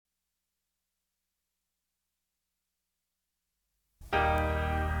Hot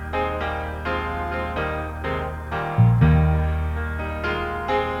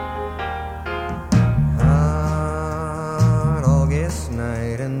August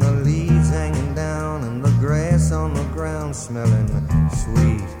night and the leaves hanging down and the grass on the ground smelling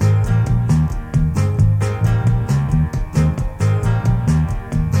sweet.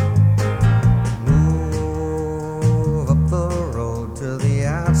 Move up the road to the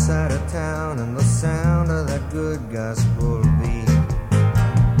outside of town and the sound of that good gospel beat.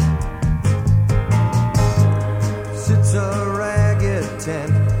 Sits a ragged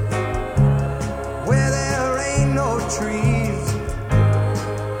tent where there ain't no trees,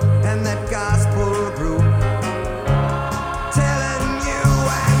 and that gospel group telling you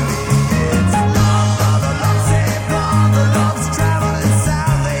and me it's love, brother, love, save brother, love's traveling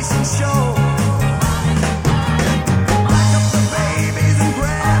salvation show. Pack up the babies and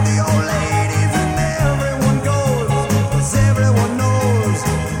grab the old ladies, and everyone goes, 'cause everyone knows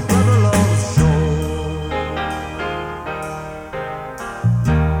brother loves show.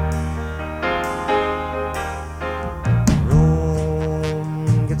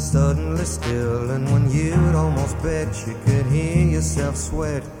 Room gets suddenly still, and when you'd almost bet you could hear yourself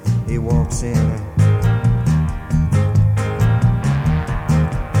sweat, he walks in.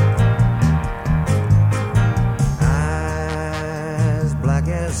 Eyes black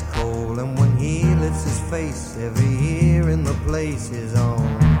as coal, and when he lifts his face, every ear in the place is on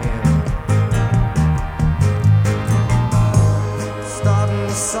him. Starting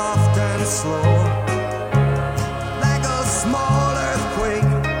soft and slow, like a small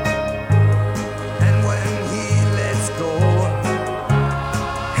earthquake, and when he lets go,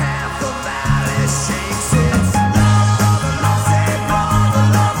 half the valley shakes. It's love, brother, love, save brother,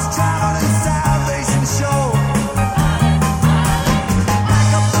 love's traveling salvation show. Pack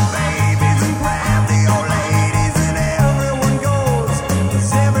up the babies and grab the old ladies, and everyone goes,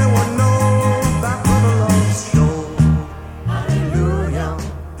 'cause everyone knows that brother loves show. Hallelujah,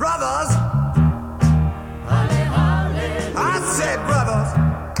 brothers. I said brothers.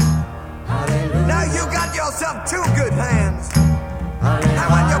 Now you got yourself two good hands. And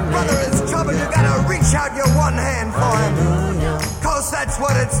when your brother is in trouble, you gotta reach out your one hand for him, 'cause that's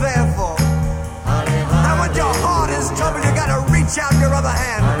what it's there for. And when your heart is in trouble, you gotta reach out your other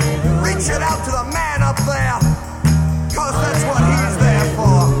hand. Reach it out to the man up there, 'cause that's what he's there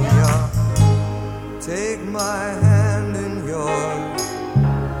for. Take my hand in yours,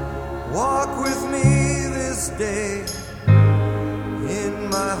 walk with me this day. In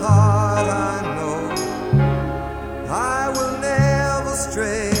my heart I know I will never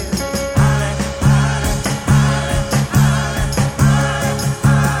stray.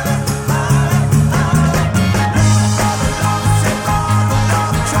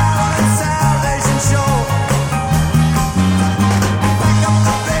 Traveling salvation show. Pick up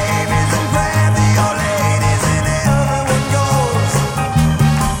the babies and grab the old ladies, and everyone goes.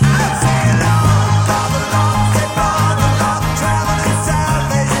 I say love, brother, love, say brother, love, traveling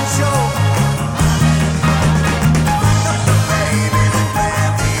salvation show. Pick up the babies and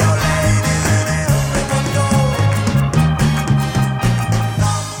grab the old ladies, and everyone goes.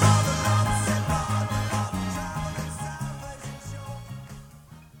 Love, brother, love, say brother, love, traveling salvation show.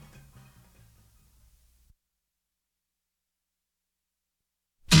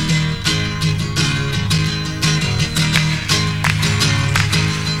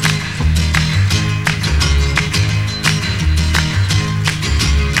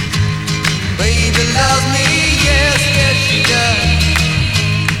 Baby loves me, yes, yes she does.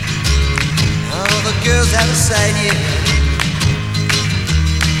 All the girls out of sight, yeah.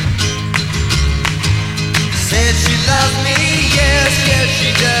 Said she loves me, yes, yes she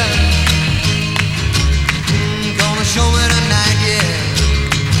does. Gonna show me tonight, yeah.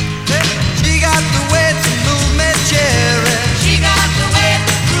 Hey, she got the way to move me, cherry. She got the way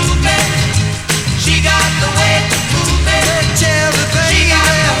to move me. She got the way to move me, cherry, baby. She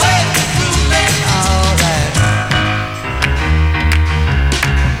got the way to move me. All right.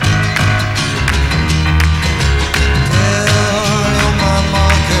 Tell your mama,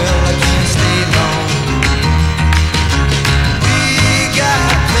 girl, I can't stay long. We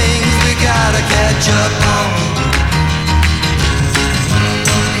got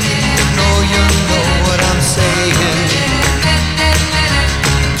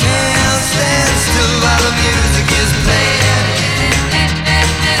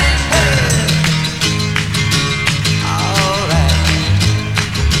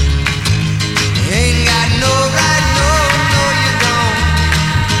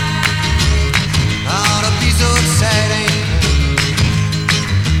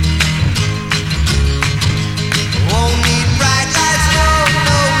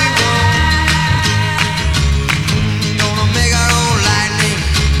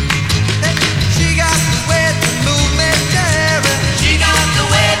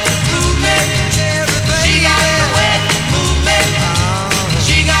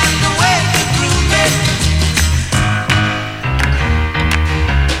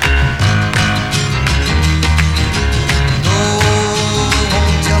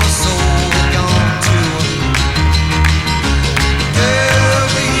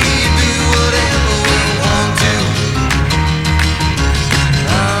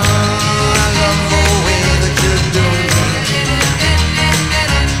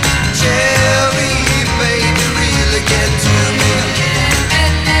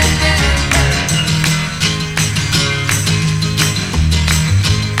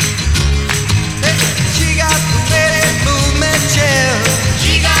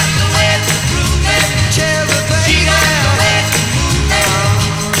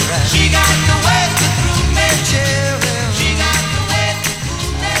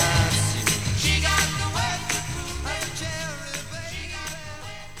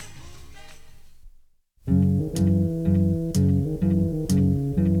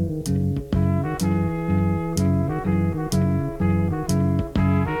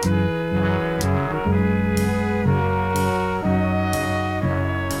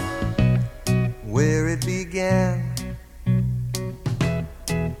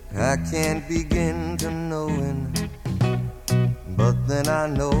can't begin to knowing, but then I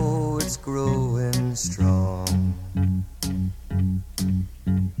know it's growing strong.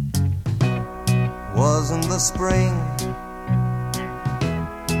 Wasn't the spring,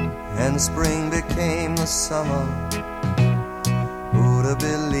 and spring became the summer. Who'd have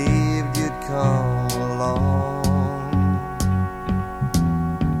believed you'd come along?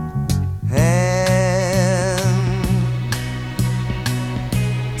 Hand,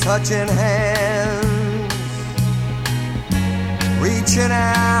 touching hands, reaching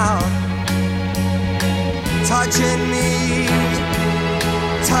out, touching me,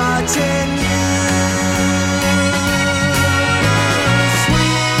 touching you.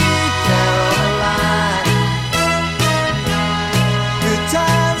 Sweet Caroline, good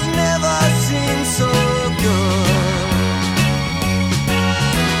times never seem so good.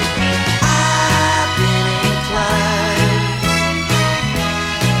 I've been inclined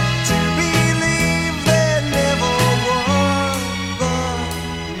to believe there never was, but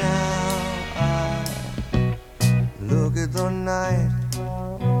now I look at the night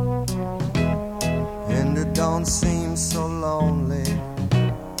and it don't seem so lonely.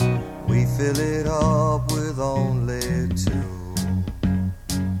 We fill it up with only two.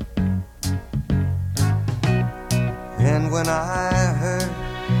 And when I hurt,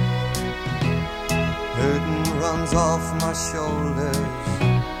 hurting runs off my shoulders.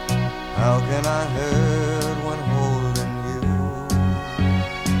 How can I hurt when holding you?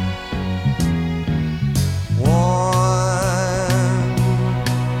 Warm,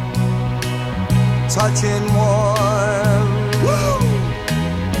 touching warm, woo!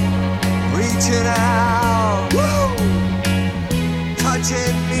 Reaching out, woo!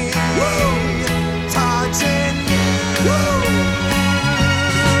 Touching me, woo! Touching you, woo!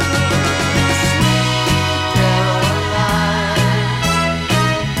 Sweet Caroline,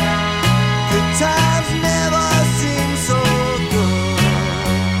 good times never seem so good.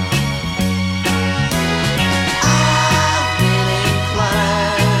 I've been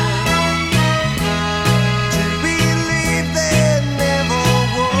inclined to believe there never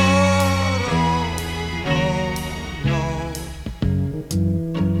was. Oh, no,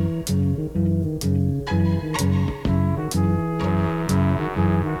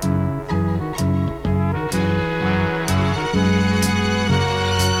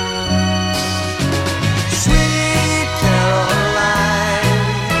 Sweet Caroline,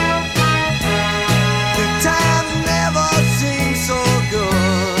 good times never seem so good.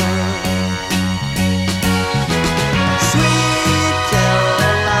 Sweet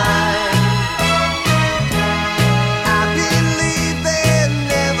Caroline, I believe they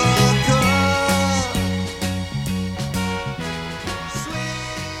never could.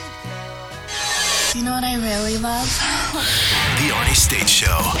 Sweet Caroline. You know what I really love? The Arnie State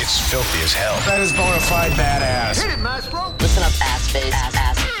Show. It's filthy as hell. That is bona fide badass. Hit it, maestro. Listen up, ass face,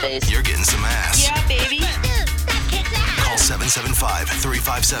 ass face. You're getting some ass. Yeah, baby. Call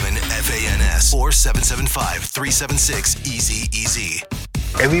 775-357-FANS or 775-376-EASY.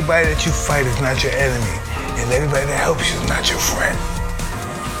 Everybody that you fight is not your enemy, and everybody that helps you is not your friend.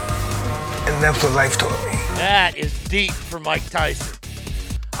 And that's what life taught me. That is deep for Mike Tyson.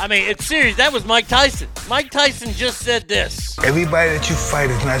 I mean, it's serious. That was Mike Tyson. Mike Tyson just said this. Everybody that you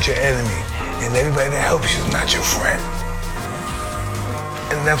fight is not your enemy, and everybody that helps you is not your friend.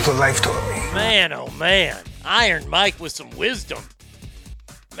 And that's what life taught me. Man, oh man. Iron Mike with some wisdom.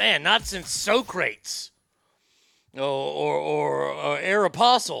 Man, not since Socrates. Or Air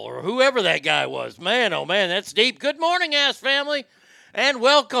Apostle, or whoever that guy was. Man, oh man, that's deep. Good morning, ass family. And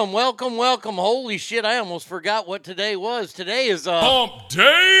welcome. Holy shit, I almost forgot what today was. Today is Hump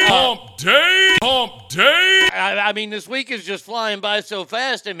Day. I mean, this week is just flying by so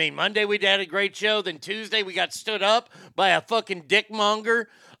fast. I mean, Monday we had a great show. Then Tuesday we got stood up by a fucking dickmonger.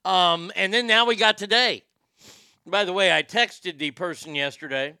 And then now we got today. By the way, I texted the person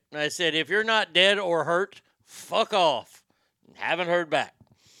yesterday. And I said, if you're not dead or hurt, fuck off. Haven't heard back.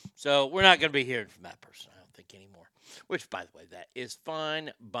 So we're not going to be hearing from that person, I don't think, anymore. Which, by the way, that is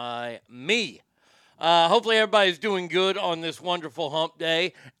fine by me. Hopefully everybody's doing good on this wonderful hump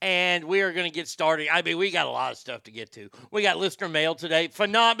day, and we are going to get started. I mean, we got a lot of stuff to get to. We got listener mail today.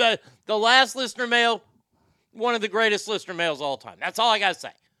 Phenomenal. The last listener mail, one of the greatest listener mails of all time. That's all I got to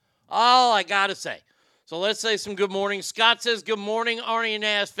say. So let's say some good morning. Scott says, good morning, Arnie and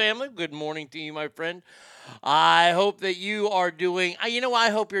Ass family. Good morning to you, my friend. I hope that you are doing, I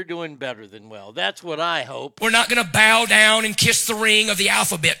hope you're doing better than well. That's what I hope. We're not going to bow down and kiss the ring of the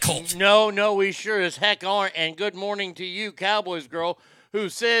alphabet cult. No, we sure as heck aren't. And good morning to you, Cowboys girl, who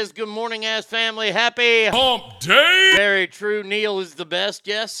says, good morning, ass family. Happy Hump Day. Very true. Neil is the best,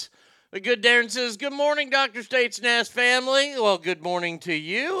 yes. The good Darren says, good morning, Dr. State's NAS family. Well, good morning to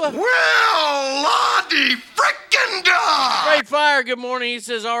you. Well, Lottie frickin' God! Great Fire, good morning. He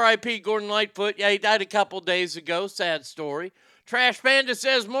says, R.I.P. Gordon Lightfoot. Yeah, he died a couple days ago. Sad story. Trash Panda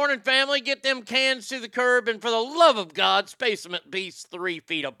says, morning, family. Get them cans to the curb, and for the love of God, space them at least 3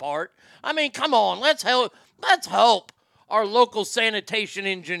 feet apart. I mean, come on. Let's help our local sanitation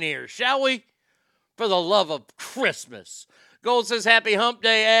engineers, shall we? For the love of Christmas. Gold says, happy hump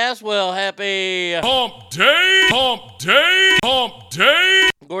day, ass. Well, happy Hump day! Hump day! Hump day!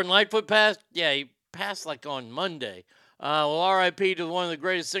 Gordon Lightfoot passed. Yeah, he passed like on Monday. Well, R.I.P. to one of the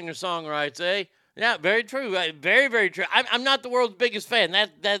greatest singer-songwriters, eh? Yeah, very true. Very, very true. I'm not the world's biggest fan.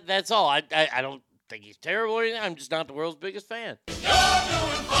 That's all. I don't think he's terrible or anything. I'm just not the world's biggest fan. Look at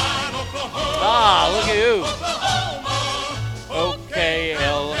you.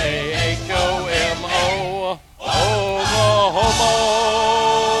 OKLAHOMO. Oklahoma.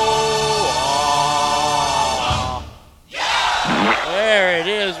 There it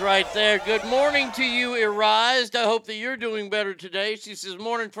is right there. Good morning to you, Arised. I hope that you're doing better today. She says,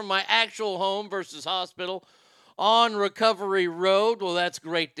 morning from my actual home versus hospital on Recovery Road. Well, that's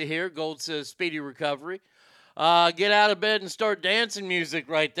great to hear. Gold says, speedy recovery. Get out of bed and start dancing music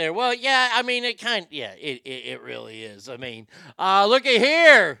right there. Well, yeah, I mean, it really is. I mean, look at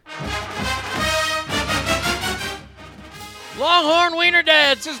here. Longhorn Wiener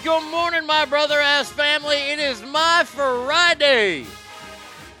Dad says, good morning, my brother-ass family. It is my Friday.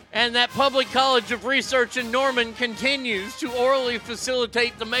 And that Public College of Research in Norman continues to orally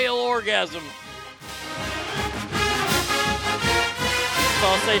facilitate the male orgasm. Let's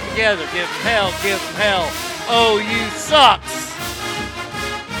all say together, give him hell, give him hell. Oh, you sucks.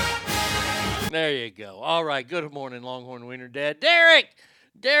 There you go. All right, good morning, Longhorn Wiener Dad.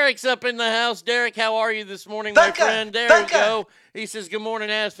 Derek's up in the house. Derek, how are you this morning, my friend? There we go. He says, good morning,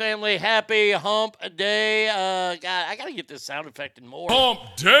 ass family. Happy hump day. God, I got to get this sound effect in more.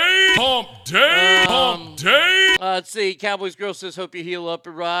 Hump day! Hump day! Hump day! Let's see. Cowboys Girl says, hope you heal up,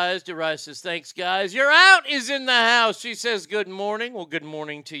 Arise. Arise says, thanks, guys. You're out is in the house. She says, good morning. Well, good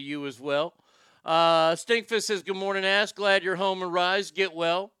morning to you as well. Stinkfist says, good morning, ass. Glad you're home, Arise. Get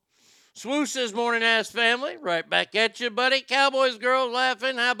well. Swoosh says, morning, ass family. Right back at you, buddy. Cowboys Girl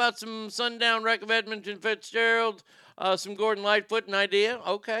laughing. How about some Sundown Wreck of Edmonton Fitzgerald? Some Gordon Lightfoot, an idea?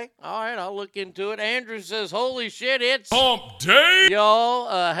 Okay. All right, I'll look into it. Andrew says, holy shit, it's Hump day! y'all.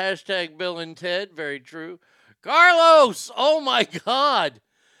 Hashtag Bill and Ted. Very true. Carlos, oh my God.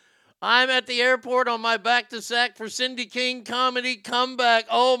 I'm at the airport on my back to sack for Cindy King comedy comeback.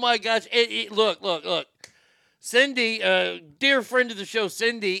 Oh my gosh. Look. Cindy, dear friend of the show,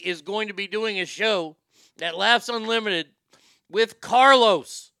 Cindy, is going to be doing a show at Laughs Unlimited with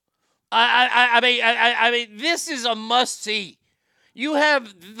Carlos. I mean, this is a must-see. You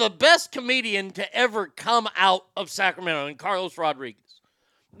have the best comedian to ever come out of Sacramento, and Carlos Rodriguez.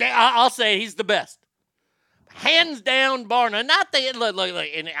 I'll say he's the best. Hands down, bar none. Not the look,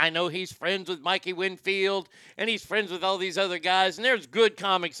 and I know he's friends with Mikey Winfield, and he's friends with all these other guys, and there's good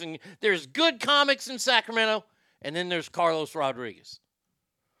comics in Sacramento, and then there's Carlos Rodriguez.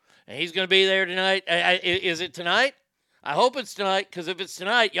 And he's going to be there tonight. Is it tonight? I hope it's tonight, because if it's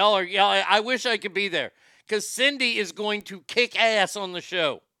tonight, y'all, I wish I could be there, because Cindy is going to kick ass on the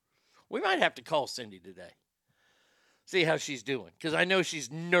show. We might have to call Cindy today. See how she's doing, because I know she's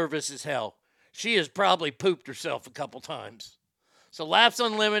nervous as hell. She has probably pooped herself a couple times. So Laughs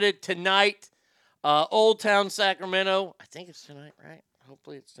Unlimited tonight, Old Town Sacramento. I think it's tonight, right?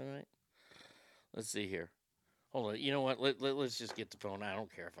 Hopefully it's tonight. Let's see here. Hold on. You know what? Let's just get the phone. I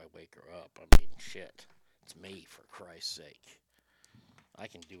don't care if I wake her up. I mean, shit. It's me, for Christ's sake. I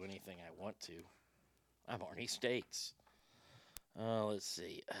can do anything I want to. I'm Arnie States. Let's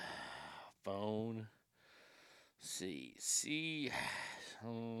see. Phone. See.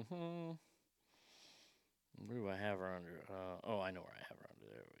 Where do I have her under? I know where I have her under.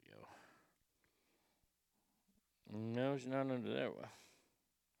 There we go. No, she's not under there.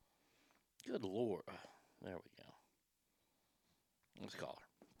 Good Lord. There we go. Let's call her.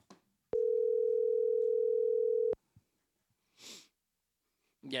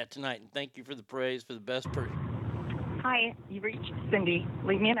 Yeah, tonight. And thank you for the praise for the best person. Hi, you reached Cindy.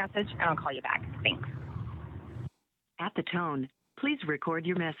 Leave me a message and I'll call you back. Thanks. At the tone, please record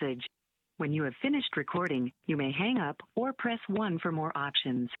your message. When you have finished recording, you may hang up or press 1 for more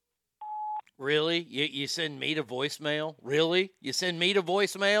options. Really? You send me to voicemail? Really? You send me to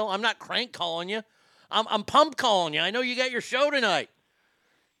voicemail? I'm not crank calling you. I'm pump calling you. I know you got your show tonight.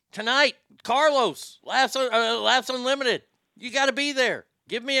 Tonight, Carlos, Laughs Unlimited. You got to be there.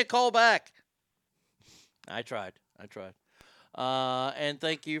 Give me a call back. I tried. And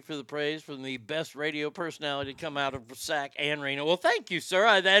thank you for the praise from the best radio personality to come out of Sac and Reno. Well, thank you,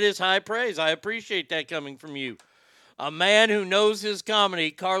 sir. That is high praise. I appreciate that coming from you. A man who knows his comedy,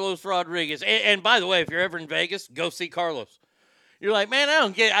 Carlos Rodriguez. And by the way, if you're ever in Vegas, go see Carlos. You're like, man, I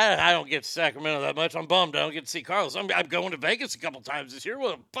don't get to Sacramento that much. I'm bummed I don't get to see Carlos. I'm going to Vegas a couple times this year.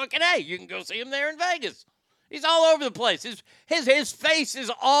 Well, fucking A, you can go see him there in Vegas. He's all over the place. His face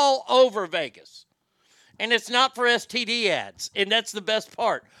is all over Vegas. And it's not for STD ads. And that's the best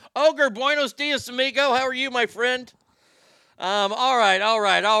part. Ogre, buenos dias, amigo. How are you, my friend? All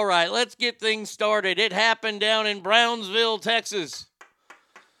right. Let's get things started. It happened down in Brownsville, Texas.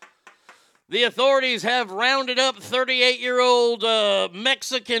 The authorities have rounded up 38-year-old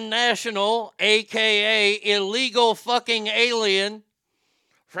Mexican national, a.k.a. illegal fucking alien,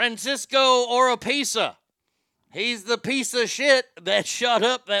 Francisco Oropesa. He's the piece of shit that shot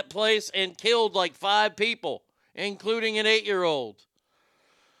up that place and killed like 5 people, including an 8-year-old.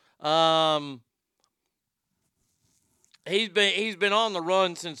 He's been on the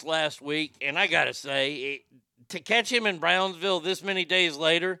run since last week, and I gotta say, to catch him in Brownsville this many days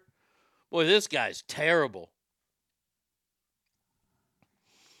later, boy, this guy's terrible.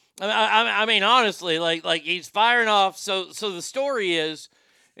 I mean, honestly, like he's firing off. So the story is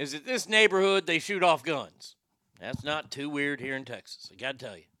that this neighborhood, they shoot off guns. That's not too weird here in Texas. I gotta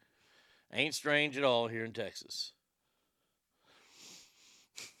tell you, ain't strange at all here in Texas.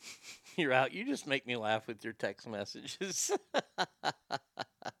 You're out. You just make me laugh with your text messages.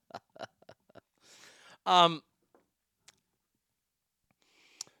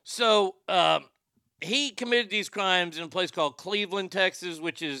 He committed these crimes in a place called Cleveland, Texas,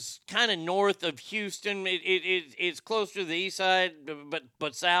 which is kind of north of Houston. It's close to the east side,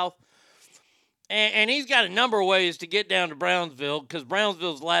 but south. And he's got a number of ways to get down to Brownsville, because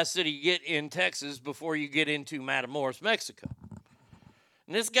Brownsville's the last city you get in Texas before you get into Matamoros, Mexico.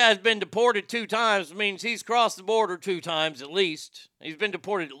 And this guy's been deported 2 times. It means he's crossed the border 2 times at least. He's been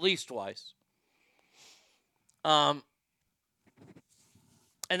deported at least twice. And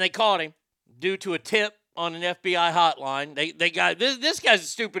they caught him due to a tip on an FBI hotline. They got this guy's the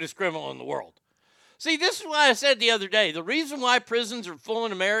stupidest criminal in the world. See, this is why I said the other day, the reason why prisons are full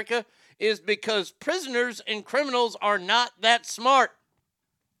in America is because prisoners and criminals are not that smart.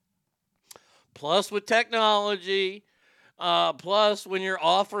 Plus, with technology, plus when you're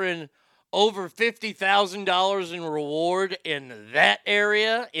offering over $50,000 in reward in that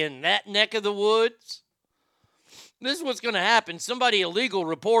area, in that neck of the woods, this is what's going to happen. Somebody illegal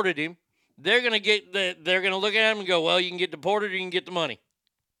reported him. They're going to look at him and go, well, you can get deported or you can get the money.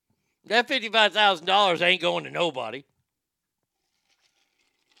 That $55,000 ain't going to nobody.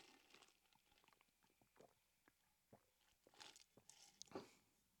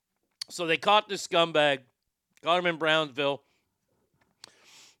 So they caught this scumbag, got him in Brownsville.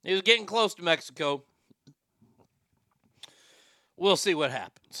 He was getting close to Mexico. We'll see what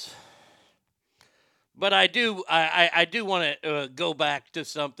happens. But I do want to go back to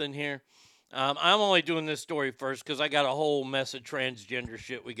something here. I'm only doing this story first because I got a whole mess of transgender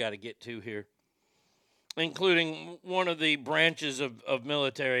shit we got to get to here, including one of the branches of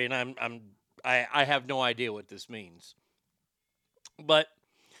military, and I have no idea what this means. But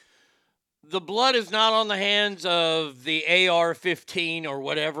the blood is not on the hands of the AR-15 or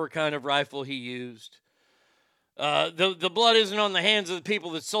whatever kind of rifle he used. The blood isn't on the hands of the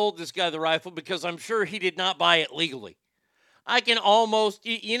people that sold this guy the rifle, because I'm sure he did not buy it legally. I can almost,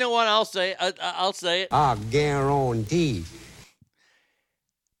 you know what, I'll say it. I guarantee.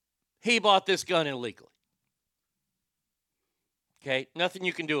 He bought this gun illegally. Okay, nothing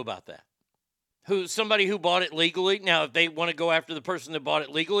you can do about that. Somebody who bought it legally, now if they want to go after the person that bought it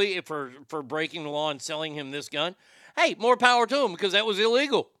legally for breaking the law and selling him this gun, hey, more power to them, because that was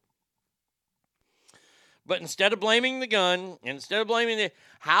illegal. But instead of blaming the gun,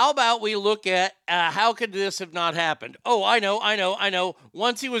 how about we look at how could this have not happened? Oh, I know.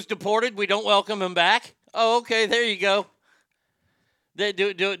 Once he was deported, we don't welcome him back. Oh, okay, there you go.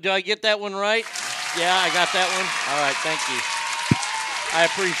 Do I get that one right? Yeah, I got that one. All right, thank you. I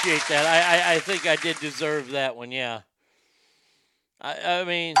appreciate that. I think I did deserve that one, yeah. I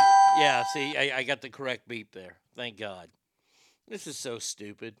mean, yeah, see, I got the correct beep there. Thank God. This is so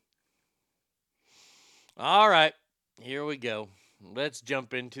stupid. All right, here we go. Let's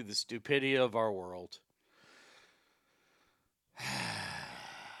jump into the stupidity of our world.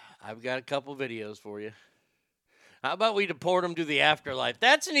 I've got a couple videos for you. How about we deport them to the afterlife?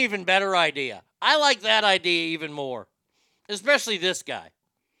 That's an even better idea. I like that idea even more. Especially this guy.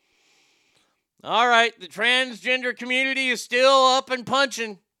 All right, the transgender community is still up and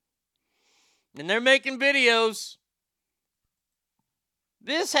punching. And they're making videos.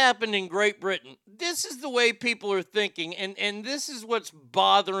 This happened in Great Britain. This is the way people are thinking, and this is what's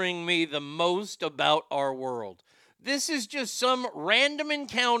bothering me the most about our world. This is just some random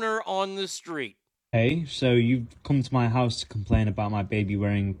encounter on the street. Hey, so you've come to my house to complain about my baby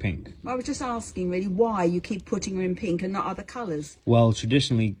wearing pink. I was just asking, really, why you keep putting her in pink and not other colours. Well,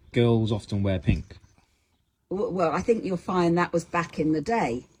 traditionally, girls often wear pink. Well, I think you'll find that was back in the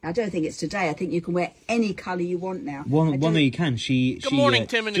day. I don't think it's today. I think you can wear any colour you want now. Well, no, you can. Good morning,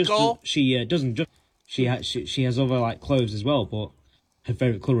 Tim and Nicole. She doesn't just... She has other, like, clothes as well, but her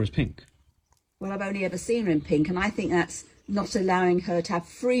favourite colour is pink. Well, I've only ever seen her in pink, and I think that's not allowing her to have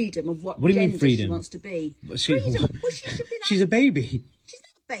freedom of what do you mean gender freedom? she wants to be. Freedom? Well, she should be like... She's a baby. She's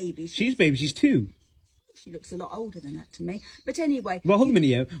not a baby. She's a baby. She's 2. She looks a lot older than that to me. But anyway... Well, hold a minute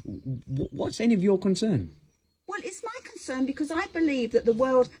here. What's any of your concern? Well, it's my concern because I believe that the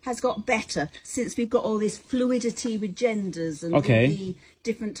world has got better since we've got all this fluidity with genders and all the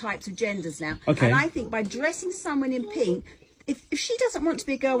different types of genders now. Okay. And I think by dressing someone in pink, if she doesn't want to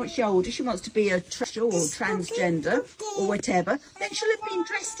be a girl when she's older, she wants to be a transgender or whatever, then she'll have been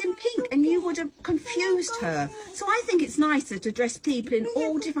dressed in pink and you would have confused her. So I think it's nicer to dress people in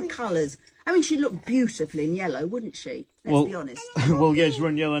all different colours. I mean, she'd look beautiful in yellow, wouldn't she? Let's be honest. Well, yeah, she's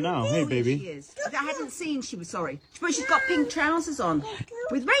wearing yellow now. Hey, baby. She is. I hadn't seen she was, sorry. But she's got pink trousers on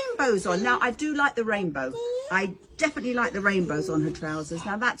with rainbows on. Now, I do like the rainbow. I definitely like the rainbows on her trousers.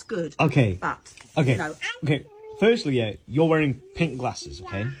 Now, that's good. Okay. But, okay. you know. Okay. Firstly, yeah, you're wearing pink glasses,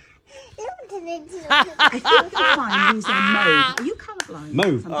 okay? I think you'll find these are mauve. Are you colourblind?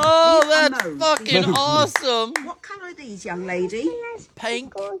 Mauve. Oh, that's fucking awesome. What colour are these, young lady?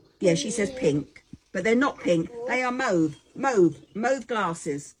 Pink. Yeah, she says pink. But they're not pink. They are mauve. Mauve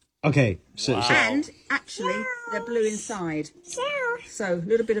glasses. Okay. So, and actually, they're blue inside. So, a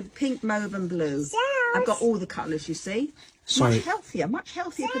little bit of pink, mauve and blue. I've got all the colours, you see. Sorry. Much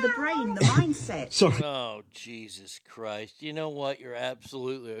healthier for the brain, the mindset. Sorry. Oh, Jesus Christ. You know what? You're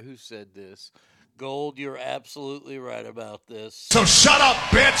absolutely... Who said this? Gold, you're absolutely right about this. So shut up,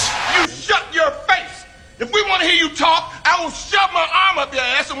 bitch! You shut your face! If we want to hear you talk, I will shove my arm up your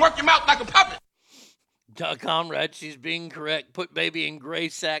ass and work your mouth like a puppet. Comrade, she's being correct. Put baby in gray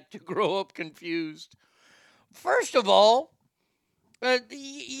sack to grow up confused. First of all,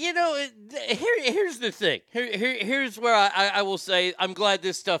 you know, here's the thing. Here's where I will say I'm glad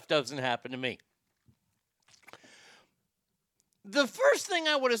this stuff doesn't happen to me. The first thing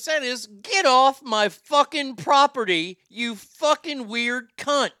I would have said is, get off my fucking property, you fucking weird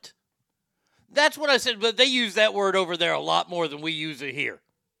cunt. That's what I said, but they use that word over there a lot more than we use it here.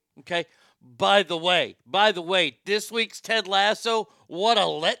 Okay? By the way, this week's Ted Lasso, what a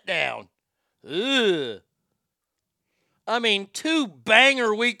letdown. Ugh. I mean, 2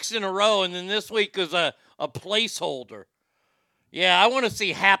 banger weeks in a row, and then this week is a placeholder. Yeah, I want to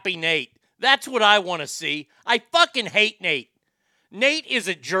see Happy Nate. That's what I want to see. I fucking hate Nate. Nate is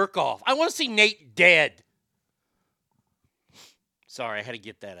a jerk-off. I want to see Nate dead. Sorry, I had to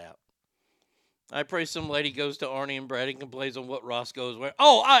get that out. I pray some lady goes to Arnie and Brad and complains on what Roscoe is wearing.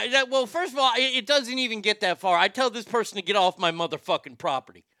 Oh, well, first of all, it doesn't even get that far. I tell this person to get off my motherfucking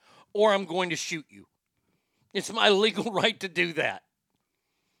property, or I'm going to shoot you. It's my legal right to do that.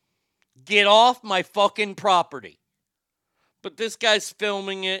 Get off my fucking property. But this guy's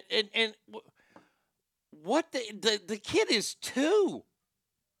filming it, and what the kid is 2.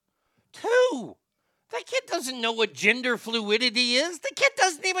 2. That kid doesn't know what gender fluidity is. The kid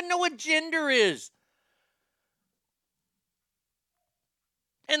doesn't even know what gender is.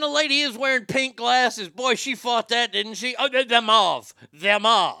 And the lady is wearing pink glasses. Boy, she fought that, didn't she? Oh, them mauve.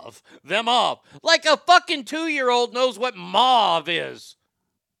 Like a fucking 2-year-old knows what mauve is.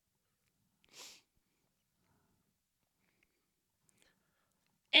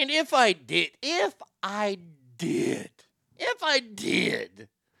 And if I did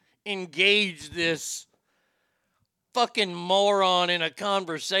engage this fucking moron in a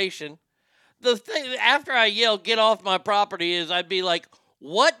conversation, the thing after I yell, get off my property, is I'd be like,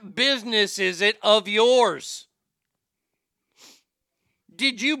 what business is it of yours?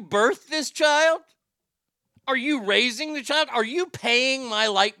 Did you birth this child? Are you raising the child? Are you paying my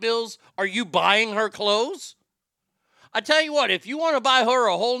light bills? Are you buying her clothes? I tell you what, if you want to buy her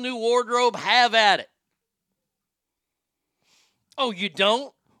a whole new wardrobe, have at it. Oh, you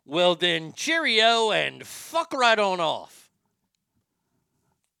don't? Well, then cheerio and fuck right on off.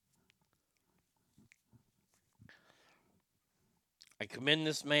 I commend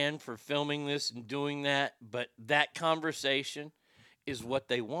this man for filming this and doing that, but that conversation is what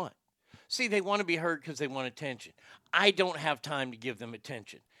they want. See, they want to be heard because they want attention. I don't have time to give them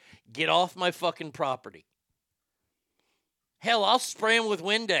attention. Get off my fucking property. Hell, I'll spray them with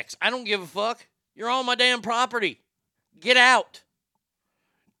Windex. I don't give a fuck. You're on my damn property. Get out.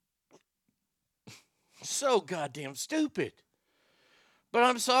 So goddamn stupid. But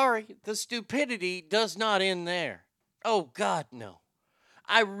I'm sorry, the stupidity does not end there. Oh, God, no.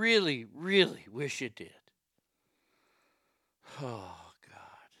 I really, really wish it did. Oh,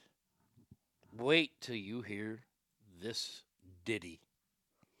 God. Wait till you hear this ditty.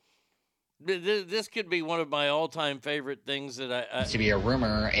 This could be one of my all-time favorite things that I to be a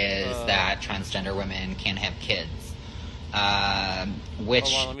rumor is that transgender women can have kids. Which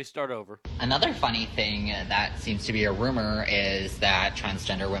hold on, let me start over. Another funny thing that seems to be a rumor is that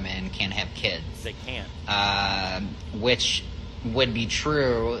transgender women can have kids. They can't. Which would be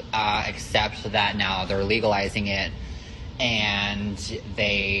true, except that now they're legalizing it, and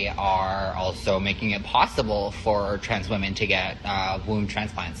they are also making it possible for trans women to get womb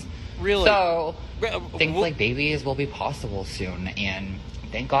transplants. Really? So things like babies will be possible soon, and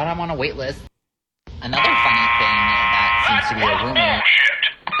thank God I'm on a wait list. Another funny thing that seems to be a rumor.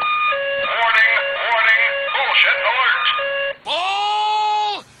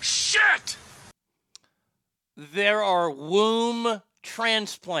 Bullshit! There are womb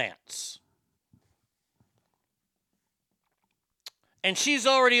transplants. And she's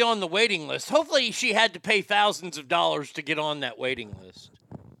already on the waiting list. Hopefully she had to pay thousands of dollars to get on that waiting list.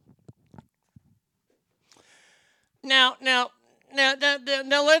 Now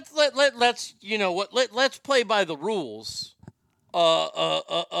let's you know what, let's play by the rules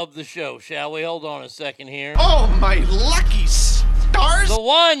of the show, shall we? Hold on a second here. Oh, my lucky stars! The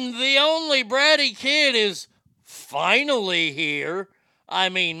one, the only Bratty Kid is finally here. I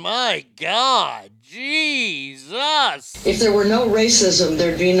mean, my God, Jesus. If there were no racism,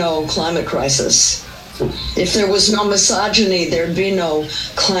 there'd be no climate crisis. If there was no misogyny, there'd be no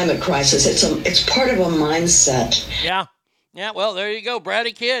climate crisis. It's part of a mindset. Yeah, well, there you go,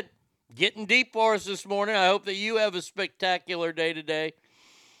 Bratty Kid. Getting deep for us this morning. I hope that you have a spectacular day today.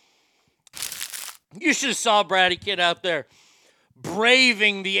 You should have saw Bratty Kid out there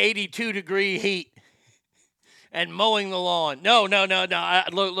braving the 82-degree heat and mowing the lawn. No.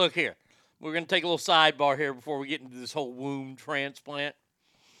 Look here. We're going to take a little sidebar here before we get into this whole womb transplant.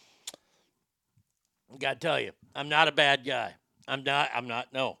 I got to tell you, I'm not a bad guy.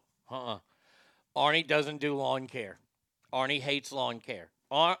 No. Arnie doesn't do lawn care. Arnie hates lawn care.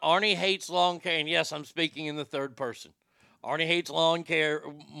 Arnie hates lawn care, and yes, I'm speaking in the third person. Arnie hates lawn care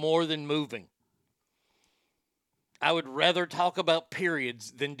more than moving. I would rather talk about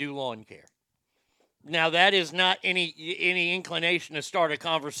periods than do lawn care. Now, that is not any inclination to start a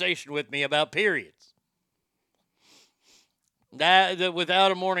conversation with me about periods. That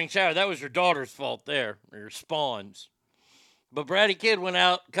without a morning shower, that was your daughter's fault there, or your spawns. But Bratty Kid went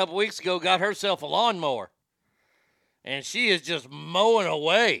out a couple weeks ago, got herself a lawnmower. And she is just mowing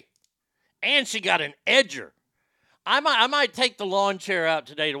away. And she got an edger. I might take the lawn chair out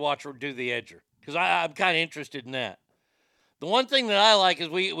today to watch her do the edger. Because I'm kind of interested in that. The one thing that I like is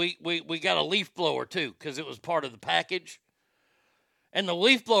we got a leaf blower too, because it was part of the package. And the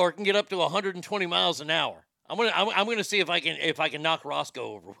leaf blower can get up to 120 miles an hour. I'm gonna see if I can knock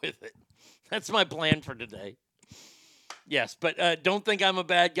Roscoe over with it. That's my plan for today. Yes, but don't think I'm a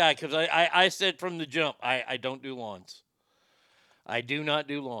bad guy, because I said from the jump, I don't do lawns. I do not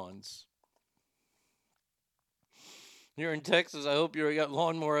do lawns. You're in Texas. I hope you got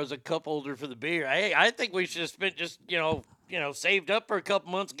lawnmower as a cup holder for the beer. Hey, I think we should have spent just, saved up for a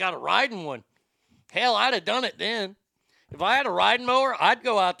couple months and got a riding one. Hell, I'd have done it then. If I had a riding mower, I'd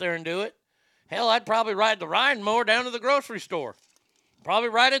go out there and do it. Hell, I'd probably ride the riding mower down to the grocery store. Probably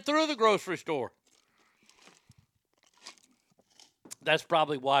ride it through the grocery store. That's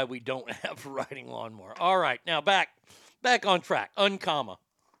probably why we don't have a riding lawnmower. All right, now back on track. Uncomma.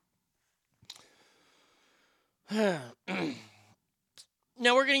 Now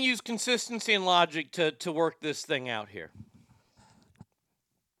we're going to use consistency and logic to work this thing out here.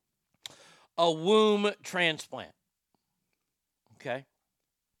 A womb transplant. Okay?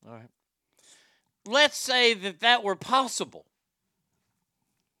 All right. Let's say that were possible.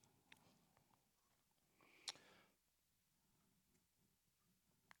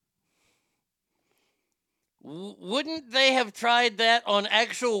 Wouldn't they have tried that on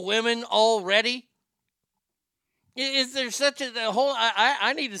actual women already? Is there such a whole...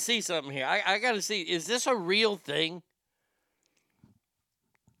 I need to see something here. I got to see. Is this a real thing?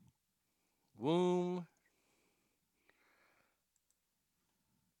 Womb.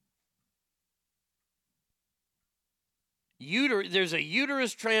 There's a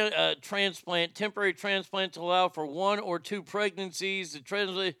uterus transplant, temporary transplant to allow for 1 or 2 pregnancies. The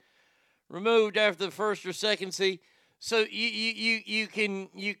transplant removed after the first or second. So you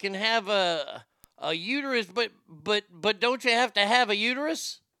can have a uterus, but don't you have to have a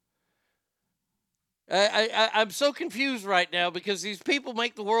uterus? I'm so confused right now because these people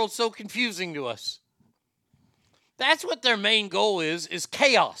make the world so confusing to us. That's what their main goal is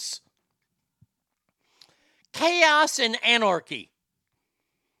chaos. Chaos and anarchy.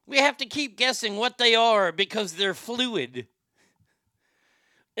 We have to keep guessing what they are because they're fluid.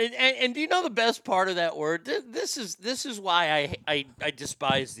 And do you know the best part of that word? This is why I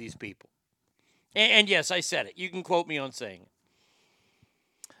despise these people. And yes, I said it. You can quote me on saying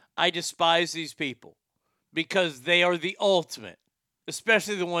it. I despise these people because they are the ultimate,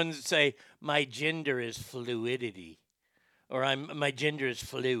 especially the ones that say, my gender is fluidity, or my gender is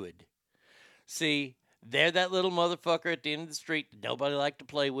fluid. See, they're that little motherfucker at the end of the street that nobody liked to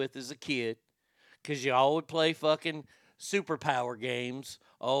play with as a kid because y'all would play fucking superpower games.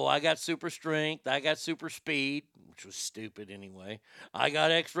 Oh, I got super strength. I got super speed, which was stupid anyway. I got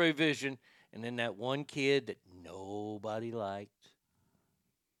x-ray vision. And then that one kid that nobody liked.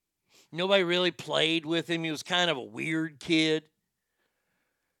 Nobody really played with him. He was kind of a weird kid.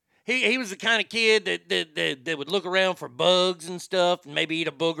 He was the kind of kid that would look around for bugs and stuff and maybe eat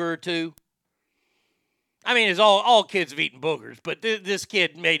a booger or two. I mean, it's all kids have eaten boogers, but this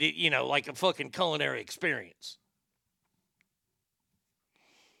kid made it, like a fucking culinary experience.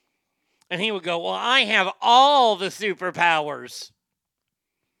 And he would go, well, I have all the superpowers.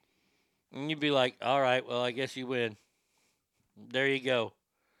 And you'd be like, all right, well, I guess you win. There you go.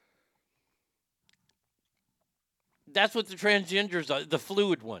 That's what the transgenders are, the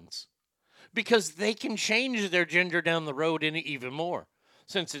fluid ones. Because they can change their gender down the road even more,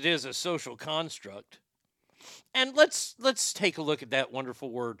 since it is a social construct. And let's take a look at that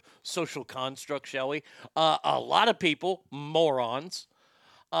wonderful word, social construct, shall we? A lot of people, morons,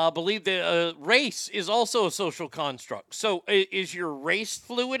 believe that race is also a social construct. So is your race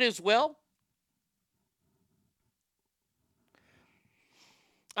fluid as well?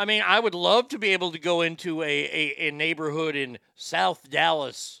 I mean, I would love to be able to go into a neighborhood in South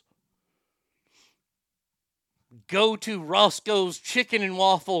Dallas, go to Roscoe's Chicken and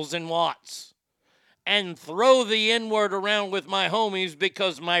Waffles in Watts, and throw the N-word around with my homies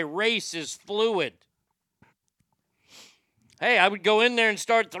because my race is fluid. Hey, I would go in there and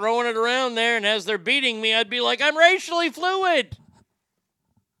start throwing it around there, and as they're beating me, I'd be like, I'm racially fluid.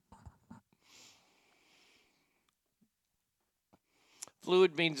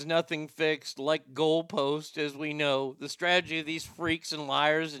 Fluid means nothing fixed, like goalpost, as we know. The strategy of these freaks and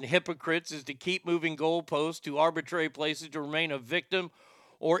liars and hypocrites is to keep moving goalposts to arbitrary places to remain a victim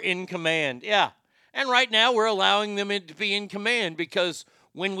or in command. Yeah, and right now we're allowing them to be in command because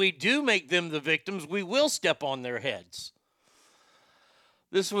when we do make them the victims, we will step on their heads.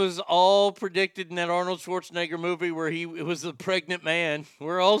 This was all predicted in that Arnold Schwarzenegger movie where he was the pregnant man.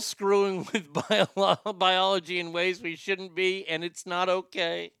 We're all screwing with biology in ways we shouldn't be, and it's not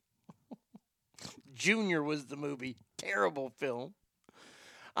okay. Junior was the movie. Terrible film.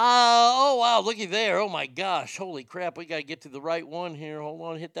 Oh, wow, looky there. Oh, my gosh. Holy crap, we got to get to the right one here. Hold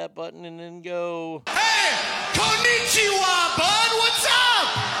on, hit that button and then go. Hey, konnichiwa, bud. What's up?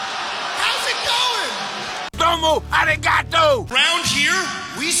 How's it going? Domo arigato. Round here,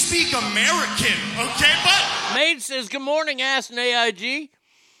 we speak American, okay, bud? Maid says, good morning, ass and AIG.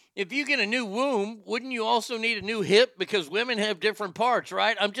 If you get a new womb, wouldn't you also need a new hip? Because women have different parts,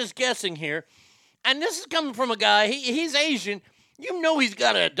 right? I'm just guessing here. And this is coming from a guy, he's Asian. You know he's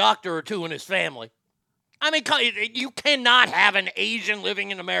got a doctor or two in his family. I mean, you cannot have an Asian living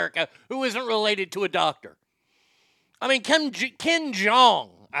in America who isn't related to a doctor. I mean, Kim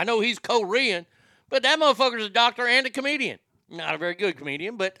Jong, I know he's Korean, but that motherfucker's a doctor and a comedian. Not a very good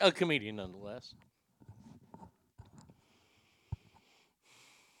comedian, but a comedian nonetheless.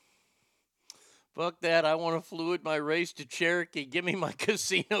 Fuck that. I want to fluid my race to Cherokee. Give me my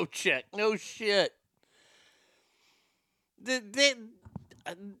casino check. No shit.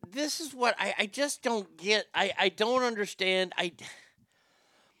 This is what I just don't get. I don't understand.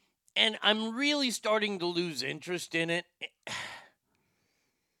 And I'm really starting to lose interest in it.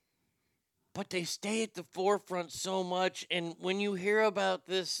 But they stay at the forefront so much. And when you hear about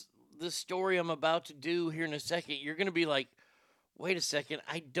this story I'm about to do here in a second, you're going to be like, wait a second,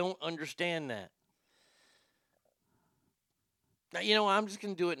 I don't understand that. Now, you know, I'm just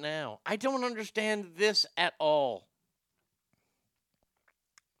going to do it now. I don't understand this at all.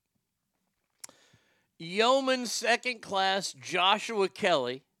 Yeoman Second Class Joshua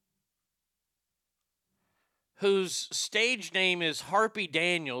Kelly, whose stage name is Harpy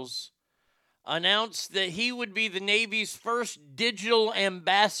Daniels, announced that he would be the Navy's first digital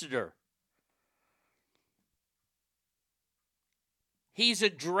ambassador. He's a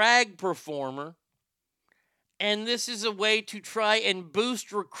drag performer, and this is a way to try and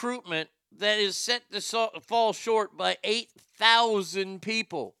boost recruitment that is set to fall short by 8,000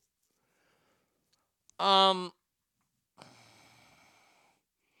 people. I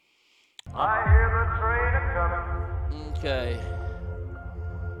hear the train a-coming. Okay.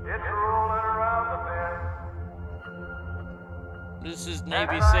 It's rolling around the bend. This is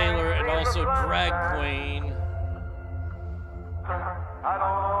Navy Sailor and also drag queen. I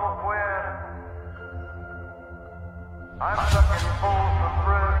don't know when. I'm sucking full of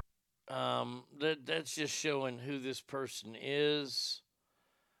breath. That's just showing who this person is.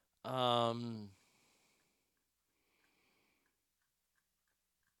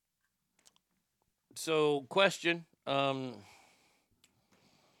 So, question.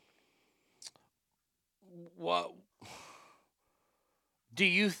 What do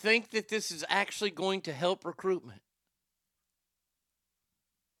you think that this is actually going to help recruitment?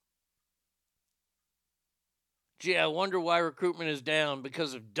 Gee, I wonder why recruitment is down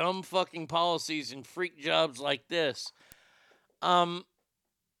because of dumb fucking policies and freak jobs like this. I'm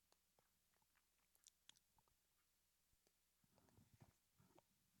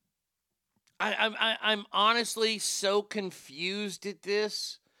honestly so confused at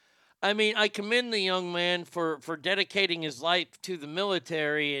this. I mean, I commend the young man for dedicating his life to the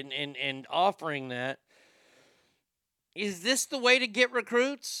military and offering that. Is this the way to get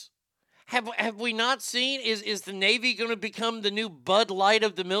recruits? Have we not seen? Is the Navy going to become the new Bud Light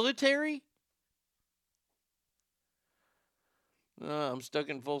of the military? I'm stuck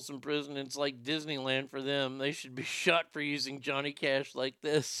in Folsom Prison. It's like Disneyland for them. They should be shot for using Johnny Cash like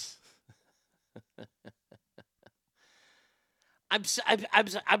this. I'm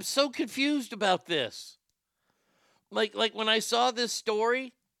so confused about this. Like when I saw this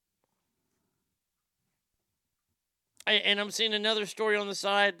story, and I'm seeing another story on the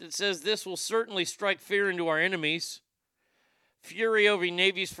side that says this will certainly strike fear into our enemies. Fury over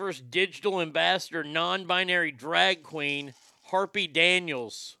Navy's first digital ambassador, non-binary drag queen, Harpy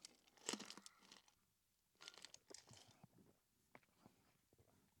Daniels.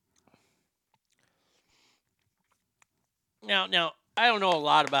 Now, I don't know a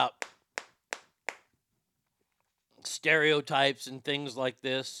lot about stereotypes and things like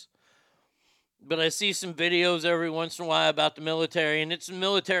this, but I see some videos every once in a while about the military, and it's the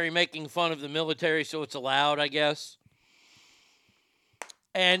military making fun of the military, so it's allowed, I guess.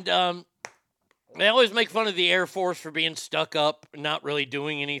 And they always make fun of the Air Force for being stuck up and not really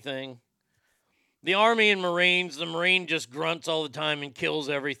doing anything. The Army and Marines, the Marine just grunts all the time and kills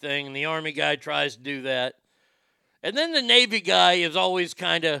everything, and the Army guy tries to do that. And then the Navy guy is always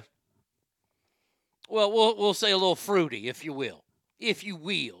kind of, well, we'll say a little fruity, if you will. If you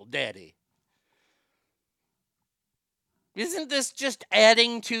will, Daddy. Isn't this just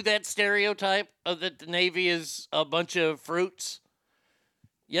adding to that stereotype of that the Navy is a bunch of fruits?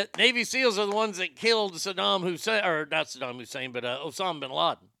 Yet Navy SEALs are the ones that killed Saddam Hussein, or not Saddam Hussein, but Osama bin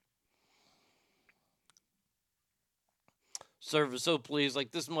Laden. Sir was so pleased,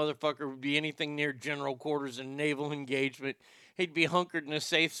 like this motherfucker would be anything near general quarters in naval engagement. He'd be hunkered in a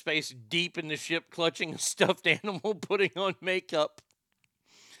safe space deep in the ship, clutching a stuffed animal, putting on makeup.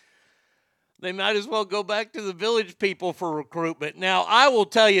 They might as well go back to the village people for recruitment. Now, I will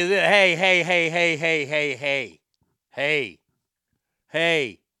tell you this.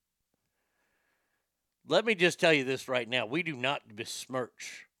 Hey. Let me just tell you this right now. We do not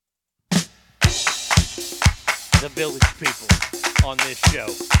besmirch the village people on this show.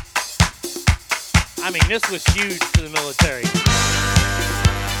 I mean, this was huge to the military.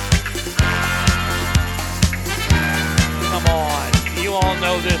 Come on. You all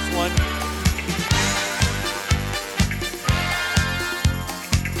know this one.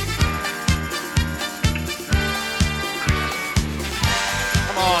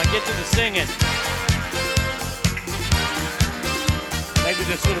 Come on, get to the singing. Maybe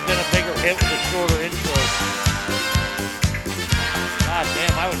this would have been a bigger hit with a shorter intro. God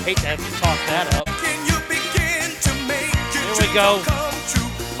damn, I would hate to have to talk that up. Can you begin to make your Here we go. come true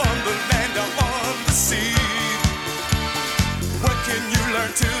on the land or on the sea? What can you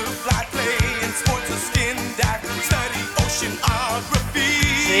learn to fly, play in sports or skin dive, study oceanography?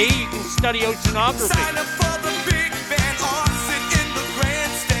 See, you can study oceanography. Sign up for the big band or sit in the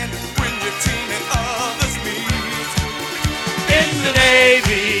grandstand when your team and others meet. In the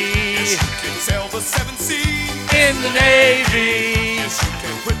Navy. Yes, you can sail the seven seas. In the Navy. Yes, you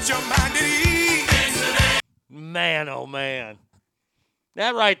can put your mind at ease. In the Navy. Man, oh man.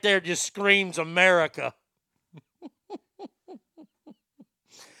 That right there just screams America.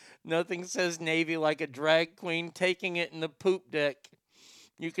 Nothing says Navy like a drag queen taking it in the poop deck.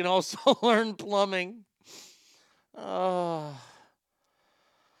 You can also learn plumbing.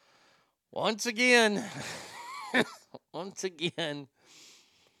 Once again,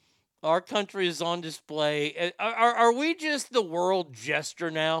 our country is on display. Are we just the world jester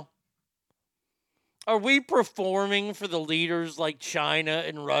now? Are we performing for the leaders like China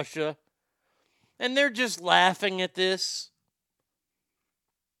and Russia? And they're just laughing at this?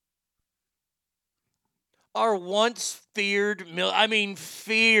 Our once feared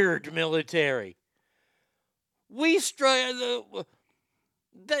military. We the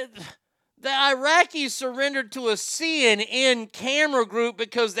Iraqis surrendered to a CNN camera group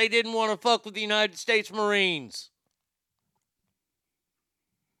because they didn't want to fuck with the United States Marines.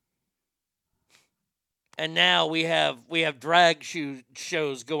 And now we have drag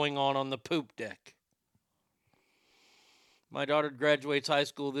shows going on the poop deck. My daughter graduates high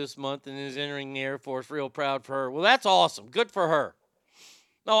school this month and is entering the Air Force. Real proud for her. Well, that's awesome. Good for her.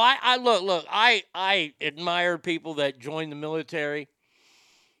 No, I admire people that join the military,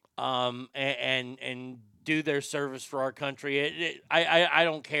 and do their service for our country. I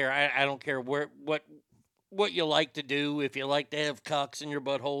don't care. I don't care what you like to do. If you like to have cocks in your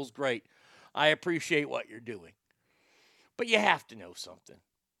buttholes, great. I appreciate what you're doing, but you have to know something.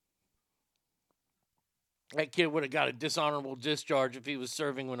 That kid would have got a dishonorable discharge if he was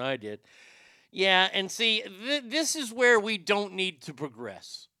serving when I did. Yeah, and see, this is where we don't need to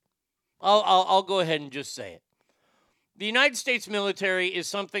progress. I'll go ahead and just say it. The United States military is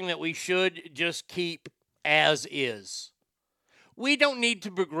something that we should just keep as is. We don't need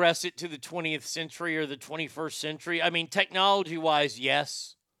to progress it to the 20th century or the 21st century. I mean, technology-wise,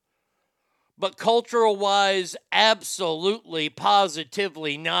 yes. But cultural-wise, absolutely,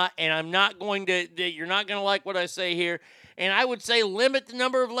 positively not. And I'm not going to, you're not going to like what I say here. And I would say limit the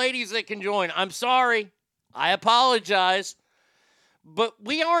number of ladies that can join. I'm sorry. I apologize. But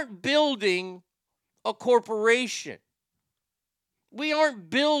we aren't building a corporation. We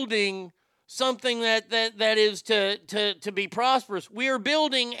aren't building something that is to be prosperous. We are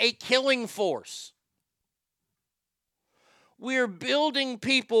building a killing force. We are building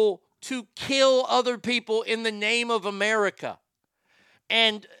people to kill other people in the name of America.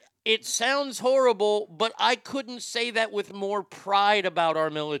 And it sounds horrible, but I couldn't say that with more pride about our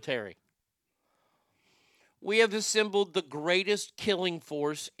military. We have assembled the greatest killing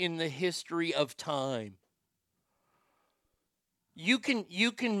force in the history of time. You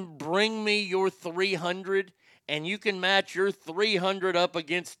can bring me your 300, and you can match your 300 up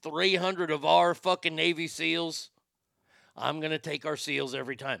against 300 of our fucking Navy SEALs. I'm going to take our SEALs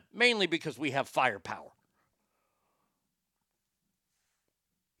every time, mainly because we have firepower.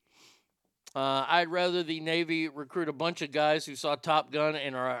 I'd rather the Navy recruit a bunch of guys who saw Top Gun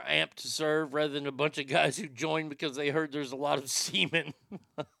and are amped to serve rather than a bunch of guys who joined because they heard there's a lot of seamen.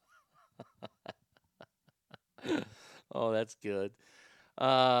 Oh, that's good.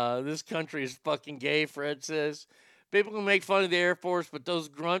 This country is fucking gay, Fred says. People can make fun of the Air Force, but those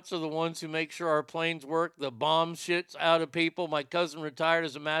grunts are the ones who make sure our planes work. The bomb shits out of people. My cousin retired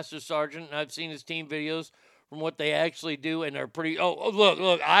as a master sergeant, and I've seen his team videos from what they actually do, and they're pretty... Oh,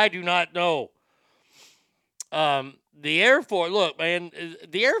 look, I do not know. The Air Force... Look, man,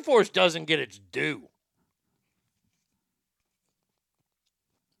 the Air Force doesn't get its due.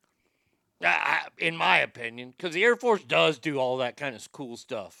 In my opinion, because the Air Force does do all that kind of cool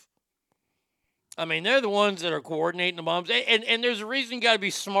stuff. I mean, they're the ones that are coordinating the bombs. And there's a reason you got to be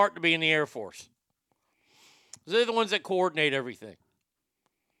smart to be in the Air Force. They're the ones that coordinate everything.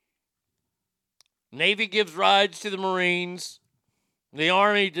 Navy gives rides to the Marines. The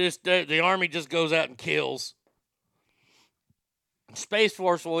Army just goes out and kills. Space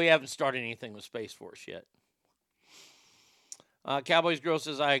Force, well, we haven't started anything with Space Force yet. Cowboys Girl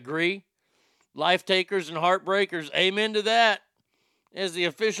says, I agree. Life takers and heartbreakers, amen to that. As the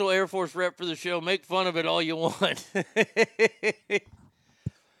official Air Force rep for the show, make fun of it all you want.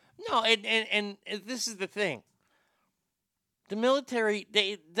 No, and this is the thing. The military,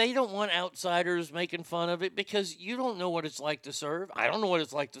 they don't want outsiders making fun of it because you don't know what it's like to serve. I don't know what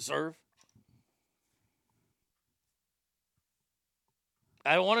it's like to serve.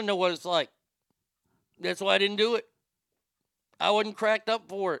 I don't want to know what it's like. That's why I didn't do it. I wasn't cracked up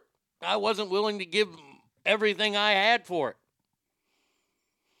for it. I wasn't willing to give everything I had for it.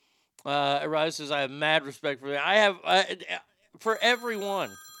 Arise says, I have mad respect for that. I have for everyone.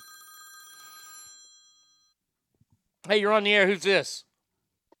 Hey, you're on the air. Who's this?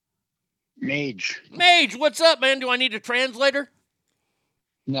 Mage. Mage, what's up, man? Do I need a translator?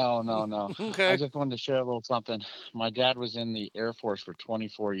 No. Okay. I just wanted to share a little something. My dad was in the Air Force for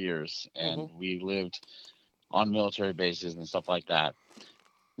 24 years, and we lived on military bases and stuff like that.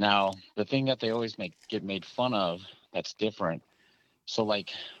 Now, the thing that they always get made fun of that's different. So,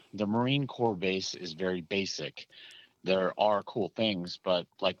 like, the Marine Corps base is very basic. There are cool things, but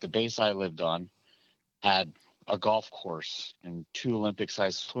like the base I lived on had a golf course and 2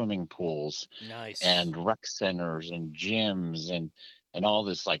 Olympic-sized swimming pools. Nice. And rec centers and gyms and all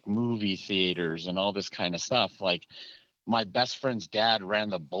this, like, movie theaters and all this kind of stuff. Like, my best friend's dad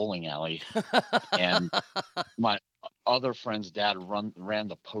ran the bowling alley, and my other friend's dad ran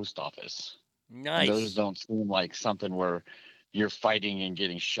the post office. Nice. And those don't seem like something where you're fighting and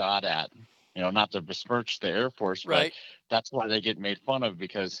getting shot at. You know, not to besmirch the Air Force, right. But that's why they get made fun of,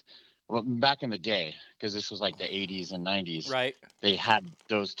 because back in the day, because this was like the 80s and 90s, right, they had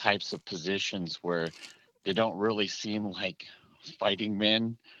those types of positions where they don't really seem like fighting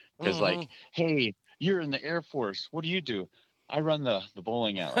men. Because like, hey, you're in the Air Force. What do you do? I run the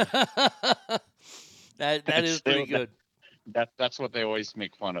bowling alley. that is pretty good. That's what they always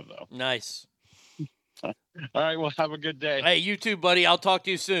make fun of, though. Nice. All right, well, have a good day. Hey, you too, buddy. I'll talk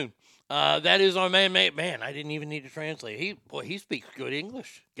to you soon. That is our man. Man, I didn't even need to translate. He speaks good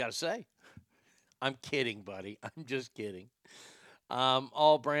English. Gotta say. I'm kidding, buddy. I'm just kidding.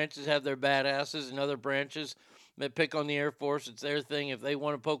 All branches have their badasses, and other branches that pick on the Air Force. It's their thing. If they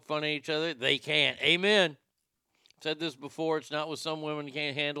want to poke fun at each other, they can. Amen. Said this before. It's not with some women who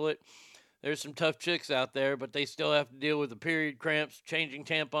can't handle it. There's some tough chicks out there, but they still have to deal with the period cramps, changing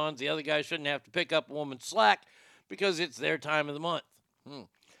tampons. The other guy shouldn't have to pick up a woman's slack because it's their time of the month.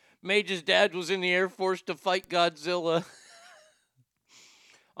 Mage's dad was in the Air Force to fight Godzilla.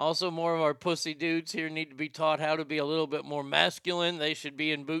 Also, more of our pussy dudes here need to be taught how to be a little bit more masculine. They should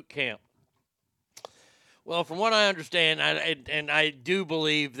be in boot camp. Well, from what I understand, I do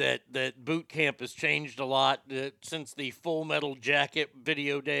believe that boot camp has changed a lot since the Full Metal Jacket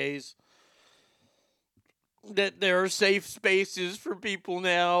video days. That there are safe spaces for people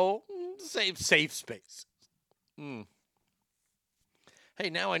now. Safe spaces. Hey,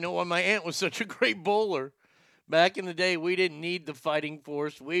 now I know why my aunt was such a great bowler. Back in the day, we didn't need the fighting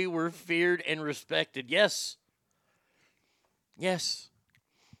force. We were feared and respected. Yes. Yes.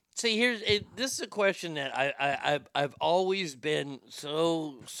 See, this is a question that I've always been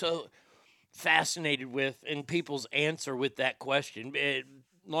so fascinated with, and people's answer with that question.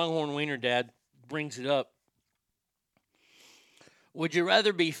 Longhorn Wiener Dad brings it up. Would you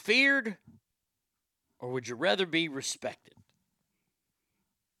rather be feared, or would you rather be respected?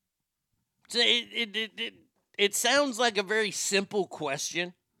 It sounds like a very simple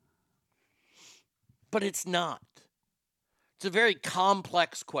question, but it's not. It's a very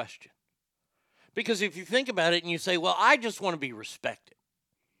complex question. Because if you think about it and you say, well, I just want to be respected.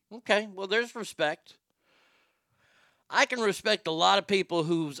 Okay, well, there's respect. I can respect a lot of people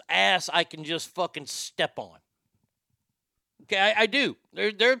whose ass I can just fucking step on. Okay, I do.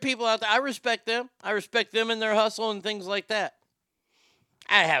 There are people out there, I respect them. I respect them and their hustle and things like that.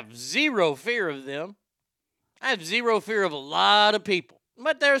 I have zero fear of them. I have zero fear of a lot of people.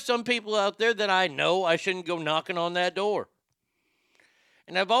 But there are some people out there that I know I shouldn't go knocking on that door.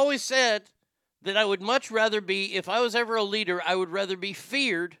 And I've always said that I would much rather be, if I was ever a leader, I would rather be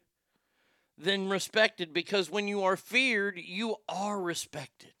feared than respected, because when you are feared, you are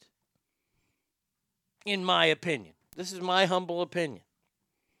respected. In my opinion. This is my humble opinion.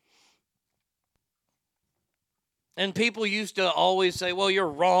 And people used to always say, well, you're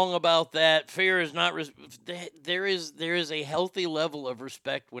wrong about that. Fear is not... There is a healthy level of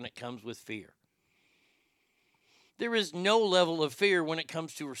respect when it comes with fear. There is no level of fear when it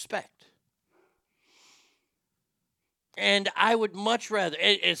comes to respect. And I would much rather,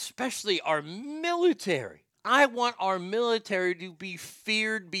 especially our military, I want our military to be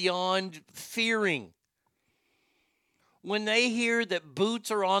feared beyond fearing. When they hear that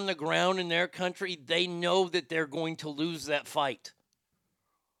boots are on the ground in their country, they know that they're going to lose that fight.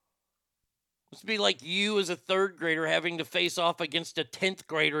 It's be like you as a third grader having to face off against a 10th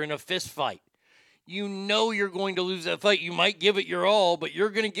grader in a fist fight. You know you're going to lose that fight. You might give it your all, but you're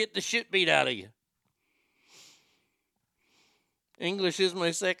going to get the shit beat out of you. English is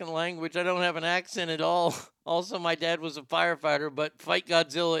my second language. I don't have an accent at all. Also, my dad was a firefighter, but fight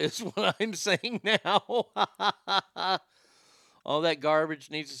Godzilla is what I'm saying now. All that garbage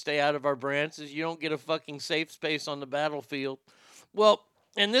needs to stay out of our branches. You don't get a fucking safe space on the battlefield. Well,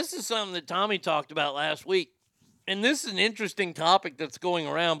 and this is something that Tommy talked about last week. And this is an interesting topic that's going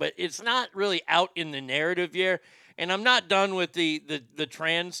around, but it's not really out in the narrative yet. And I'm not done with the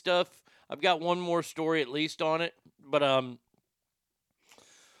trans stuff. I've got one more story at least on it. But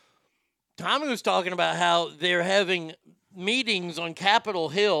Tommy was talking about how they're having meetings on Capitol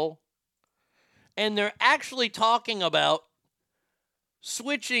Hill, and they're actually talking about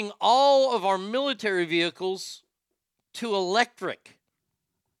switching all of our military vehicles to electric.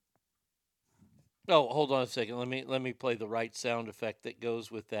 Oh, hold on a second. Let me play the right sound effect that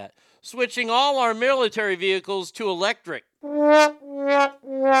goes with that. Switching all our military vehicles to electric. There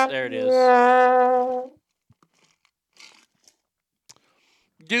it is.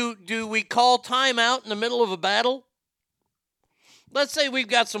 Do we call time out in the middle of a battle? Let's say we've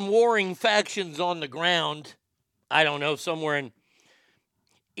got some warring factions on the ground. I don't know, somewhere in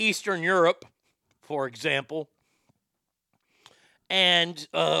Eastern Europe, for example. And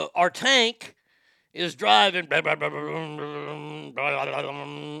our tank is driving, and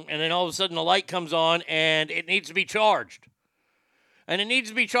then all of a sudden the light comes on and it needs to be charged. And it needs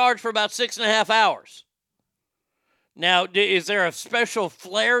to be charged for about 6.5 hours. Now, is there a special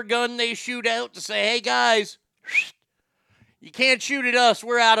flare gun they shoot out to say, hey guys, you can't shoot at us,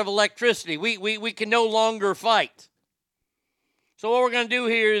 we're out of electricity. We can no longer fight. So what we're going to do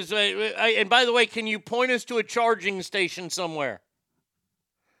here is, and by the way, can you point us to a charging station somewhere?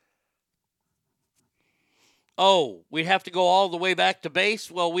 Oh, we have to go all the way back to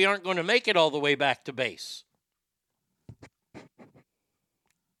base? Well, we aren't going to make it all the way back to base.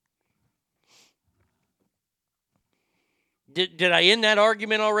 Did I end that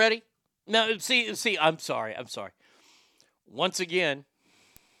argument already? No, see, I'm sorry. Once again,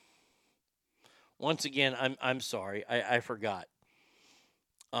 I'm sorry. I forgot.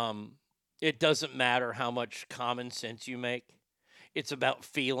 It doesn't matter how much common sense you make. It's about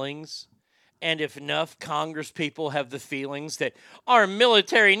feelings. And if enough Congress people have the feelings that our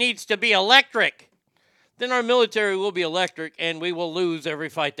military needs to be electric, then our military will be electric and we will lose every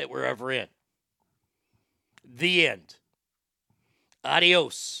fight that we're ever in. The end.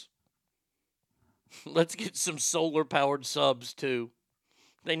 Adios. Let's get some solar-powered subs, too.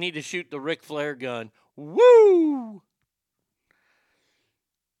 They need to shoot the Ric Flair gun. Woo!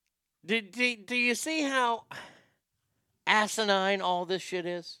 Do you see how asinine all this shit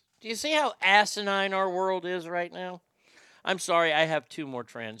is? Do you see how asinine our world is right now? I'm sorry, I have 2 more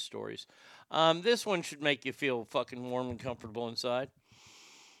trans stories. This one should make you feel fucking warm and comfortable inside.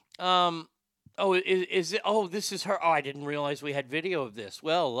 Is it? Oh, this is her. Oh, I didn't realize we had video of this.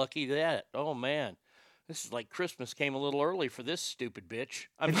 Well, lucky that. Oh, man. This is like Christmas came a little early for this stupid bitch.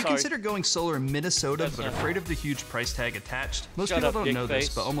 Have you considered going solar in Minnesota but afraid of the huge price tag attached? Most people don't know this,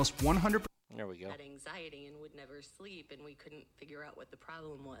 but almost 100%. There we go. Had anxiety and would never sleep, and we couldn't figure out what the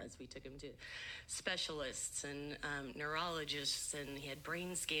problem was. We took him to specialists and neurologists, and he had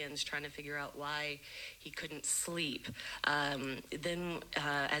brain scans trying to figure out why he couldn't sleep. Then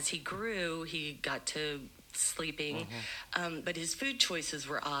as he grew, he got to sleeping, but his food choices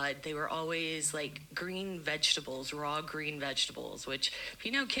were odd. They were always like green vegetables, raw green vegetables, which, if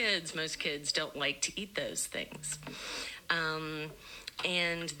you know kids, most kids don't like to eat those things.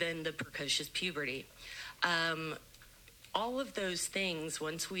 And then the precocious puberty. All of those things,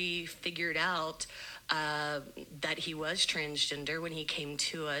 once we figured out that he was transgender, when he came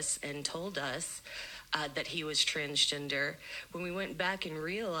to us and told us that he was transgender, when we went back and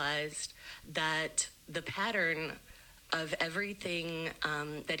realized that the pattern of everything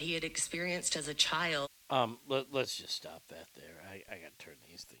that he had experienced as a child. Let's just stop that there. I got to turn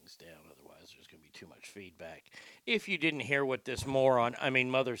these things down, otherwise there's going to be too much feedback. If you didn't hear what this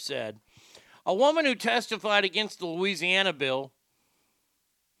mother said, a woman who testified against the Louisiana bill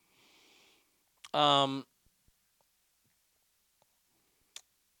that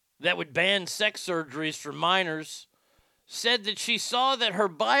would ban sex surgeries for minors said that she saw that her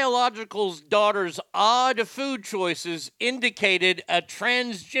biological daughter's odd food choices indicated a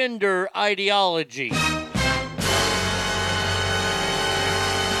transgender ideology.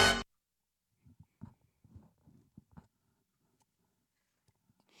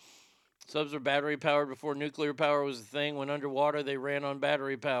 Subs are battery powered before nuclear power was a thing. When underwater, they ran on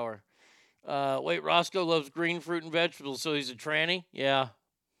battery power. Wait, Roscoe loves green fruit and vegetables, so he's a tranny? Yeah.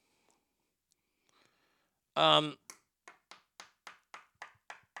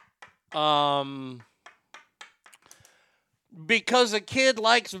 Because a kid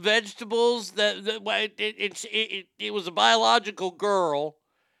likes vegetables, it was a biological girl,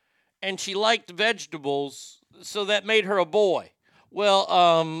 and she liked vegetables, so that made her a boy.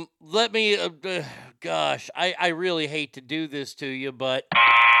 Well, let me, gosh, I really hate to do this to you, but... That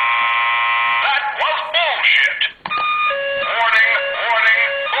was bullshit! Warning,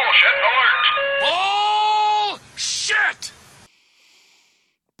 bullshit alert! Bullshit!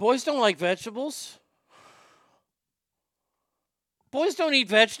 Boys don't like vegetables. Boys don't eat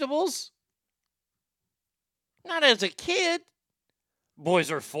vegetables. Not as a kid.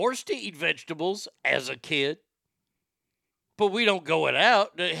 Boys are forced to eat vegetables as a kid. but we don't go it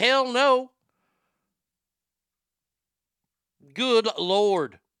out. Hell no. Good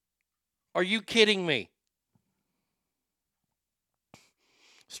Lord. Are you kidding me?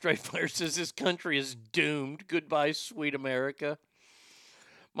 Straight Fire says this country is doomed. Goodbye, sweet America.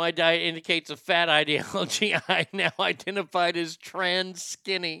 My diet indicates a fat ideology. I now identified as trans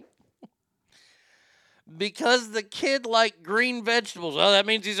skinny. Because the kid liked green vegetables. Oh, that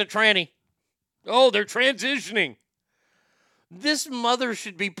means he's a tranny. Oh, they're transitioning. This mother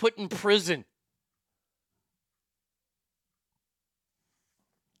should be put in prison.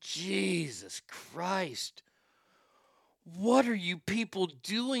 Jesus Christ. What are you people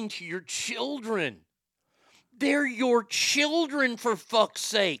doing to your children? They're your children, for fuck's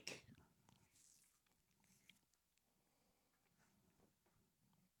sake.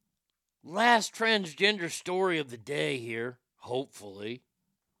 Last transgender story of the day here, hopefully.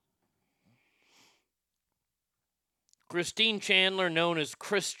 Christine Chandler, known as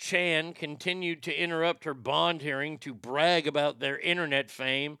Chris Chan, continued to interrupt her bond hearing to brag about their internet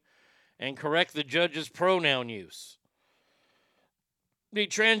fame and correct the judge's pronoun use. The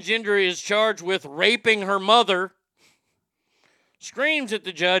transgender is charged with raping her mother, screams at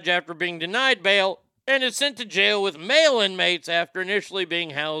the judge after being denied bail, and is sent to jail with male inmates after initially being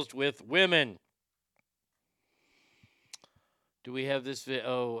housed with women. Do we have this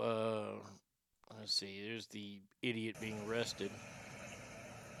video? Let's see. There's the idiot being arrested.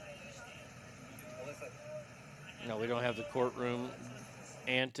 No, we don't have the courtroom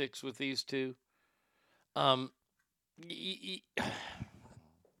antics with these two.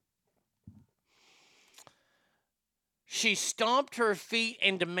 She stomped her feet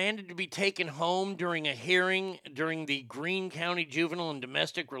and demanded to be taken home during a hearing during the Greene County Juvenile and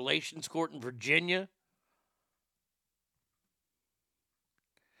Domestic Relations Court in Virginia.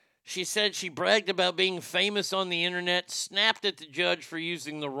 She said she bragged about being famous on the internet, snapped at the judge for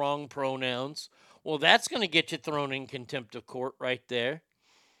using the wrong pronouns. Well, that's going to get you thrown in contempt of court right there.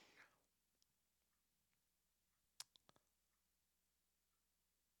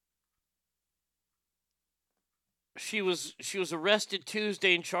 She was arrested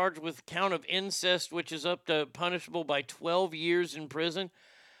Tuesday and charged with count of incest, which is up to punishable by 12 years in prison.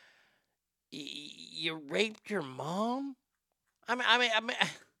 You raped your mom? I mean,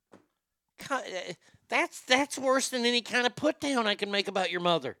 that's worse than any kind of put down I can make about your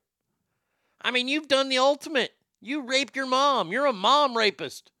mother. I mean, you've done the ultimate. You raped your mom. You're a mom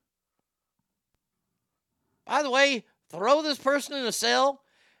rapist. By the way, throw this person in a cell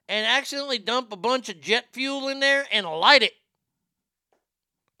and accidentally dump a bunch of jet fuel in there and light it.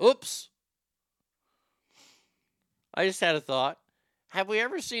 Oops. I just had a thought. Have we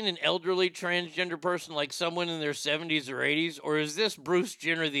ever seen an elderly transgender person like someone in their 70s or 80s? Or is this Bruce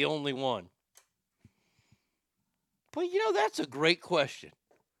Jenner the only one? Well, that's a great question.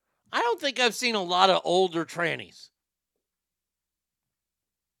 I don't think I've seen a lot of older trannies.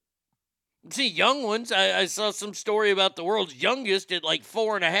 See, young ones. I saw some story about the world's youngest at like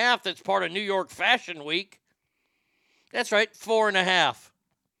 4.5. That's part of New York Fashion Week. That's right, 4.5.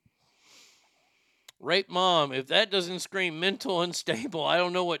 Rape mom. If that doesn't scream mental unstable, I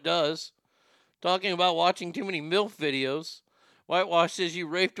don't know what does. Talking about watching too many MILF videos. Whitewash says you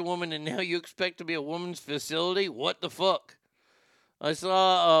raped a woman and now you expect to be a woman's facility? What the fuck? I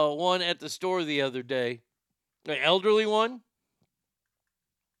saw one at the store the other day. An elderly one.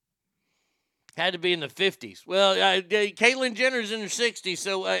 Had to be in the 50s. Well, Caitlyn Jenner's in her 60s,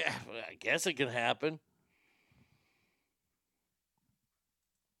 so I guess it can happen.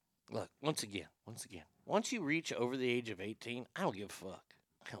 Look, once again, once you reach over the age of 18, I don't give a fuck.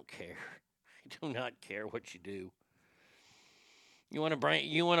 I don't care. I do not care what you do. You want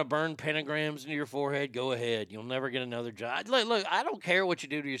to burn pentagrams into your forehead? Go ahead. You'll never get another job. Look, I don't care what you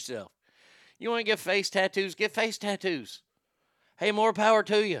do to yourself. You want to get face tattoos? Get face tattoos. Hey, more power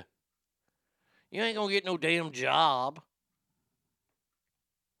to you. You ain't going to get no damn job.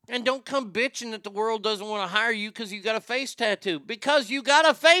 And don't come bitching that the world doesn't want to hire you because you got a face tattoo. Because you got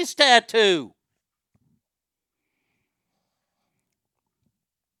a face tattoo.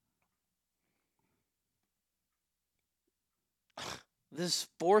 This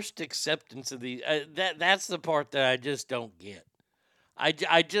forced acceptance of the that's the part that I just don't get.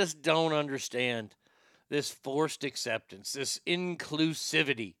 I just don't understand this forced acceptance, this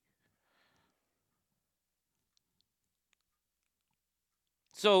inclusivity.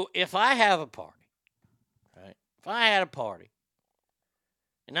 So if I have a party, right? If I had a party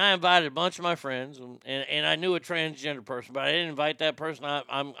and I invited a bunch of my friends and I knew a transgender person, but I didn't invite that person,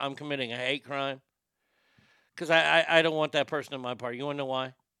 I'm committing a hate crime. Because I don't want that person in my party. You want to know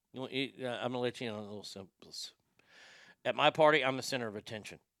why? I'm going to let you in on a little simple. At my party, I'm the center of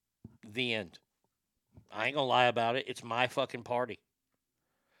attention. The end. I ain't gonna lie about it. It's my fucking party.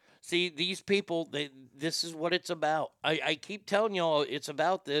 See, these people, this is what it's about. I keep telling y'all it's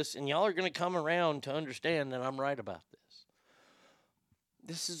about this, and y'all are going to come around to understand that I'm right about this.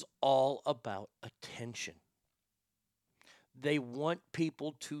 This is all about attention. They want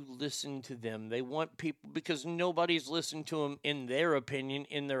people to listen to them. They want people, because nobody's listened to them, in their opinion,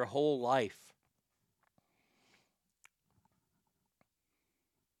 in their whole life.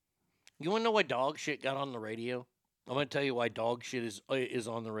 You want to know why dog shit got on the radio? I'm going to tell you why dog shit is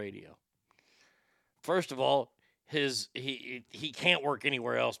on the radio. First of all, he can't work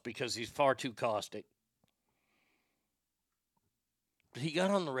anywhere else because he's far too caustic. But he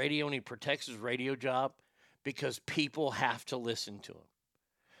got on the radio and he protects his radio job because people have to listen to him.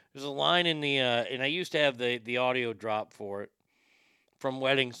 There's a line in the, and I used to have the audio drop for it, from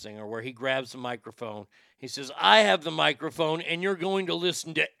Wedding Singer, where he grabs the microphone. He says, I have the microphone, and you're going to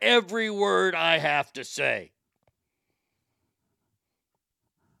listen to every word I have to say.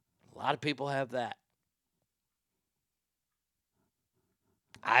 A lot of people have that.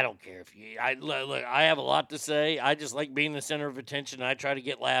 I don't care if you... Look, I have a lot to say. I just like being the center of attention. I try to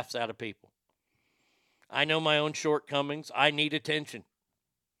get laughs out of people. I know my own shortcomings. I need attention.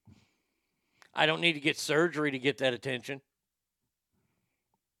 I don't need to get surgery to get that attention.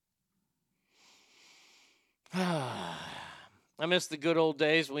 I miss the good old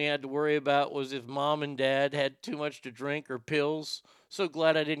days we had to worry about was if mom and dad had too much to drink or pills. So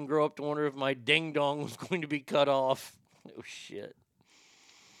glad I didn't grow up to wonder if my ding-dong was going to be cut off. Oh, shit.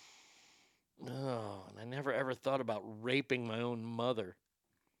 Oh, and I never ever thought about raping my own mother.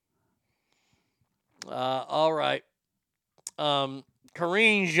 All right.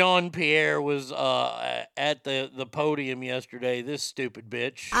 Karine Jean-Pierre was at the podium yesterday, this stupid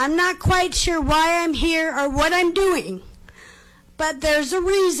bitch. I'm not quite sure why I'm here or what I'm doing, but there's a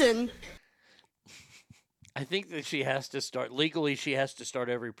reason. I think that she has to start, legally, she has to start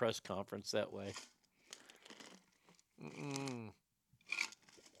every press conference that way.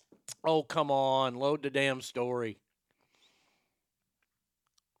 Oh, come on, load the damn story.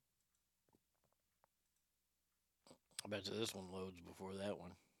 I bet you this one loads before that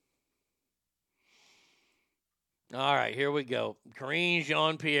one. All right, here we go. Karine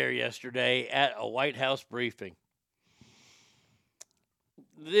Jean-Pierre yesterday at a White House briefing.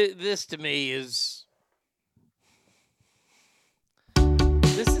 This to me is...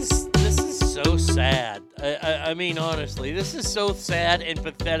 This is so sad. I mean, honestly, this is so sad and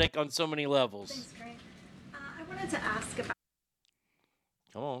pathetic on so many levels. Thanks, Greg. I wanted to ask about...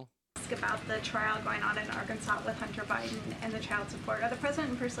 Come on. About the trial going on in Arkansas with Hunter Biden and the child support. Are the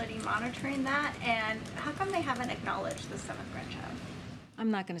president and first lady monitoring that? And how come they haven't acknowledged the 7th grandchild?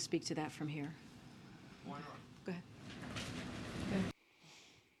 I'm not going to speak to that from here. Why not? Go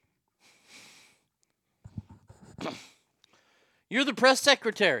ahead. You're the press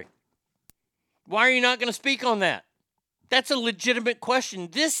secretary. Why are you not going to speak on that? That's a legitimate question.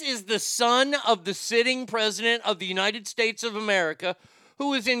 This is the son of the sitting president of the United States of America,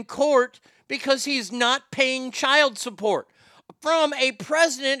 who is in court because he's not paying child support from a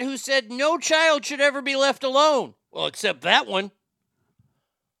president who said no child should ever be left alone. Well, except that one.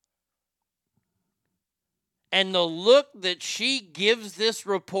 And the look that she gives this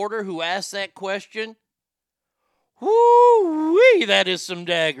reporter who asked that question, whoo-wee, that is some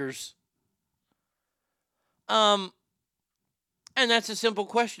daggers. And that's a simple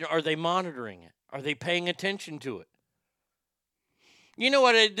question. Are they monitoring it? Are they paying attention to it? You know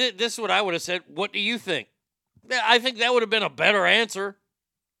what? This is what I would have said. What do you think? I think that would have been a better answer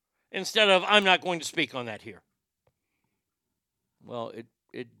instead of, I'm not going to speak on that here. Well,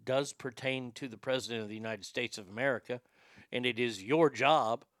 it does pertain to the President of the United States of America, and it is your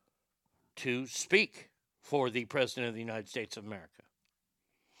job to speak for the President of the United States of America.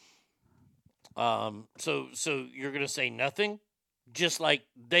 So you're going to say nothing, just like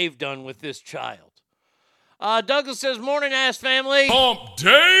they've done with this child. Douglas says, morning, ass family. Hump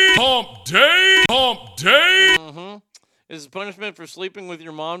day, hump day, hump day. Mm-hmm. Is punishment for sleeping with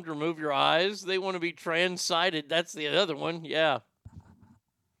your mom to remove your eyes? They want to be trans-sided. That's the other one. Yeah.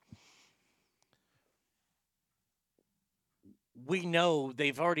 We know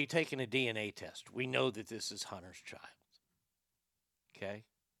they've already taken a DNA test. We know that this is Hunter's child. Okay?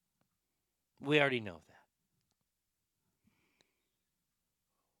 We already know that.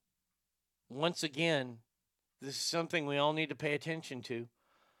 Once again, this is something we all need to pay attention to.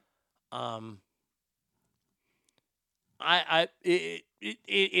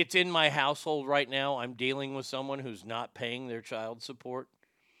 It's in my household right now. I'm dealing with someone who's not paying their child support.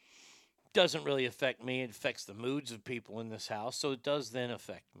 doesn't really affect me. It affects the moods of people in this house, so it does then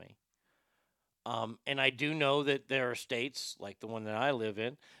affect me. And I do know that there are states, like the one that I live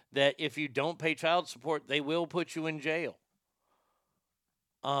in, that if you don't pay child support, they will put you in jail.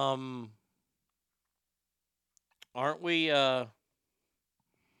 Aren't we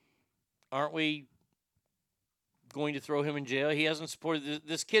going to throw him in jail? He hasn't supported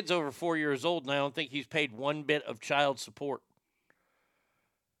this kid's over 4 years old, and I don't think he's paid one bit of child support.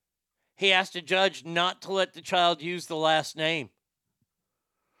 He asked a judge not to let the child use the last name.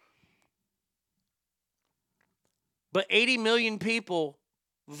 But 80 million people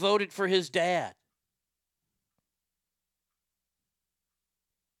voted for his dad.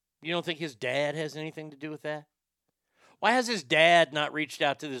 You don't think his dad has anything to do with that? Why has his dad not reached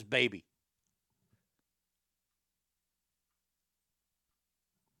out to this baby?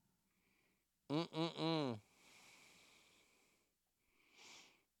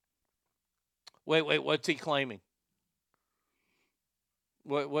 Wait, what's he claiming?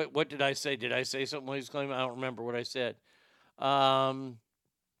 What did I say? Did I say something when he's claiming? I don't remember what I said. Trying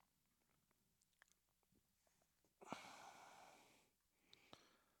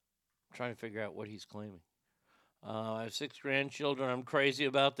to figure out what he's claiming. I have 6 grandchildren. I'm crazy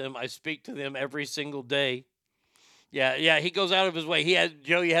about them. I speak to them every single day. Yeah, he goes out of his way.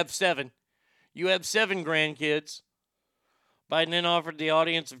 Joe, you have 7. You have 7 grandkids. Biden then offered the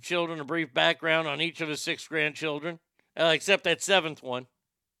audience of children a brief background on each of his 6 grandchildren, except that 7th one.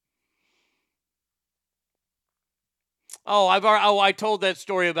 I told that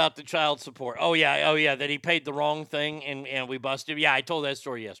story about the child support. Oh yeah, that he paid the wrong thing and we busted him. Yeah, I told that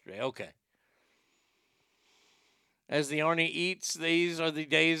story yesterday. Okay. As the Arnie eats, these are the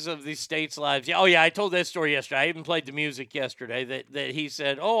days of the state's lives. Yeah, I told that story yesterday. I even played the music yesterday that he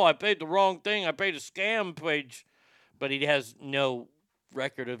said, I paid the wrong thing. I paid a scam page. But he has no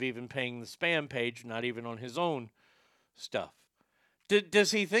record of even paying the spam page, not even on his own stuff.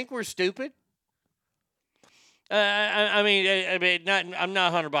 Does he think we're stupid? I'm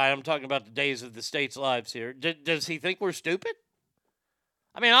not Hunter Biden. I'm talking about the days of the state's lives here. Does he think we're stupid?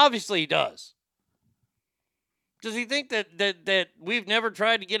 I mean, obviously he does. Does he think that we've never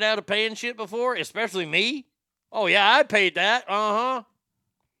tried to get out of paying shit before, especially me? Oh, yeah, I paid that. Uh-huh.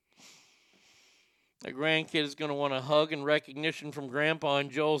 The grandkid is going to want a hug and recognition from Grandpa,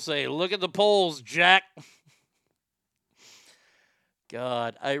 and Joel say, "Look at the polls, Jack."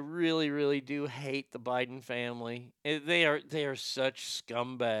 God, I really, really do hate the Biden family. They are such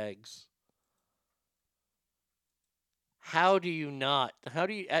scumbags. How do you not? How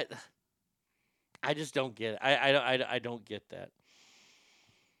do you? I just don't get it. I don't get that.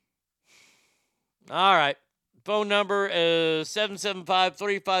 All right. Phone number is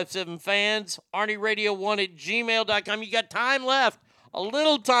 775-357-FANS. ArnieRadio1@gmail.com. You got time left. A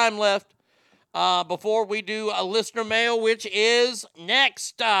little time left before we do a listener mail, which is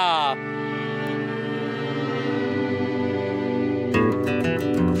next.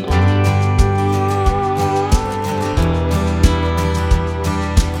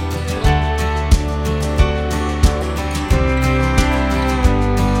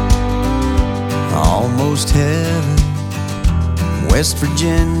 Almost heaven, West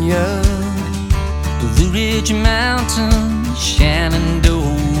Virginia, Blue Ridge Mountain,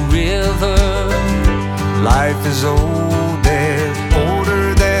 Shenandoah River. Life is old there,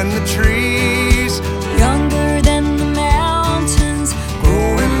 older than the trees, younger than the mountains,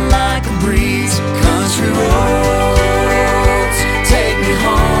 growing like a breeze. Country roads take me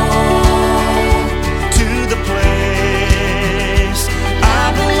home to the place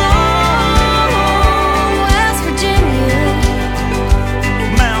I belong.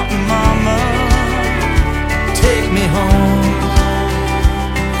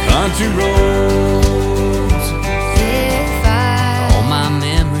 Country roads. If all my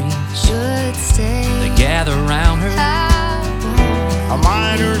memories should stay, they gather around her. A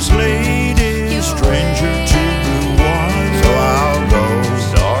miner's lady, stranger to blue water. So I'll go,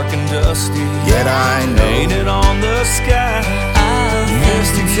 dark and dusty, yet I know, painted on the sky.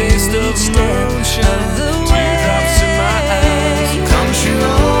 Misty taste of moonshine, teardrops in my eyes. Country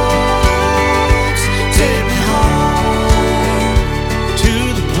roads take me home to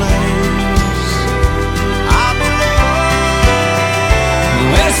the place I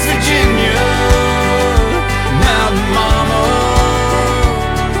belong. West Virginia, Mountain Mama,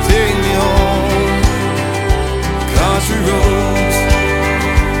 take me home. Country roads,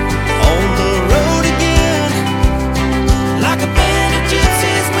 on the road again, like a band of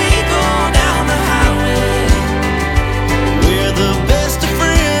gypsies we go down.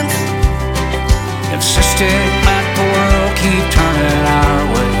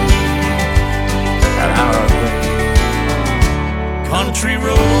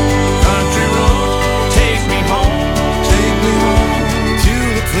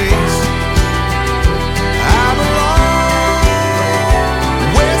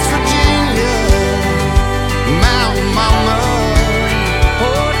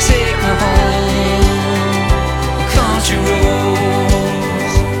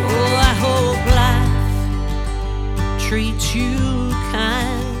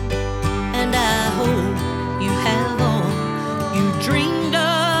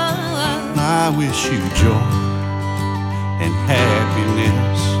 wish you joy and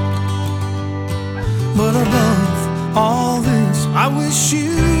happiness. But above all this, I wish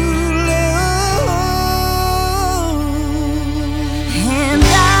you love. And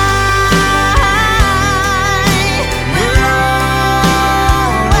I will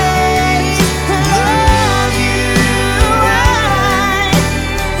always love you. I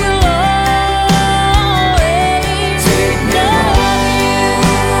will always love you.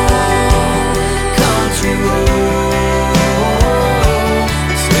 Country roads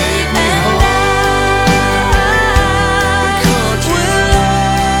take me home. Country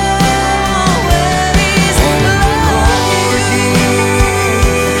always love you.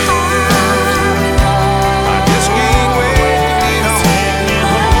 I just can't wait to get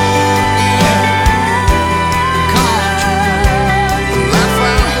home again. Life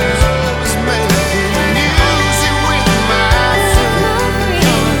I was making music with my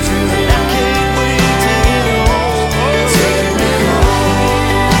friends. I can't wait to get home. Take me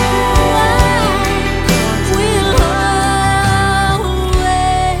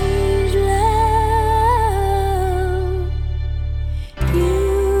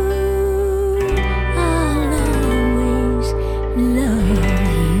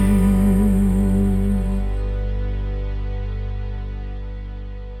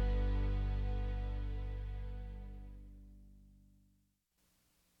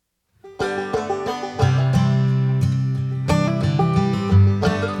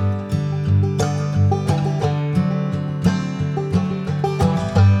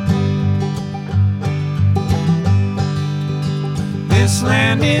This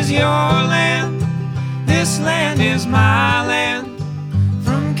land is your land, this land is my land.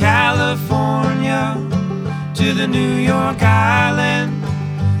 From California to the New York Island,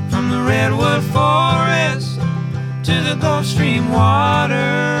 from the Redwood Forest to the Gulf Stream water.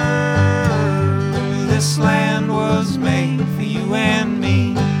 This land was made for you and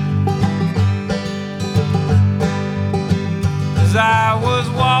me. As I was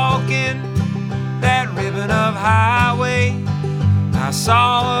walking that ribbon of highway, I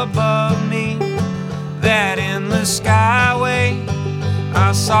saw above me that endless skyway.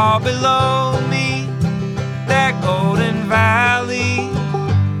 I saw below me that golden valley.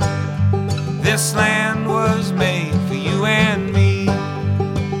 This land was made for you and me.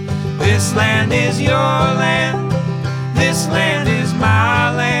 This land is your land, this land is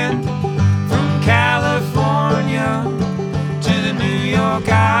my land. From California to the New York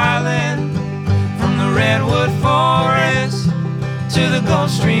Island, from the Redwood Forest to the Gulf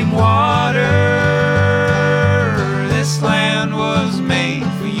Stream water. This land was made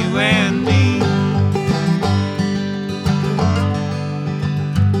for you and me.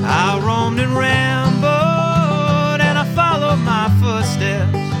 I roamed and rambled and I followed my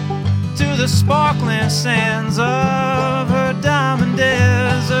footsteps to the sparkling sands of her diamond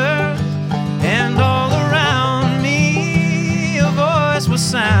desert. And all around me a voice was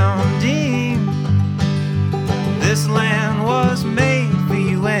sounding. This land was made for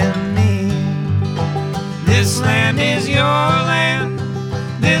you and me. This land is your land,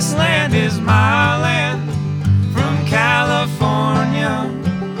 this land is my land. From California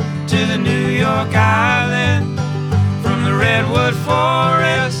to the New York Island, from the Redwood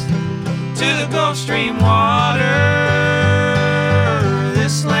Forest to the Gulf Stream water.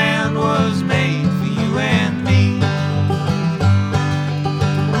 This land was made for you and me.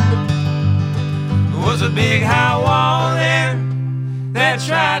 There was a big high wall there that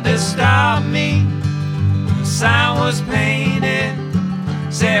tried to stop me. The sign was painted,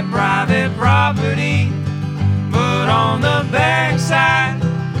 said private property, but on the backside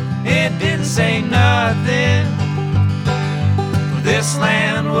it didn't say nothing. This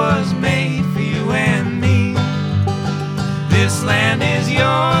land was made for you and me. This land is your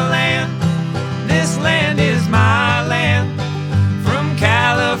land, this land is my land. From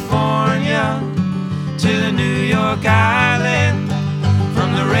California to the New York Island,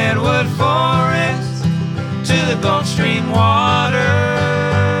 from the Redwood Forest to the Gulf Stream water.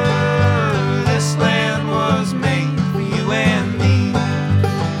 This land was made for you and me.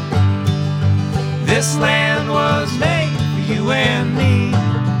 This land was made for you and me.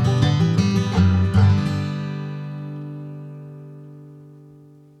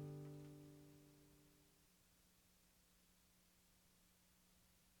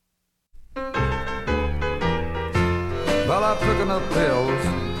 Well, I took enough pills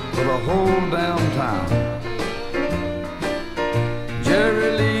for the whole damn town.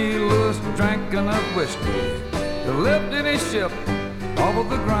 Jerry Lee Lewis drank enough whiskey to lift any ship off of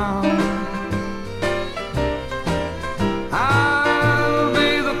the ground. I'll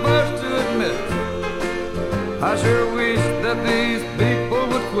be the first to admit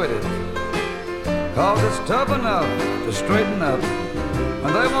tough enough to straighten up,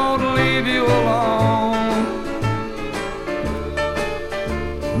 and they won't leave you alone.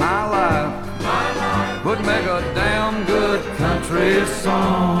 My life would make a damn good country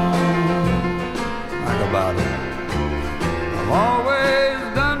song. Think about it. I've always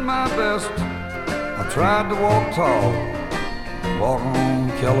done my best. I tried to walk tall, walk on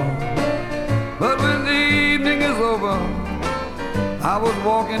killer. But when the evening is over, I was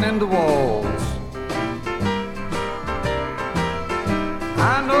walking into walls.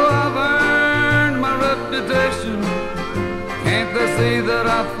 I know I've earned my reputation. Can't they see that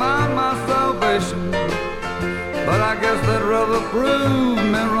I found my salvation? But I guess they'd rather prove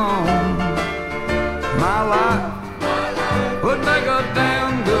me wrong. My life would make a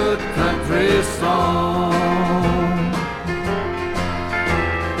damn good country song.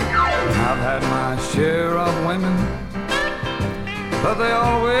 I've had my share of women, but they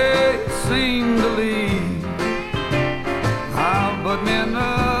always seem to leave. I'll put me in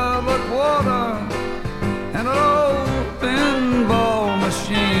the quarter and an old pinball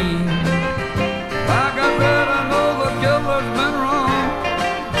machine. Like I said, I know the killer's been wrong,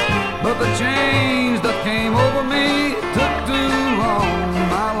 but the change that came over me took too long.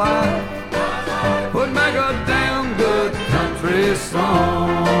 My life would make a damn good country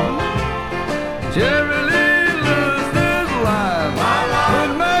song. Jerry Lee Lewis's life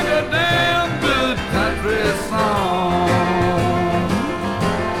would make a damn good country song.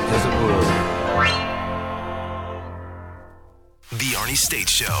 Yes, it would. The Arnie State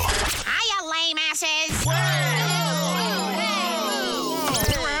Show. Hiya, lame asses.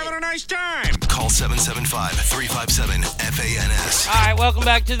 We're having a nice time. Call 775-357-FANS. All right, welcome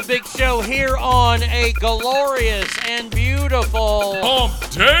back to the big show here on a glorious and beautiful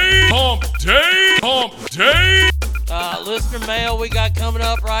Hump day, hump day, hump day. listener mail we got coming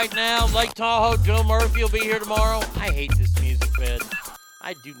up right now. Lake Tahoe, Joe Murphy will be here tomorrow. I hate this music bed.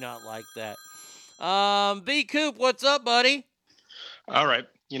 I do not like that. B. Coop, what's up, buddy? All right.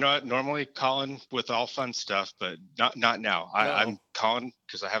 You know what? Normally calling with all fun stuff, but not now. I'm calling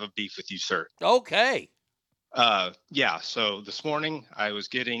because I have a beef with you, sir. Okay. Yeah. So this morning I was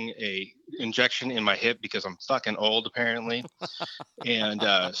getting a injection in my hip because I'm fucking old, apparently. And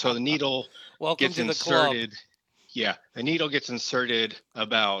so the needle gets inserted. Yeah. The needle gets inserted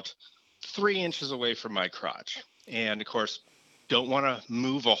about 3 inches away from my crotch. And of course, don't want to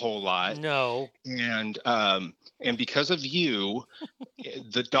move a whole lot. No. And because of you,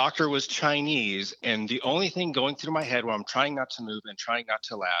 the doctor was Chinese, and the only thing going through my head while I'm trying not to move and trying not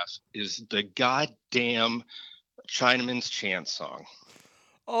to laugh is the goddamn Chinaman's Chance song.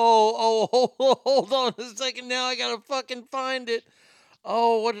 Hold on a second. Now I gotta fucking find it.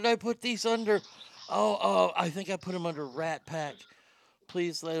 Oh, what did I put these under? I think I put them under Rat Pack.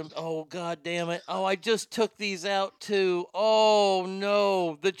 Please let them. Oh, God damn it. Oh, I just took these out too. Oh,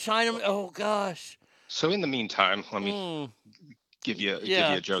 no. The Chinaman. Oh, gosh. So in the meantime, let me give you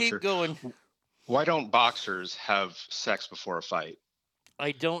a joke. Keep going. Why don't boxers have sex before a fight?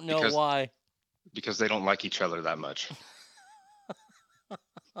 I don't know why. Because they don't like each other that much.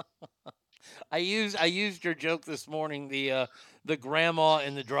 I used your joke this morning, the grandma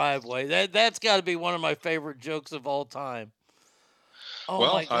in the driveway. That's got to be one of my favorite jokes of all time.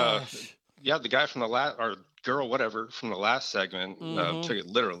 Oh my gosh. Yeah, the guy from the last, or girl, whatever, from the last segment took it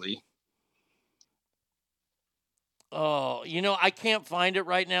literally. Oh, I can't find it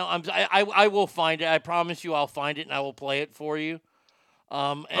right now. I will find it. I promise you I'll find it and I will play it for you.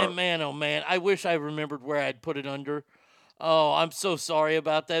 And man, oh man, I wish I remembered where I'd put it under. Oh, I'm so sorry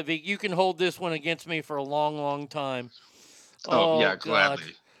about that, Vic. You can hold this one against me for a long, long time. Oh yeah, gladly.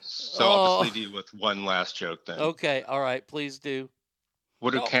 God. So I'll just leave you with one last joke then. Okay, all right, please do.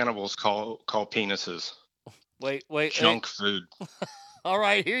 What do cannibals call penises? Wait. Junk food. All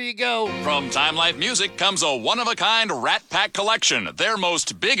right, here you go. From Time Life Music comes a one-of-a-kind Rat Pack collection, their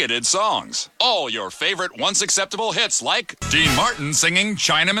most bigoted songs. All your favorite once acceptable hits like Dean Martin singing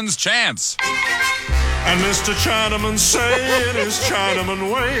Chinaman's Chance. And Mr. Chinaman said his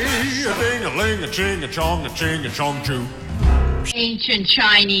Chinaman way, a-ding-a-ling-a-ching-a-chong, a-ching-a-chong-choo. Ancient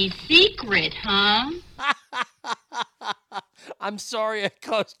Chinese secret, huh? I'm sorry I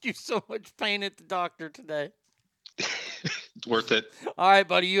caused you so much pain at the doctor today. It's worth it. All right,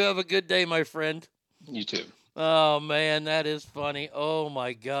 buddy. You have a good day, my friend. You too. Oh, man, that is funny. Oh,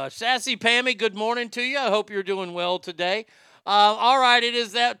 my gosh. Sassy Pammy, good morning to you. I hope you're doing well today. All right, it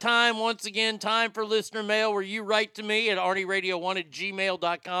is that time. Once again, time for listener mail where you write to me at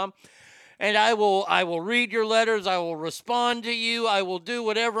ArnieRadio1@gmail.com. And I will read your letters. I will respond to you. I will do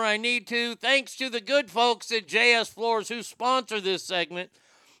whatever I need to. Thanks to the good folks at JS Floors who sponsor this segment.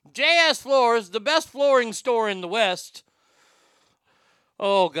 JS Floors, the best flooring store in the West.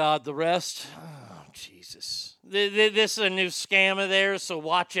 Oh, God, the rest. Oh, Jesus. This is a new scam of theirs, so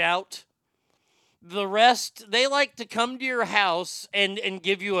watch out. The rest, they like to come to your house and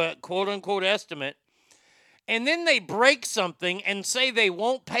give you a quote-unquote estimate, and then they break something and say they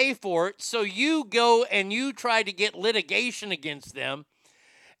won't pay for it, so you go and you try to get litigation against them,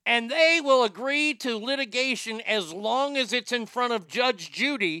 and they will agree to litigation as long as it's in front of Judge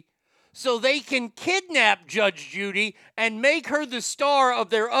Judy, so they can kidnap Judge Judy and make her the star of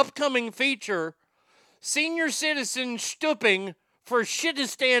their upcoming feature, Senior Citizen Stooping for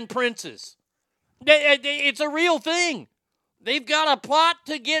Shitistan Princes. It's a real thing. They've got a plot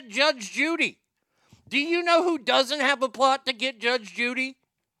to get Judge Judy. Do you know who doesn't have a plot to get Judge Judy?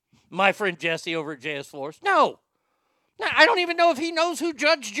 My friend Jesse over at JS Floors. No. I don't even know if he knows who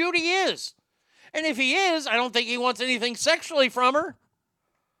Judge Judy is. And if he is, I don't think he wants anything sexually from her.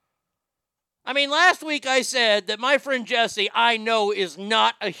 I mean, last week I said that my friend Jesse, I know, is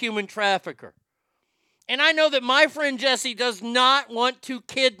not a human trafficker. And I know that my friend Jesse does not want to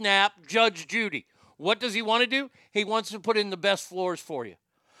kidnap Judge Judy. What does he want to do? He wants to put in the best floors for you.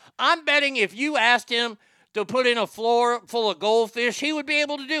 I'm betting if you asked him to put in a floor full of goldfish, he would be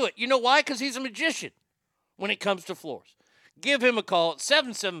able to do it. You know why? Because he's a magician when it comes to floors. Give him a call at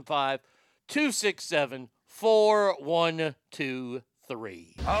 775-267-4123.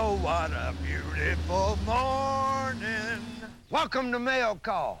 Oh, what a beautiful morning. Welcome to Mail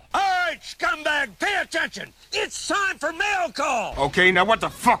Call. All right, scumbag, pay attention. It's time for Mail Call. Okay, now what the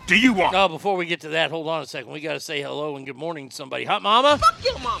fuck do you want? Oh, before we get to that, hold on a second. We got to say hello and good morning to somebody. Hot mama? Fuck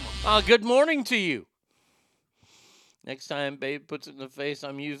your mama. Good morning to you. Next time babe puts it in the face,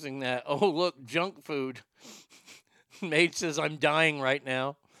 I'm using that. Oh, look, junk food. Maid says I'm dying right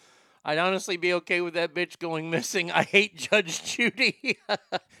now. I'd honestly be okay with that bitch going missing. I hate Judge Judy.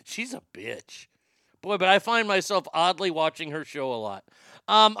 She's a bitch. Boy, but I find myself oddly watching her show a lot.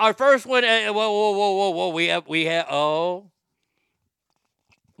 Our first one, whoa. We have, oh.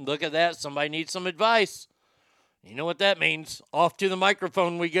 Look at that. Somebody needs some advice. You know what that means. Off to the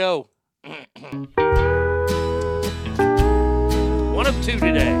microphone we go. One of two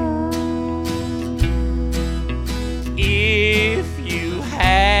today. If you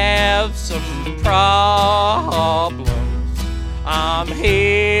have some problems, I'm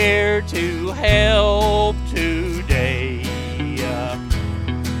here to help today.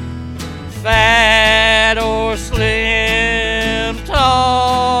 Fat or slim,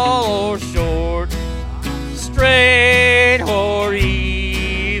 tall or short, straight or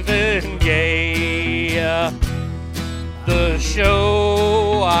even gay. The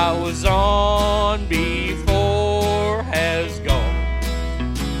show I was on before has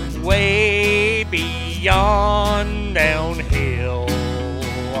gone way beyond downhill.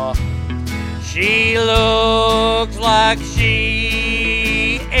 She looks like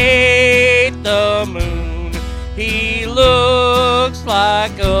she ate the moon. He looks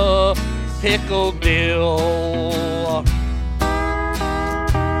like a pickled dill.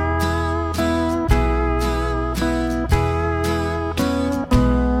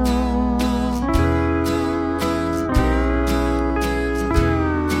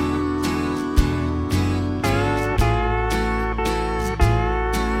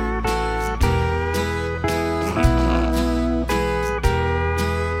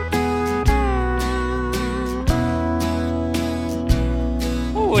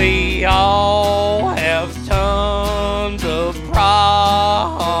 We all have tons of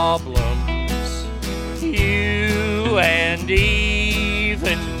problems, you and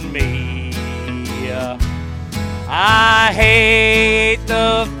even me. I hate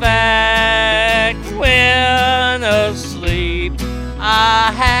the fact when asleep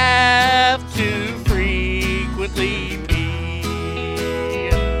I have to frequently pee.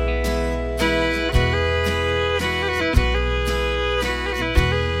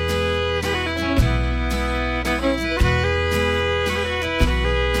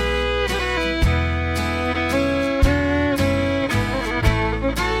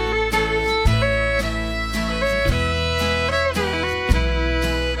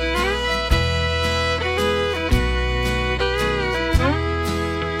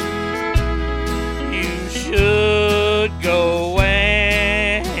 Go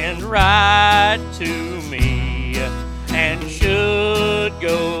and write to me, and should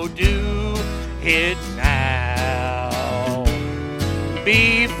go do it now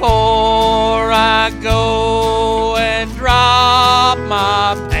before I go and drop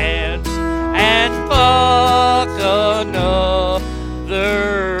my pants and fuck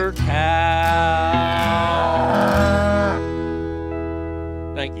another cow.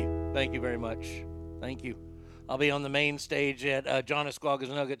 Thank you. I'll be on the main stage at John Esquaga's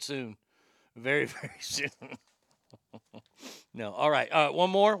Nugget soon. Very, very soon. No. All right. One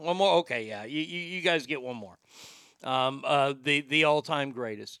more? Okay, yeah. You guys get one more. The all-time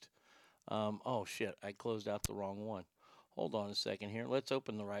greatest. Oh, shit. I closed out the wrong one. Hold on a second here. Let's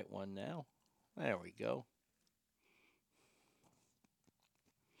open the right one now. There we go.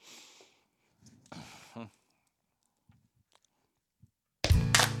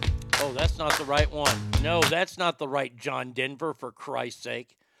 Oh, that's not the right one. No, that's not the right John Denver, for Christ's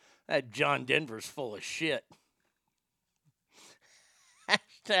sake. That John Denver's full of shit.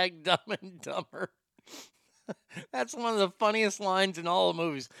 Hashtag Dumb and Dumber. That's one of the funniest lines in all the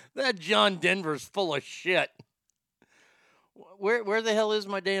movies. That John Denver's full of shit. Where the hell is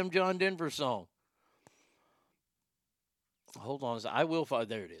my damn John Denver song? Hold on. I will find.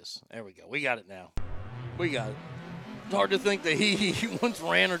 There it is. There we go. We got it now. We got it. It's hard to think that he once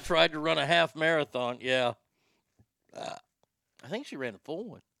ran or tried to run a half marathon. Yeah. I think she ran a full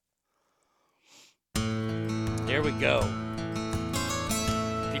one. There we go.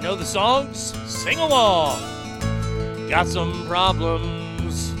 If you know the songs, sing along. Got some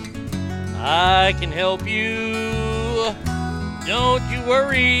problems, I can help you. Don't you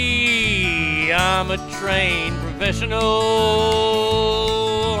worry, I'm a trained professional.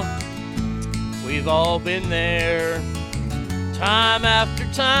 We've all been there, time after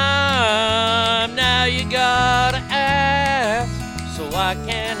time. Now you gotta ask, so I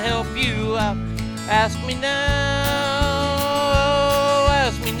can help you out. Ask me now,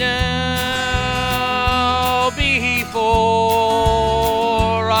 ask me now, before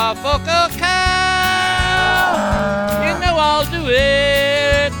I fuck a cow. You know I'll do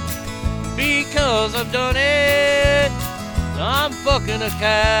it, because I've done it. I'm fucking a cow,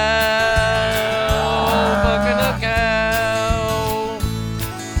 fucking a cow.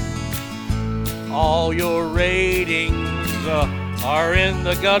 All your ratings are in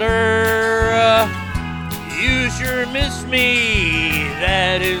the gutter. You sure miss me,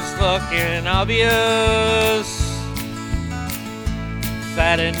 that is fucking obvious.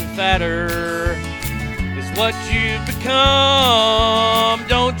 Fat and fatter is what you've become.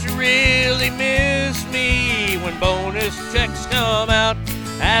 Don't you really miss me when bonus checks come out?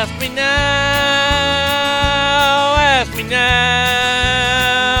 Ask me now,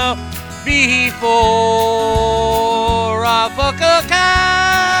 before I fuck a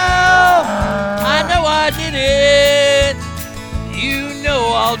cow. I know I did it, you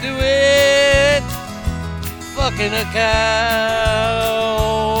know I'll do it. Fucking a cow,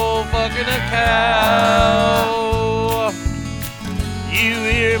 fucking a cow. You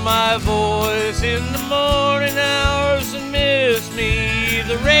hear my voice in the morning hours and miss me.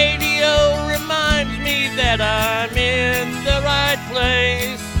 The radio reminds me that I'm in the right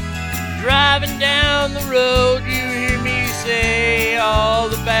place. Driving down the road, you hear me say all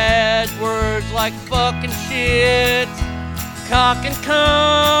the bad words like fucking shit, cock and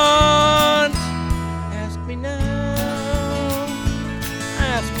cunt. Ask me now,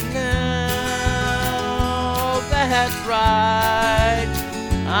 that's right,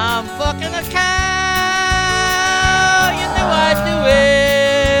 I'm fucking a cow. You know I'd do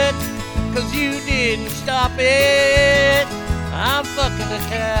it, 'cause you didn't stop it. I'm fucking a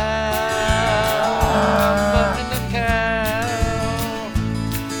cow, I'm fucking a cow.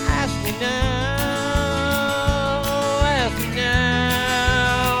 Ask me now,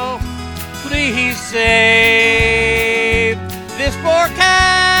 please save this poor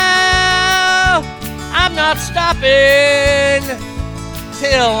cow. I'm not stopping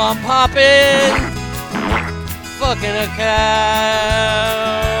till I'm popping. Fucking a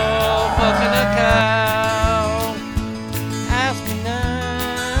cow, fucking a cow. Ask me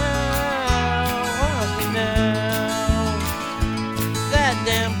now, that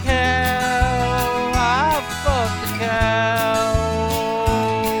damn cow, I fucked the cow.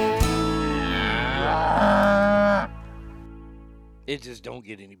 It just don't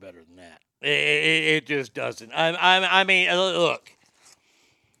get any better than that. It just doesn't. I mean, look.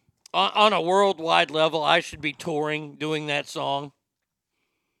 On a worldwide level, I should be touring, doing that song.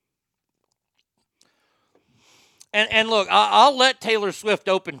 And look, I'll let Taylor Swift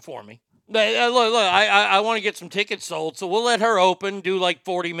open for me. Look, I want to get some tickets sold, so we'll let her open, do like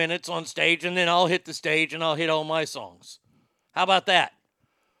 40 minutes on stage, and then I'll hit the stage and I'll hit all my songs. How about that?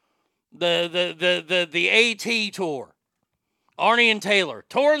 The AT tour. Arnie and Taylor,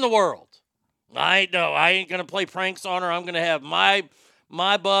 touring the world. I ain't going to play pranks on her. I'm going to have my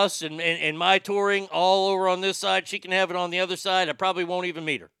bus and my touring all over on this side. She can have it on the other side. I probably won't even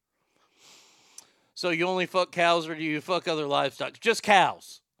meet her. So you only fuck cows, or do you fuck other livestock? Just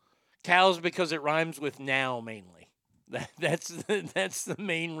cows. Cows because it rhymes with now mainly. That's the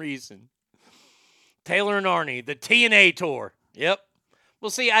main reason. Taylor and Arnie, the TNA tour. Yep. Well,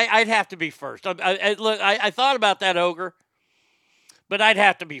 see, I'd have to be first. Look, I thought about that, Ogre, but I'd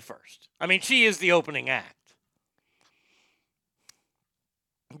have to be first. I mean, she is the opening act.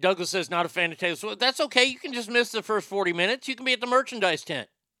 Douglas says, not a fan of Taylor Swift. That's okay. You can just miss the first 40 minutes. You can be at the merchandise tent.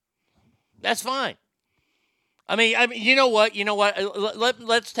 That's fine. I mean, you know what?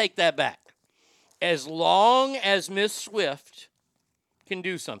 Let's take that back. As long as Miss Swift can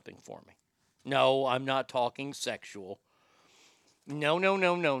do something for me. No, I'm not talking sexual. No.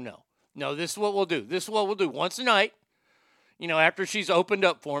 No, this is what we'll do. Once a night, after she's opened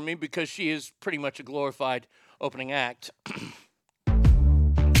up for me, because she is pretty much a glorified opening act,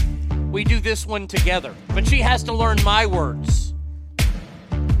 we do this one together. But she has to learn my words.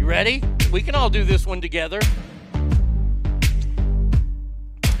 You ready? We can all do this one together.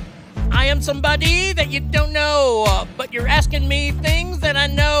 I am somebody that you don't know, but you're asking me things that I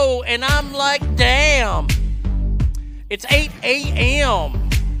know, and I'm like, damn. It's 8 a.m.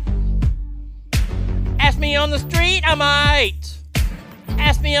 Ask me on the street, I might.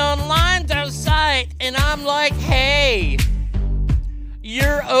 Ask me online, out of sight, and I'm like, hey,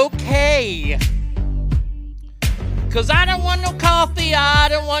 you're okay. 'Cause I don't want no coffee, I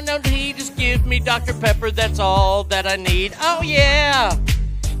don't want no tea, just give me Dr. Pepper, that's all that I need. Oh yeah.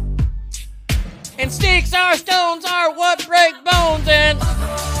 And sticks are stones are what break bones, and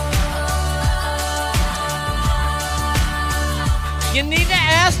you need to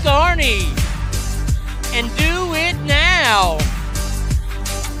ask Arnie and do it now.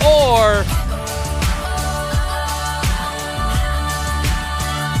 Or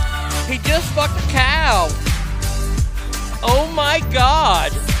he just fucked a cow. Oh my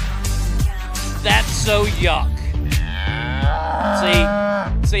God. That's so yuck.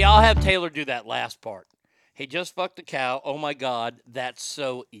 See, I'll have Taylor do that last part. He just fucked a cow. Oh my God, that's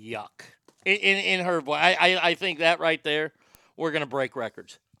so yuck. In her voice, I think that right there, we're gonna break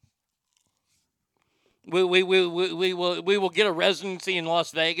records. We will get a residency in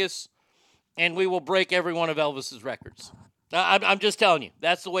Las Vegas, and we will break every one of Elvis's records. I'm just telling you,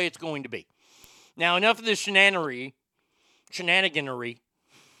 that's the way it's going to be. Now, enough of this shenaniganery,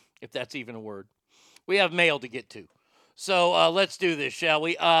 if that's even a word. We have mail to get to. So let's do this, shall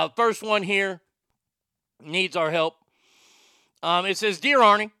we? First one here needs our help. It says, Dear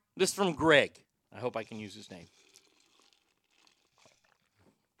Arnie, this is from Greg. I hope I can use his name.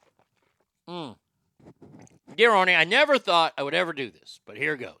 Dear Arnie, I never thought I would ever do this, but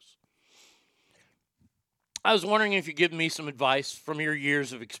here goes. I was wondering if you'd give me some advice from your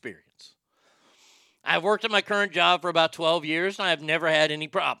years of experience. I've worked at my current job for about 12 years, and I have never had any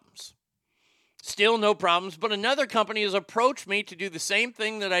problems. Still no problems, but another company has approached me to do the same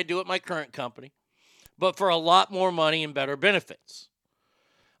thing that I do at my current company, but for a lot more money and better benefits.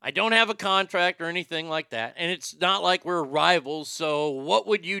 I don't have a contract or anything like that, and it's not like we're rivals, so what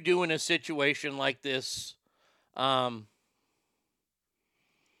would you do in a situation like this? Oh,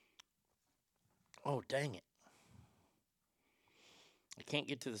 dang it. I can't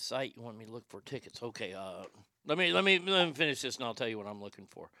get to the site. You want me to look for tickets. Okay, let me finish this, and I'll tell you what I'm looking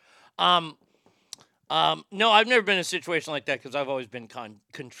for. No, I've never been in a situation like that because I've always been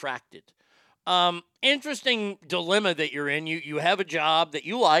contracted. Interesting dilemma that you're in. You have a job that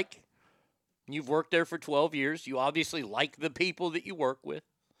you like. You've worked there for 12 years. You obviously like the people that you work with.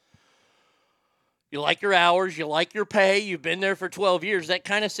 You like your hours. You like your pay. You've been there for 12 years. That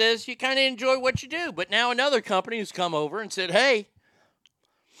kind of says you kind of enjoy what you do. But now another company has come over and said, hey,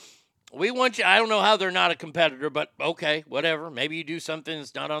 we want you. I don't know how they're not a competitor, but okay, whatever. Maybe you do something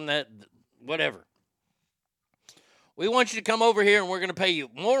that's not on that, whatever. We want you to come over here, and we're going to pay you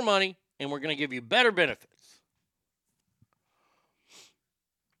more money, and we're going to give you better benefits.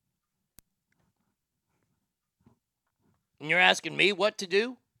 And you're asking me what to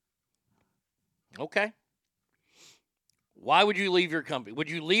do? Okay. Why would you leave your company? Would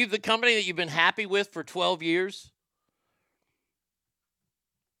you leave the company that you've been happy with for 12 years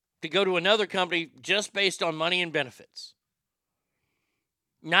to go to another company just based on money and benefits?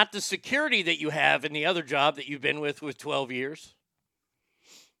 Not the security that you have in the other job that you've been with 12 years.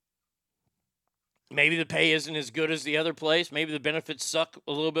 Maybe the pay isn't as good as the other place. Maybe the benefits suck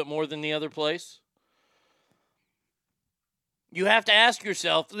a little bit more than the other place. You have to ask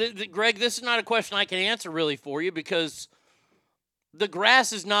yourself, Greg, this is not a question I can answer really for you because the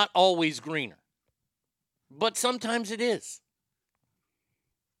grass is not always greener. But sometimes it is.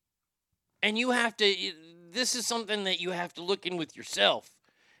 And you have to, this is something that you have to look in with yourself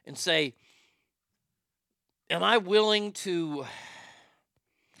and say, am I willing to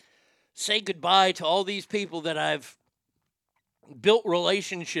say goodbye to all these people that I've built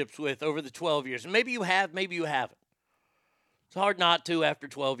relationships with over the 12 years. And maybe you have, maybe you haven't. It's hard not to after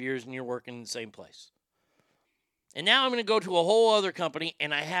 12 years and you're working in the same place. And now I'm going to go to a whole other company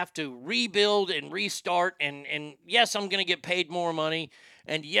and I have to rebuild and restart. And yes, I'm going to get paid more money.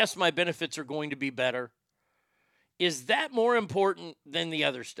 And yes, my benefits are going to be better. Is that more important than the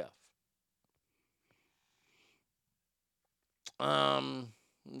other stuff?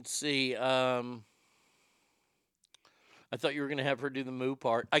 Let's see. I thought you were going to have her do the moo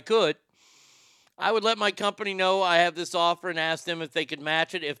part. I could. I would let my company know I have this offer and ask them if they could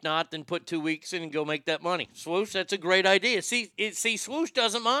match it. If not, then put 2 weeks in and go make that money. Swoosh, that's a great idea. See, Swoosh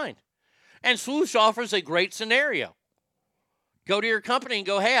doesn't mind. And Swoosh offers a great scenario. Go to your company and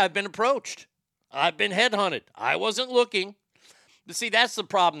go, hey, I've been approached. I've been headhunted. I wasn't looking. But see, that's the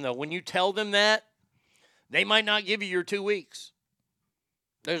problem, though. When you tell them that, they might not give you your 2 weeks.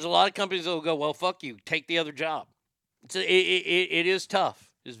 There's a lot of companies that will go, well, fuck you. Take the other job. It is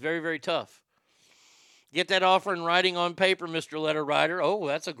tough. It's very, very tough. Get that offer in writing on paper, Mr. Letter Writer. Oh,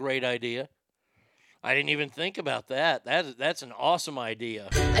 that's a great idea. I didn't even think about that. That's an awesome idea.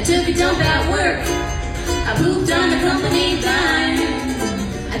 I took a dump at work. I pooped on the company dime.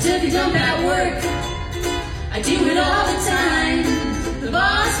 I took a dump at work. I do it all the time. The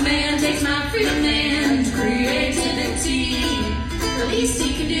boss man takes my freedom and creativity. The least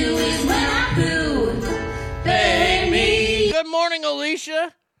he can do is when I poo. Pay me. Good morning,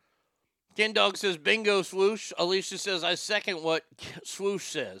 Alicia. Ken Dog says, bingo, Swoosh. Alicia says, I second what Swoosh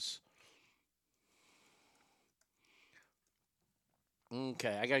says.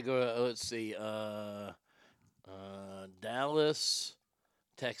 Okay, I got to go to, let's see, Dallas,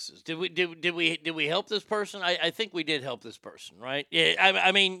 Texas. Did we help this person? I think we did help this person, right? Yeah,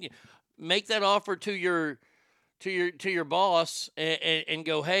 I mean, make that offer to your boss and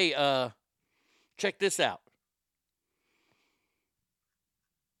go, hey, check this out.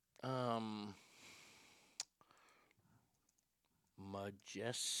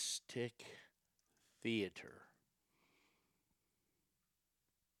 Majestic Theater.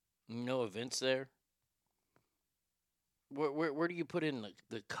 No events there? Where do you put in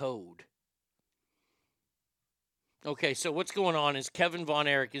the code? Okay, so what's going on is Kevin Von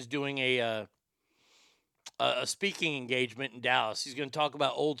Erich is doing a speaking engagement in Dallas. He's going to talk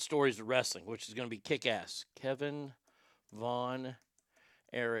about old stories of wrestling, which is going to be kick-ass. Kevin Von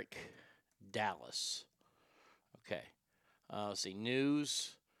Erich, Dallas. Okay. Let's see.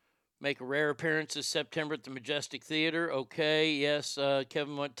 News. Make a rare appearance this September at the Majestic Theater. Okay. Yes.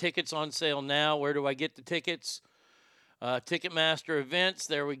 Kevin, want tickets on sale now. Where do I get the tickets? Ticketmaster events.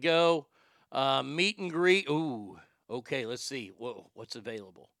 There we go. Meet and greet. Ooh. Okay. Let's see. Whoa. What's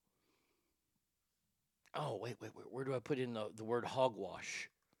available? Oh, wait. Where do I put in the word hogwash?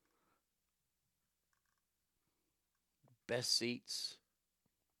 Best seats.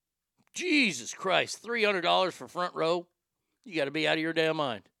 Jesus Christ, $300 for front row? You got to be out of your damn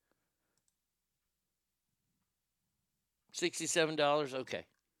mind. $67? Okay.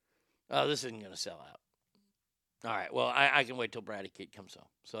 Oh, this isn't going to sell out. All right, well, I can wait till Bratty Kid comes home,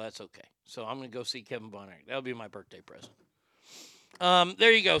 so that's okay. So I'm going to go see Kevin Von Erich. That'll be my birthday present.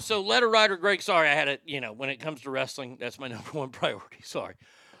 There you go. So Letter Writer Greg, sorry, I had it, when it comes to wrestling, that's my number one priority. Sorry.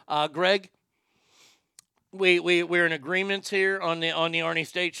 Greg, we're in agreements here on the Arnie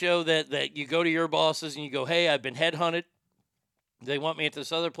State Show that you go to your bosses and you go, hey, I've been headhunted. They want me at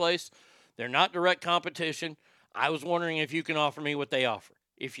this other place. They're not direct competition. I was wondering if you can offer me what they offer.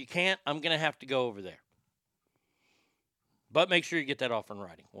 If you can't, I'm going to have to go over there. But make sure you get that offer in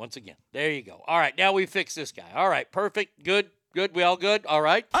writing. Once again, there you go. All right, now we fix this guy. All right, perfect, good. We all good? All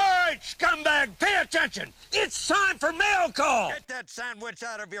right. All right, scumbag, pay attention. It's time for mail call. Get that sandwich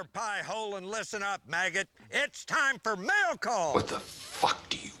out of your pie hole and listen up, maggot. It's time for mail call. What the fuck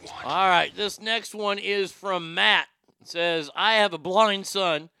do you want? All right, this next one is from Matt. It says, I have a blind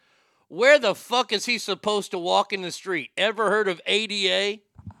son. Where the fuck is he supposed to walk in the street? Ever heard of ADA?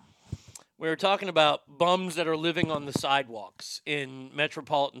 We were talking about bums that are living on the sidewalks in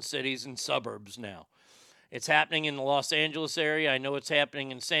metropolitan cities and suburbs now. It's happening in the Los Angeles area. I know it's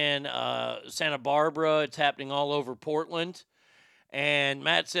happening in Santa Barbara. It's happening all over Portland. And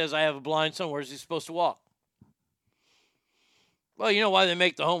Matt says, I have a blind son. Where's he supposed to walk? Well, you know why they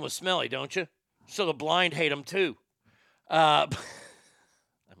make the homeless smelly, don't you? So the blind hate them too. I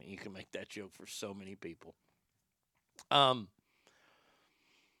mean, you can make that joke for so many people.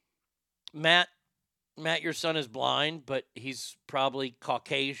 Matt, your son is blind, but he's probably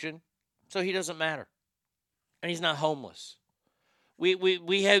Caucasian, so he doesn't matter. And he's not homeless.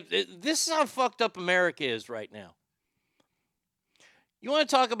 We have, this is how fucked up America is right now. You want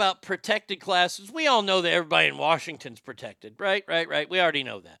to talk about protected classes? We all know that everybody in Washington's protected, right? We already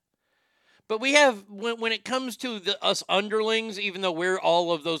know that. But we have, when it comes to us underlings, even though we're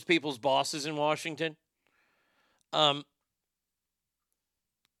all of those people's bosses in Washington, there's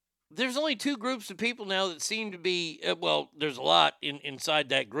only two groups of people now that seem to be, there's a lot inside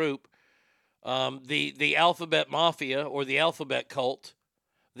that group. The alphabet mafia or the alphabet cult,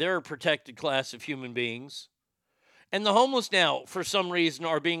 they're a protected class of human beings. And the homeless now, for some reason,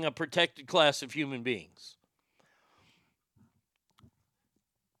 are being a protected class of human beings.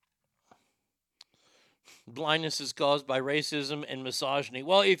 Blindness is caused by racism and misogyny.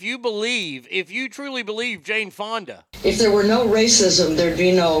 Well, if you truly believe Jane Fonda. If there were no racism, there'd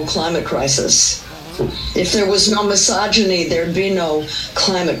be no climate crisis. If there was no misogyny, there'd be no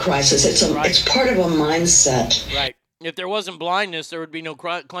climate crisis. It's part of a mindset. Right. If there wasn't blindness, there would be no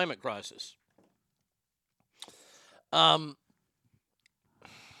climate crisis. Man,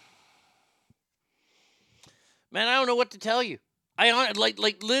 I don't know what to tell you.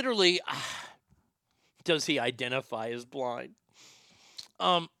 Literally, does he identify as blind?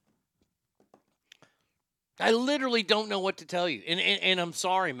 I literally don't know what to tell you. And I'm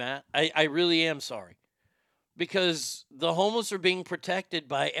sorry, Matt. I really am sorry. Because the homeless are being protected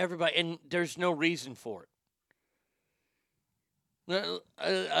by everybody, and there's no reason for it.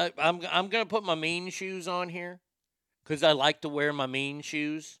 I'm going to put my mean shoes on here. Because I like to wear my mean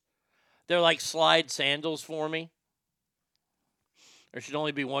shoes. They're like slide sandals for me. There should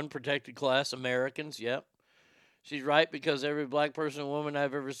only be one protected class, Americans, yep. She's right, because every black person and woman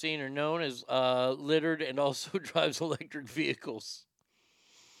I've ever seen or known is littered and also drives electric vehicles.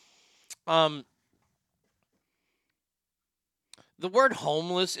 The word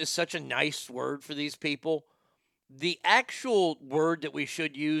homeless is such a nice word for these people. The actual word that we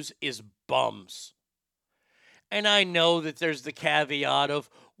should use is bums. And I know that there's the caveat of,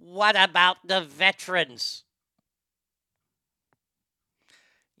 what about the veterans?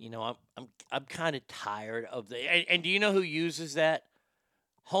 You know, I'm kind of tired of and do you know who uses that?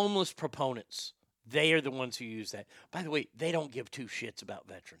 Homeless proponents. They are the ones who use that. By the way, they don't give two shits about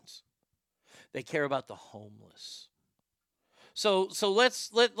veterans. They care about the homeless. So let's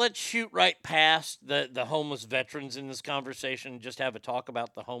shoot right past the homeless veterans in this conversation and just have a talk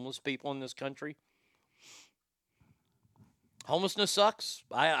about the homeless people in this country. Homelessness sucks.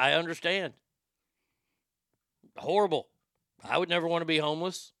 I understand. Horrible. I would never want to be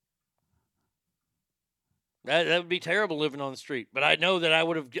homeless. That would be terrible living on the street. But I know that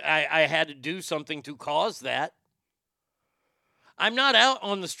I had to do something to cause that. I'm not out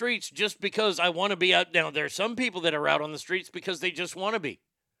on the streets just because I want to be out. Now, there are some people that are out on the streets because they just want to be.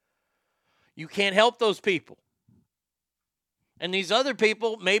 You can't help those people. And these other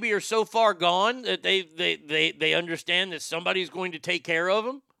people maybe are so far gone that they understand that somebody's going to take care of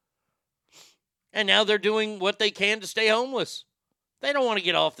them. And now they're doing what they can to stay homeless. They don't want to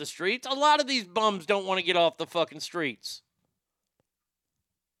get off the streets. A lot of these bums don't want to get off the fucking streets.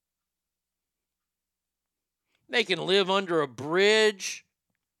 They can live under a bridge.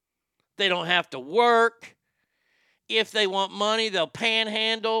 They don't have to work. If they want money, they'll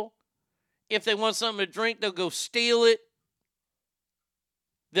panhandle. If they want something to drink, they'll go steal it.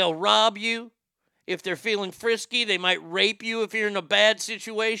 They'll rob you. If they're feeling frisky, they might rape you if you're in a bad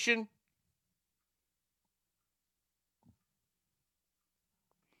situation.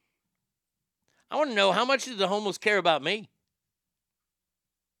 I want to know, how much do the homeless care about me?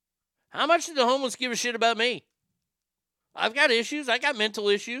 How much do the homeless give a shit about me? I've got issues. I got mental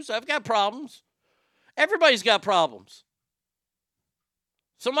issues. I've got problems. Everybody's got problems.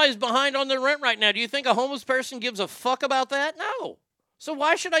 Somebody's behind on their rent right now. Do you think a homeless person gives a fuck about that? No. So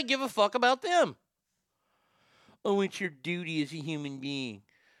why should I give a fuck about them? Oh, it's your duty as a human being.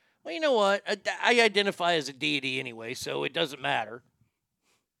 Well, you know what? I identify as a deity anyway, so it doesn't matter.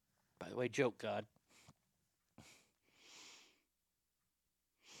 By the way, joke God.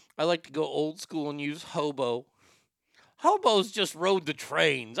 I like to go old school and use hobo. Hobos just rode the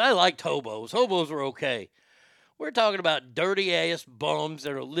trains. I liked hobos. Hobos were okay. We're talking about dirty ass bums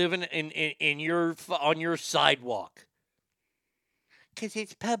that are living on your sidewalk. Because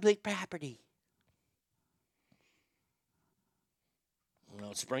it's public property.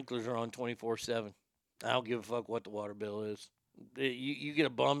 No, sprinklers are on 24/7. I don't give a fuck what the water bill is. You get a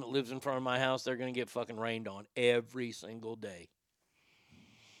bum that lives in front of my house, they're going to get fucking rained on every single day.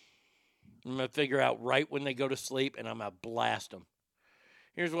 I'm going to figure out right when they go to sleep, and I'm going to blast them.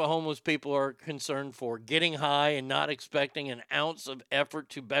 Here's what homeless people are concerned for: getting high and not expecting an ounce of effort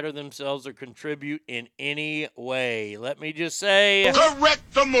to better themselves or contribute in any way. Let me just say...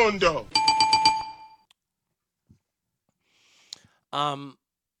 Correct the mundo!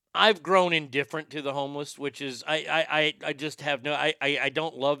 I've grown indifferent to the homeless, which is I just have no I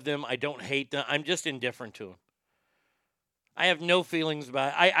don't love them. I don't hate them. I'm just indifferent to them. I have no feelings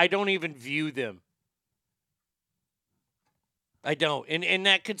about it. I don't even view them. I don't. And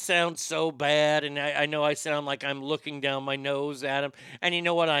that could sound so bad, and I know I sound like I'm looking down my nose at them. And you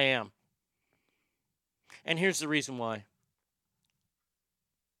know what? I am. And here's the reason why.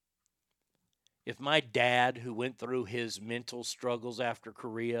 If my dad, who went through his mental struggles after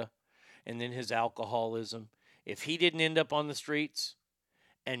Korea and then his alcoholism, if he didn't end up on the streets,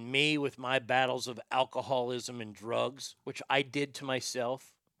 and me with my battles of alcoholism and drugs, which I did to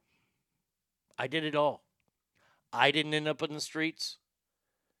myself, I did it all. I didn't end up on the streets,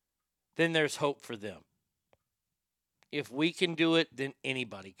 then there's hope for them. If we can do it, then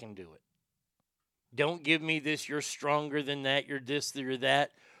anybody can do it. Don't give me this, you're stronger than that, you're this, you're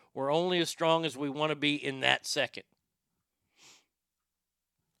that. We're only as strong as we want to be in that second.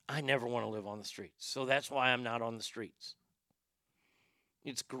 I never want to live on the streets, so that's why I'm not on the streets.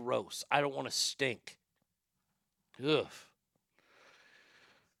 It's gross. I don't want to stink. Ugh.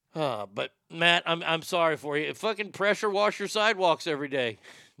 But Matt, I'm sorry for you. Fucking pressure wash your sidewalks every day.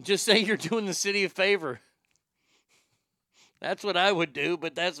 Just say you're doing the city a favor. That's what I would do,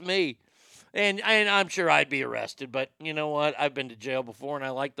 but that's me. And I'm sure I'd be arrested, but you know what? I've been to jail before, and I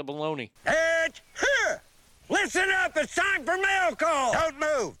like the baloney. It's here! Listen up, it's time for mail call! Don't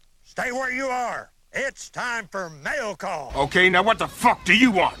move! Stay where you are. It's time for mail call. Okay, now what the fuck do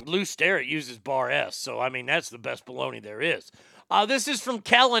you want? Lou Sterrett uses bar S, so I mean, that's the best baloney there is. This is from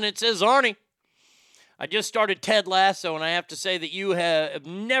Kellen. It says, Arnie, I just started Ted Lasso, and I have to say that you have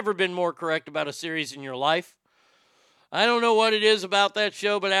never been more correct about a series in your life. I don't know what it is about that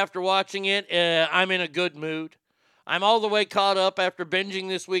show, but after watching it, I'm in a good mood. I'm all the way caught up after binging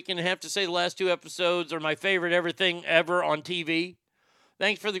this weekend, and have to say the last 2 episodes are my favorite everything ever on TV.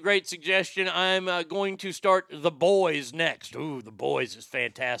 Thanks for the great suggestion. I'm going to start The Boys next. Ooh, The Boys is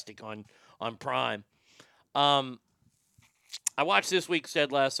fantastic on Prime. I watched this week's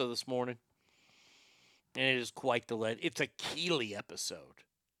Ted Lasso this morning, and it is quite the lead. It's a Keeley episode.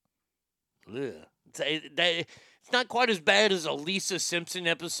 Ugh. It's not quite as bad as a Lisa Simpson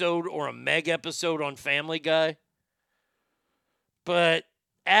episode or a Meg episode on Family Guy. But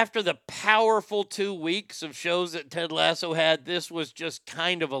after the powerful 2 weeks of shows that Ted Lasso had, this was just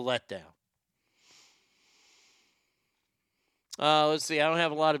kind of a letdown. Let's see. I don't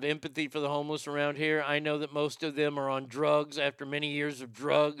have a lot of empathy for the homeless around here. I know that most of them are on drugs. After many years of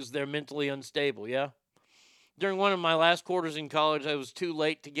drugs, they're mentally unstable, yeah? During one of my last quarters in college, I was too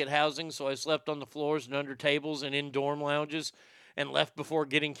late to get housing, so I slept on the floors and under tables and in dorm lounges and left before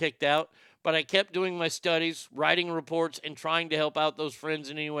getting kicked out. But I kept doing my studies, writing reports, and trying to help out those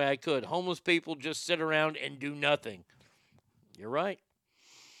friends in any way I could. Homeless people just sit around and do nothing. You're right.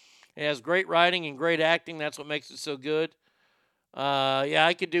 It has great writing and great acting. That's what makes it so good. Yeah,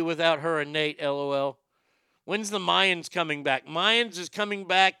 I could do without her and Nate, LOL. When's the Mayans coming back? Mayans is coming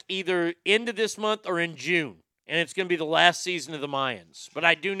back either into this month or in June. And it's going to be the last season of the Mayans. But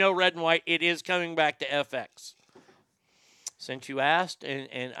I do know Red and White, it is coming back to FX. Since you asked,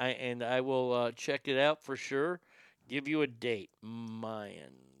 and I will check it out for sure. Give you a date.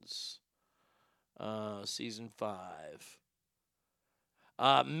 Mayans. Season 5.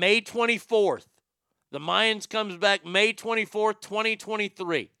 May 24th. The Mayans comes back May 24th,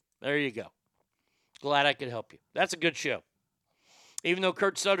 2023. There you go. Glad I could help you. That's a good show. Even though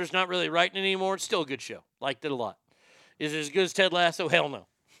Kurt Sutter's not really writing it anymore, it's still a good show. Liked it a lot. Is it as good as Ted Lasso? Hell no.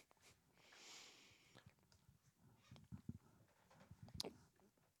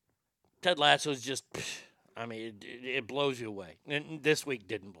 Ted Lasso is just, I mean, it blows you away. And this week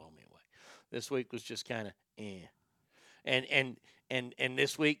didn't blow me away. This week was just kind of And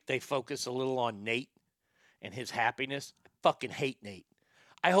this week they focus a little on Nate and his happiness. I fucking hate Nate.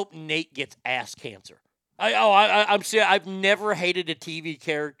 I hope Nate gets ass cancer. I'm serious. I've never hated a TV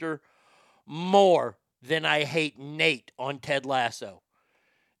character more than I hate Nate on Ted Lasso.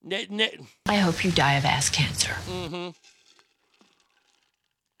 I hope you die of ass cancer. Mm-hmm.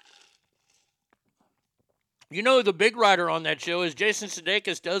 You know, the big writer on that show is Jason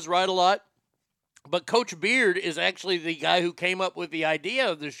Sudeikis. Does write a lot. But Coach Beard is actually the guy who came up with the idea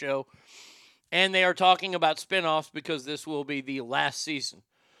of the show. And they are talking about spinoffs because this will be the last season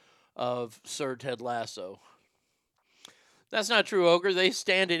of Sir Ted Lasso. That's not true, Ogre. They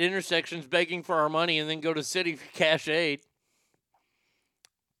stand at intersections begging for our money and then go to city for cash aid.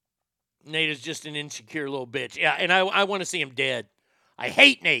 Nate is just an insecure little bitch. Yeah, and I want to see him dead. I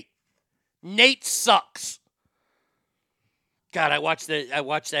hate Nate. Nate sucks. God, I watched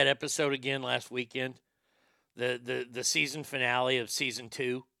that episode again last weekend. the season finale of season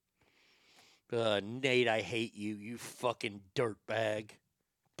 2. Nate, I hate you, you fucking dirtbag.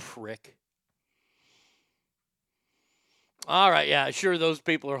 Prick. All right, yeah, sure, those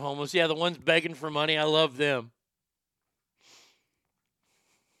people are homeless. Yeah, the ones begging for money, I love them.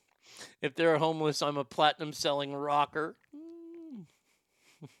 If they're homeless, I'm a platinum-selling rocker.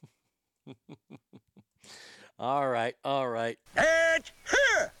 All right. It's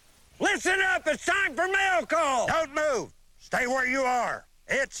here! Listen up, it's time for mail call! Don't move! Stay where you are.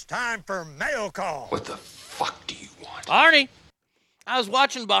 It's time for mail call. What the fuck do you want? Arnie, I was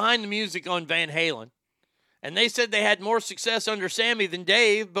watching Behind the Music on Van Halen, and they said they had more success under Sammy than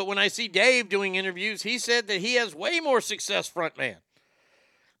Dave, but when I see Dave doing interviews, he said that he has way more success frontman.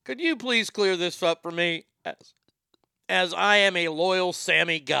 Could you please clear this up for me, as I am a loyal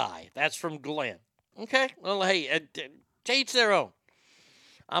Sammy guy? That's from Glenn. Okay? Well, hey, to each their own.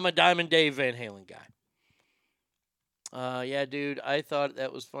 I'm a Diamond Dave Van Halen guy. Yeah, dude, I thought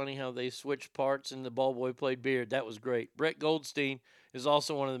that was funny how they switched parts and the ball boy played Beard. That was great. Brett Goldstein is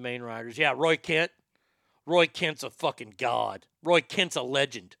also one of the main writers. Yeah, Roy Kent. Roy Kent's a fucking god. Roy Kent's a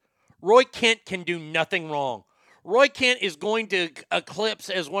legend. Roy Kent can do nothing wrong. Roy Kent is going to eclipse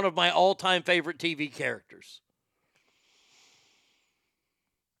as one of my all-time favorite TV characters.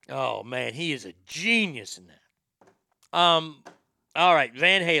 Oh, man, he is a genius in that. All right,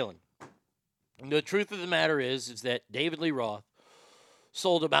 Van Halen. The truth of the matter is that David Lee Roth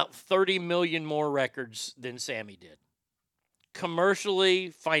sold about 30 million more records than Sammy did. Commercially,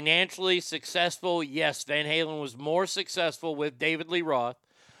 financially successful, yes, Van Halen was more successful with David Lee Roth.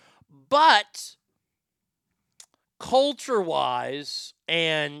 But culture-wise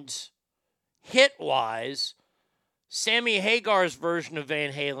and hit-wise, Sammy Hagar's version of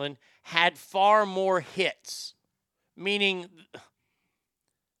Van Halen had far more hits. Meaning,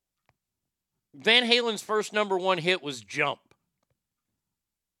 Van Halen's first number one hit was Jump.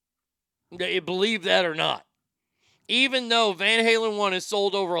 Believe that or not. Even though Van Halen 1 has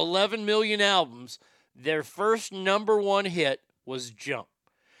sold over 11 million albums, their first number one hit was Jump.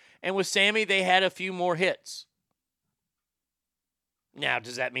 And with Sammy, they had a few more hits. Now,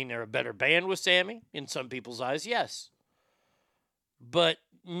 does that mean they're a better band with Sammy? In some people's eyes, yes. But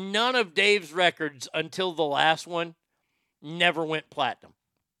none of Dave's records until the last one never went platinum.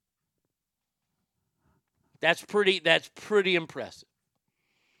 That's pretty impressive.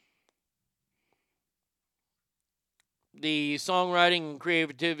 The songwriting and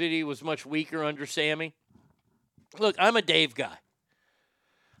creativity was much weaker under Sammy. Look, I'm a Dave guy.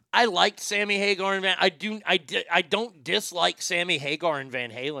 I liked Sammy Hagar and I don't dislike Sammy Hagar and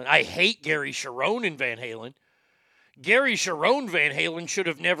Van Halen. I hate Gary Cherone and Van Halen. Gary Cherone Van Halen should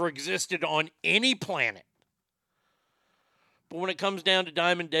have never existed on any planet. But when it comes down to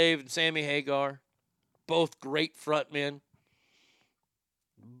Diamond Dave and Sammy Hagar, both great frontmen.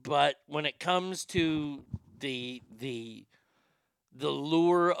 But when it comes to the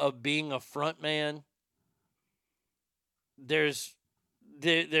lure of being a frontman, there's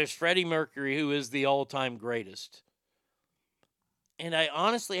Freddie Mercury, who is the all-time greatest. And I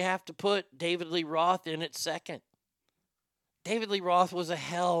honestly have to put David Lee Roth in at second. David Lee Roth was a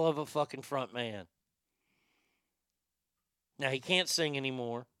hell of a fucking frontman. Now, he can't sing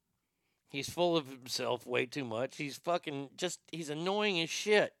anymore. He's full of himself way too much. He's he's annoying as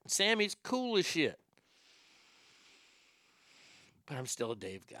shit. Sammy's cool as shit. But I'm still a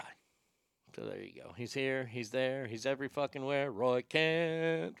Dave guy. So there you go. He's here. He's there. He's every fucking where. Roy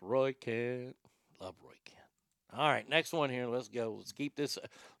Kent. Love Roy Kent. All right, next one here. Let's go. Let's keep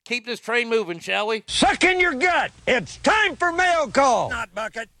this train moving, shall we? Suck in your gut. It's time for mail call. Not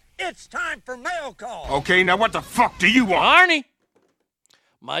bucket. It's time for mail call. Okay, now what the fuck do you want? Arnie,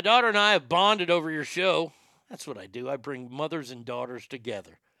 my daughter and I have bonded over your show. That's what I do. I bring mothers and daughters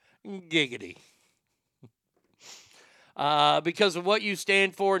together. Giggity. Because of what you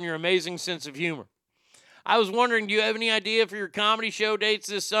stand for and your amazing sense of humor. I was wondering, do you have any idea for your comedy show dates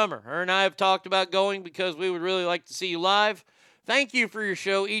this summer? Her and I have talked about going because we would really like to see you live. Thank you for your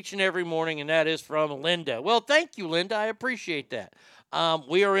show each and every morning, and that is from Linda. Well, thank you, Linda. I appreciate that.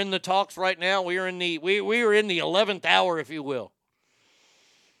 We are in the talks right now. We are in the 11th hour, if you will.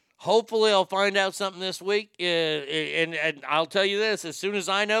 Hopefully, I'll find out something this week, and I'll tell you this: as soon as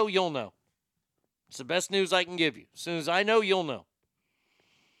I know, you'll know. It's the best news I can give you. As soon as I know, you'll know.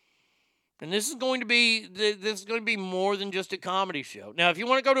 And this is going to be more than just a comedy show. Now, if you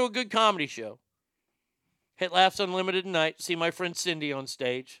want to go to a good comedy show, hit Laughs Unlimited tonight. See my friend Cindy on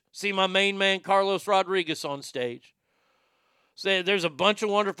stage. See my main man Carlos Rodriguez on stage. So there's a bunch of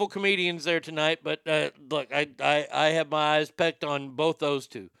wonderful comedians there tonight. But look, I have my eyes pecked on both those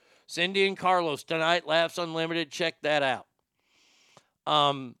two. Cindy and Carlos tonight, Laughs Unlimited. Check that out.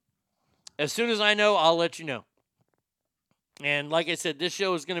 As soon as I know, I'll let you know. And like I said, this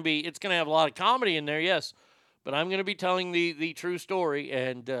show is going to it's going to have a lot of comedy in there, yes. But I'm going to be telling the true story,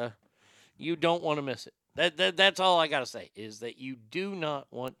 and you don't want to miss it. That's all I got to say, is that you do not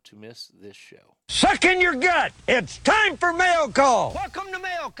want to miss this show. Suck in your gut. It's time for Mail Call. Welcome to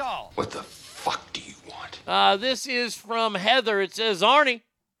Mail Call. What the fuck do you want? This is from Heather. It says, Arnie,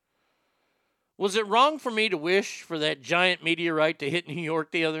 was it wrong for me to wish for that giant meteorite to hit New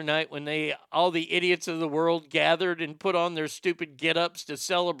York the other night when all the idiots of the world gathered and put on their stupid get-ups to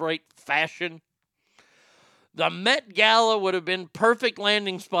celebrate fashion? The Met Gala would have been perfect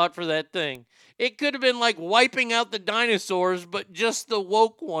landing spot for that thing. It could have been like wiping out the dinosaurs, but just the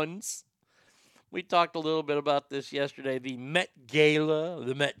woke ones. We talked a little bit about this yesterday. The Met Gala.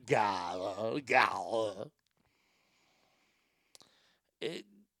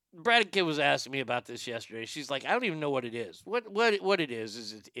 Brad Kid was asking me about this yesterday. She's like, I don't even know what it is. What it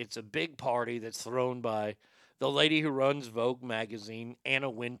is it's a big party that's thrown by the lady who runs Vogue magazine, Anna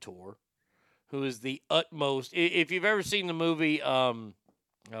Wintour, who is the utmost. If you've ever seen the movie, oh,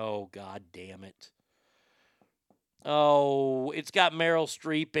 God damn it. Oh, it's got Meryl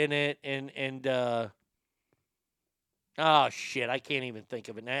Streep in it, and oh, shit, I can't even think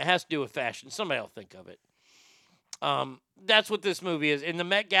of it now. It has to do with fashion. Somebody will think of it. That's what this movie is. And the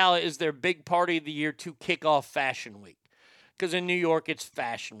Met Gala is their big party of the year to kick off Fashion Week. Because in New York, it's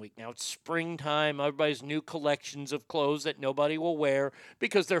Fashion Week. Now, it's springtime. Everybody's new collections of clothes that nobody will wear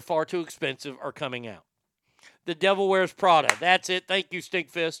because they're far too expensive are coming out. The Devil Wears Prada. That's it. Thank you,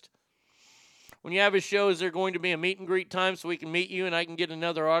 Stinkfist. When you have a show, is there going to be a meet and greet time so we can meet you and I can get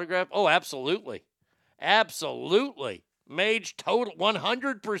another autograph? Oh, absolutely. Absolutely. Mage total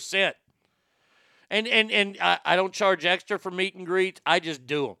 100%. And I don't charge extra for meet and greets. I just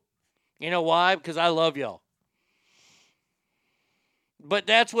do them. You know why? Because I love y'all. But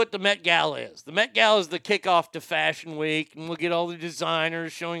that's what the Met Gala is. The Met Gala is the kickoff to Fashion Week, and we'll get all the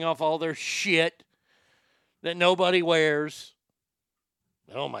designers showing off all their shit that nobody wears.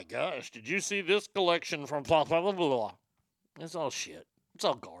 Oh my gosh, did you see this collection from blah, blah, blah, blah? It's all shit. It's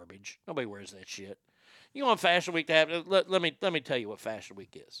all garbage. Nobody wears that shit. You want Fashion Week to happen? Let me tell you what Fashion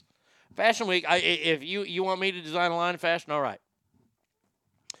Week is. Fashion Week, if you want me to design a line of fashion, all right.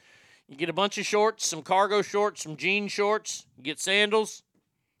 You get a bunch of shorts, some cargo shorts, some jean shorts. You get sandals,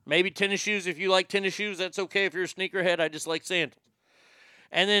 maybe tennis shoes. If you like tennis shoes, that's okay. If you're a sneakerhead, I just like sandals.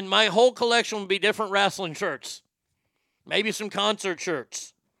 And then my whole collection would be different wrestling shirts. Maybe some concert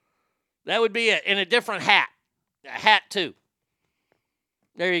shirts. That would be it. And a different hat. A hat, too.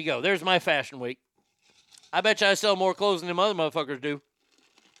 There you go. There's my Fashion Week. I bet you I sell more clothes than them other motherfuckers do.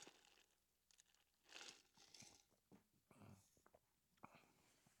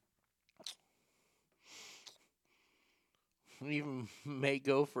 We even may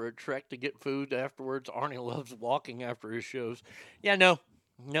go for a trek to get food afterwards. Arnie loves walking after his shows. Yeah, no.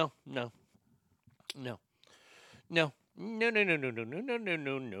 That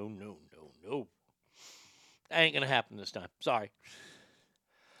ain't gonna happen this time. Sorry.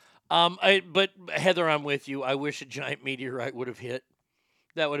 But Heather, I'm with you. I wish a giant meteorite would have hit.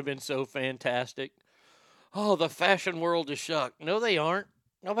 That would have been so fantastic. Oh, the fashion world is shocked. No, they aren't.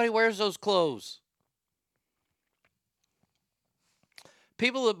 Nobody wears those clothes.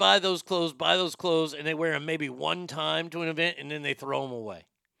 People that buy those clothes, and they wear them maybe one time to an event, and then they throw them away.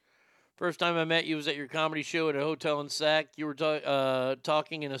 First time I met you was at your comedy show at a hotel in Sac. You were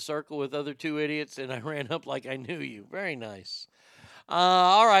talking in a circle with other two idiots, and I ran up like I knew you. Very nice.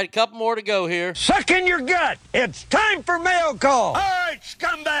 All right, a couple more to go here. Suck in your gut. It's time for Mail Call. All right,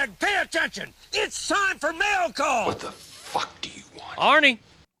 scumbag, pay attention. It's time for Mail Call. What the fuck do you want? Arnie,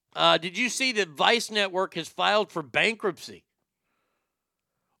 did you see that Vice Network has filed for bankruptcy?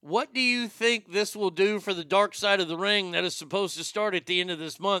 What do you think this will do for the Dark Side of the Ring that is supposed to start at the end of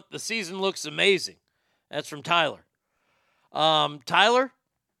this month? The season looks amazing. That's from Tyler. Tyler?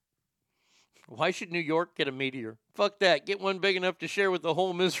 Why should New York get a meteor? Fuck that. Get one big enough to share with the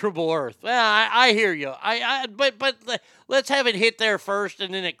whole miserable Earth. I hear you. But let's have it hit there first,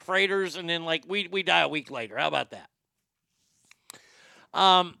 and then it craters, and then we die a week later. How about that?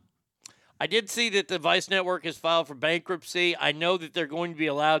 I did see that the Vice Network has filed for bankruptcy. I know that they're going to be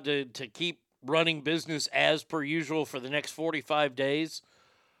allowed to keep running business as per usual for the next 45 days.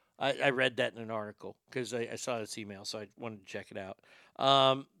 I read that in an article because I saw this email, so I wanted to check it out.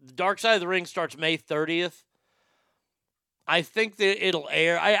 The Dark Side of the Ring starts May 30th. I think that it'll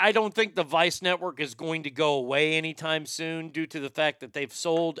air. I don't think the Vice Network is going to go away anytime soon due to the fact that they've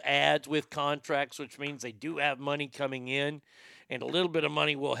sold ads with contracts, which means they do have money coming in. and a little bit of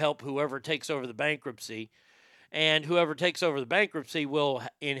money will help whoever takes over the bankruptcy. And whoever takes over the bankruptcy will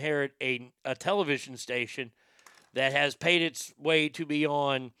inherit a television station that has paid its way to be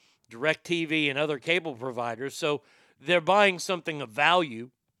on DirecTV and other cable providers. So they're buying something of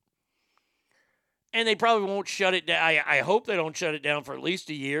value. And they probably won't shut it down. I hope they don't shut it down for at least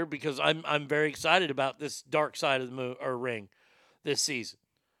a year, because I'm very excited about this Dark Side of the Ring this season.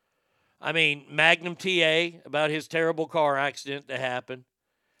 I mean, Magnum TA, about his terrible car accident that happened.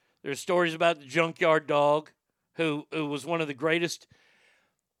 There's stories about the Junkyard Dog, who was one of the greatest.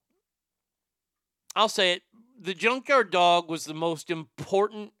 I'll say it. The Junkyard Dog was the most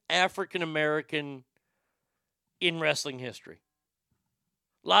important African American in wrestling history.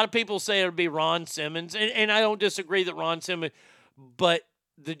 A lot of people say it would be Ron Simmons, and I don't disagree that Ron Simmons, but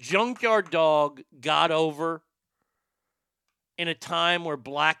the Junkyard Dog got over in a time where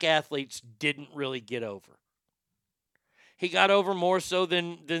black athletes didn't really get over. He got over more so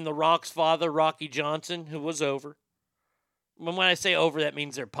than The Rock's father, Rocky Johnson, who was over. When I say over, that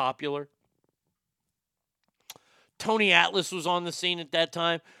means they're popular. Tony Atlas was on the scene at that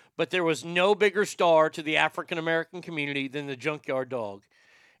time, but there was no bigger star to the African American community than the Junkyard Dog.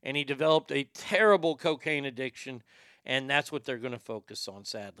 And he developed a terrible cocaine addiction, and that's what they're going to focus on,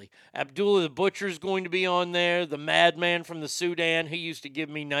 sadly. Abdullah the Butcher is going to be on there, the madman from the Sudan, who used to give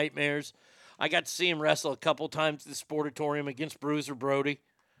me nightmares. I got to see him wrestle a couple times at the Sportatorium against Bruiser Brody.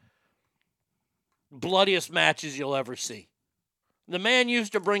 Bloodiest matches you'll ever see. The man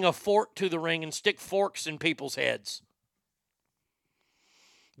used to bring a fork to the ring and stick forks in people's heads.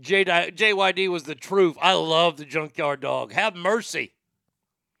 JYD was the truth. I love the Junkyard Dog. Have mercy.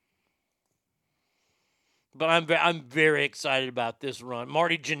 But I'm very excited about this run.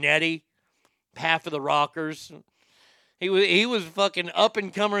 Marty Jannetty, half of the Rockers. He was fucking up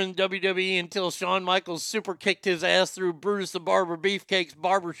and comer in WWE until Shawn Michaels super kicked his ass through Brutus the Barber Beefcake's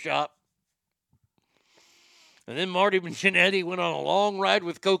barbershop. And then Marty Jannetty went on a long ride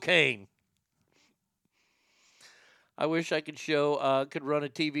with cocaine. I wish I could run a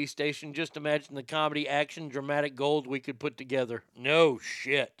TV station. Just imagine the comedy, action, dramatic gold we could put together. No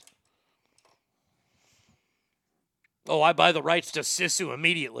shit. Oh, I buy the rights to Sisu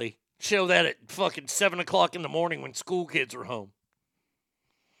immediately. Show that at fucking 7 o'clock in the morning when school kids are home.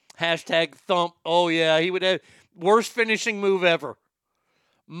 Hashtag thump. Oh, yeah, he would have worst finishing move ever.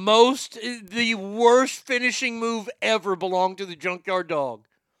 The worst finishing move ever belonged to the Junkyard Dog.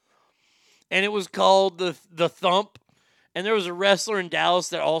 And it was called the thump. And there was a wrestler in Dallas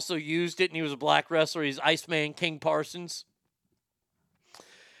that also used it, and he was a black wrestler. He's Iceman King Parsons.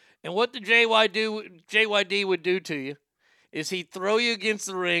 And what the JYD would do to you is he'd throw you against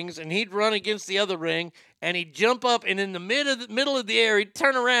the rings, and he'd run against the other ring, and he'd jump up, and in the middle of the air, he'd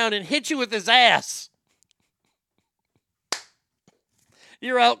turn around and hit you with his ass.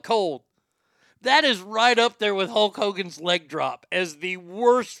 You're out cold. That is right up there with Hulk Hogan's leg drop as the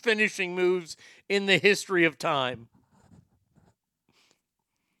worst finishing moves in the history of time.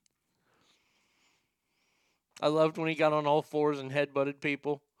 I loved when he got on all fours and headbutted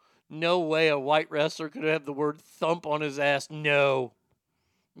people. No way a white wrestler could have the word thump on his ass. No.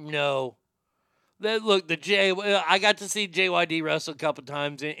 I got to see JYD wrestle a couple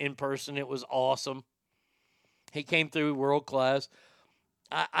times in person. It was awesome. He came through world class.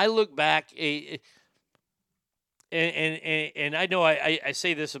 I look back, and I know I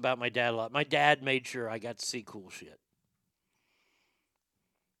say this about my dad a lot. My dad made sure I got to see cool shit.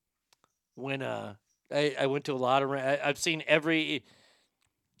 When I went to a lot of, I've seen every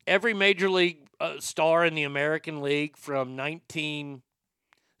major league star in the American League from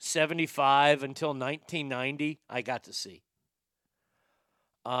 1975 until 1990. I got to see.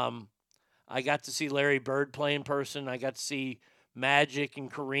 I got to see Larry Bird play in person. I got to see Magic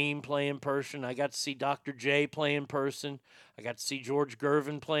and Kareem play in person. I got to see Dr. J play in person. I got to see George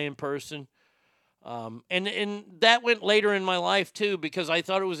Gervin play in person. And that went later in my life too, because I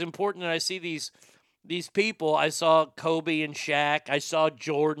thought it was important that I see these people. I saw Kobe and Shaq. I saw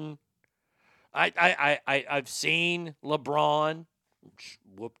Jordan. I've seen LeBron.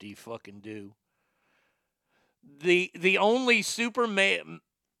 Whoop-de fucking do. The only super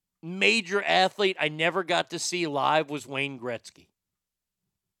major athlete I never got to see live was Wayne Gretzky.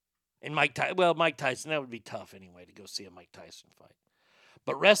 And Mike Tyson, that would be tough anyway to go see a Mike Tyson fight.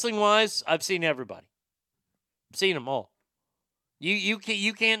 But wrestling-wise, I've seen everybody. I've seen them all. You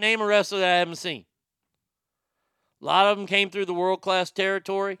can't name a wrestler that I haven't seen. A lot of them came through the world-class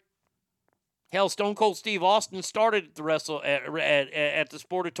territory. Hell, Stone Cold Steve Austin started to wrestle at the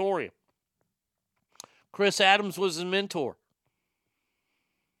Sportatorium. Chris Adams was his mentor.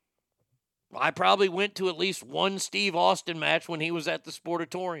 I probably went to at least one Steve Austin match when he was at the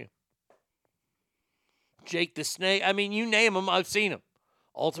Sportatorium. Jake the Snake. I mean, you name him, I've seen him.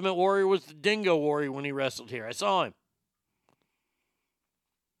 Ultimate Warrior was the Dingo Warrior when he wrestled here. I saw him.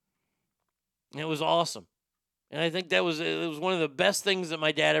 It was awesome. And I think it was one of the best things that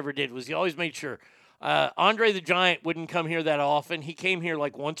my dad ever did was he always made sure. Andre the Giant wouldn't come here that often. He came here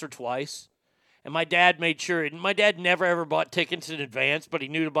like once or twice. And my dad made sure. And my dad never ever bought tickets in advance, but he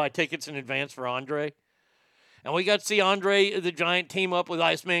knew to buy tickets in advance for Andre. And we got to see Andre the Giant team up with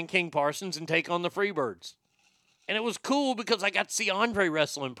Iceman King Parsons and take on the Freebirds. And it was cool because I got to see Andre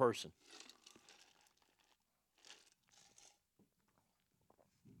wrestle in person.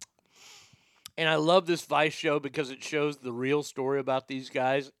 And I love this Vice show because it shows the real story about these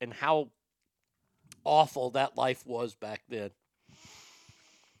guys and how awful that life was back then.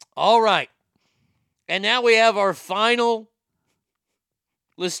 All right. And now we have our final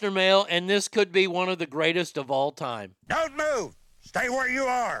listener mail, and this could be one of the greatest of all time. Don't move. Stay where you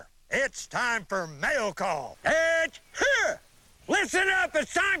are. It's time for mail call. It's here. Listen up.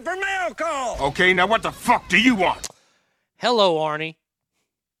 It's time for mail call. Okay, now what the fuck do you want? Hello, Arnie.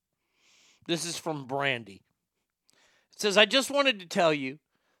 This is from Brandy. It says, I just wanted to tell you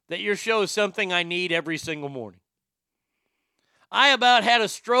that your show is something I need every single morning. I about had a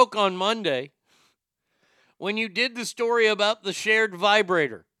stroke on Monday when you did the story about the shared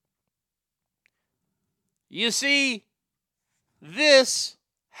vibrator. You see, this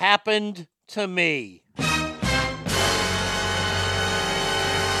happened to me.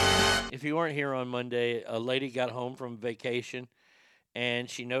 If you weren't here on Monday, a lady got home from vacation and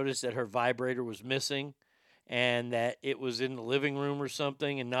she noticed that her vibrator was missing and that it was in the living room or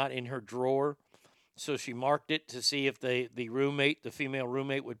something and not in her drawer. So she marked it to see if the female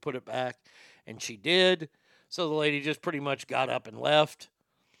roommate would put it back, and she did. So the lady just pretty much got up and left.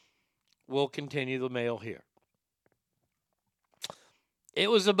 We'll continue the mail here. It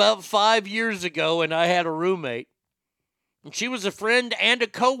was about 5 years ago, and I had a roommate, and she was a friend and a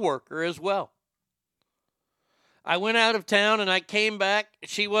coworker as well. I went out of town, and I came back.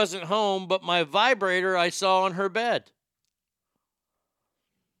 She wasn't home, but my vibrator I saw on her bed.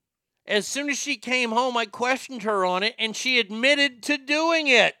 As soon as she came home, I questioned her on it, and she admitted to doing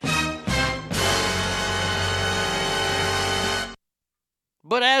it.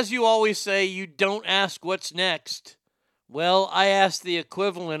 But as you always say, you don't ask what's next. Well, I asked the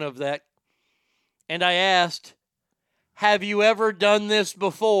equivalent of that, and I asked, have you ever done this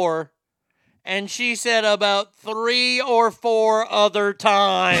before? And she said about 3 or 4 other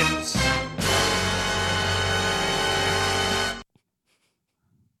times.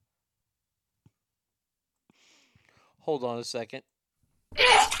 Hold on a second.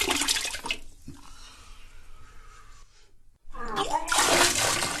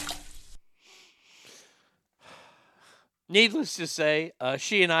 Needless to say,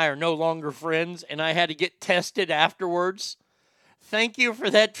 she and I are no longer friends, and I had to get tested afterwards. Thank you for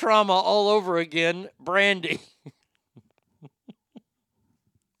that trauma all over again, Brandy.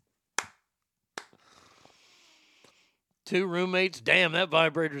 Two roommates. Damn, that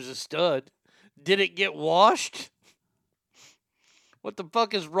vibrator's a stud. Did it get washed? What the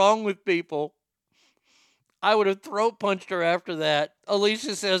fuck is wrong with people? I would have throat punched her after that.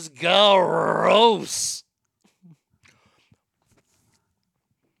 Alicia says, gross.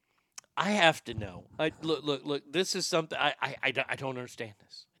 I have to know. Look. This is something I don't understand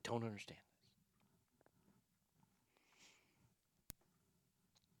this. I don't understand this.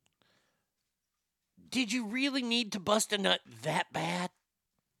 Did you really need to bust a nut that bad?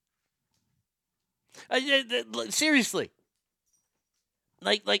 Seriously.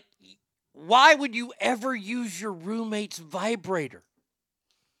 Like, why would you ever use your roommate's vibrator?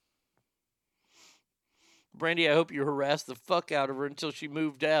 Brandy, I hope you harassed the fuck out of her until she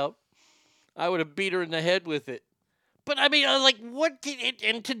moved out. I would have beat her in the head with it. But I mean, like, what did it,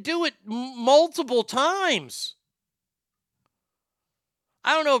 and to do it multiple times.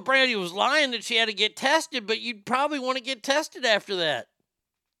 I don't know if Brandy was lying that she had to get tested, but you'd probably want to get tested after that.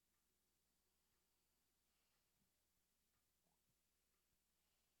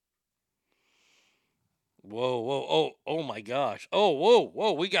 Whoa, oh my gosh.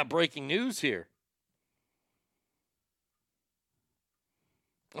 Whoa, we got breaking news here.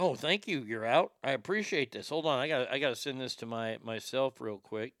 Oh, thank you. You're out. I appreciate this. Hold on. I got to send this to myself real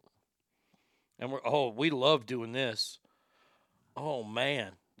quick. And we love doing this. Oh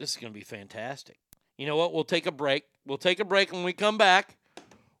man, this is going to be fantastic. You know what? We'll take a break. When we come back,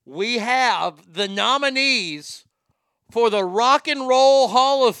 we have the nominees for the Rock and Roll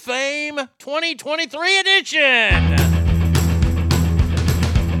Hall of Fame 2023 edition.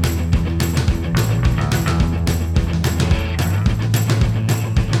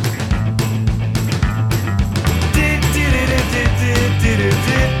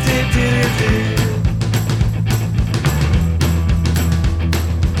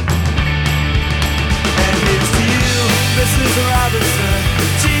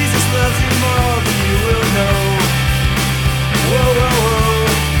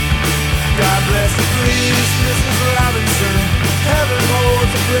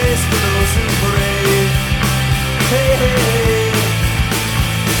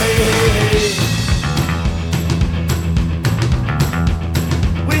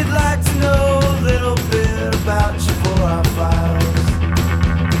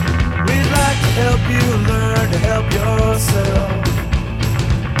 you learn to help yourself.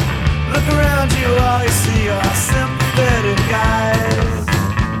 Look around you, all you see are sympathetic guys.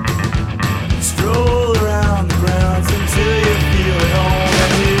 Stroll around the grounds until you feel at home.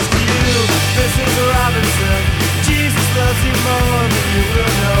 And here's to you, Mrs. Robinson. Jesus loves you more than you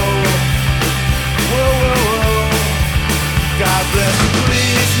will know. Whoa, whoa, whoa. God bless you,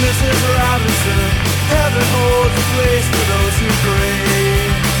 please, Mrs. Robinson. Heaven holds a place for those who pray.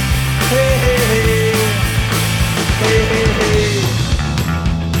 Hey, hey, hey. Hey, hey, hey.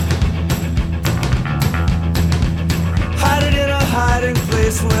 Hide it in a hiding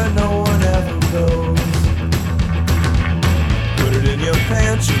place where no one ever goes. Put it in your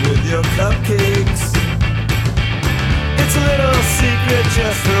pantry with your cupcakes. It's a little secret,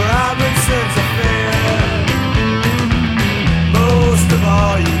 just a Robinson's affair. Most of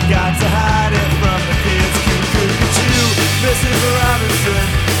all, you got to hide it from the kids. Look at you, Mrs. Robinson.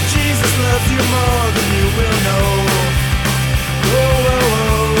 Jesus loves you more than you will know. Whoa, whoa,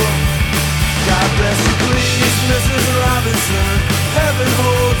 whoa. God bless you, please, Mrs. Robinson. Heaven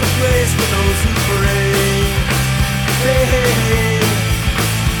holds a place for those who pray. Hey, hey, hey.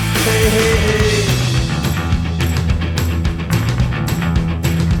 Hey, hey, hey.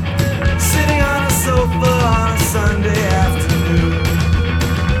 Sitting on a sofa on a Sunday afternoon,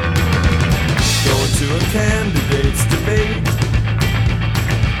 going to a candidate's debate.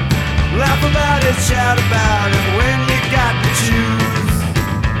 Laugh about it, shout about it when you got to choose.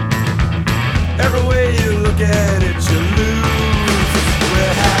 Every way you look at it, you lose.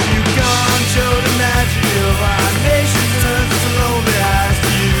 Where have you gone, Joe DiMaggio? Our nation turns its lonely eyes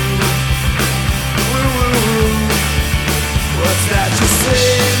to you. Woo, woo, woo. What's that you say,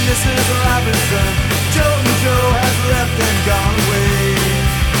 Mrs. Robinson? Joe and Joe has left and gone away.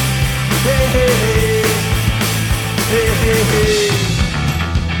 Hey, hey, hey. Hey, hey, hey.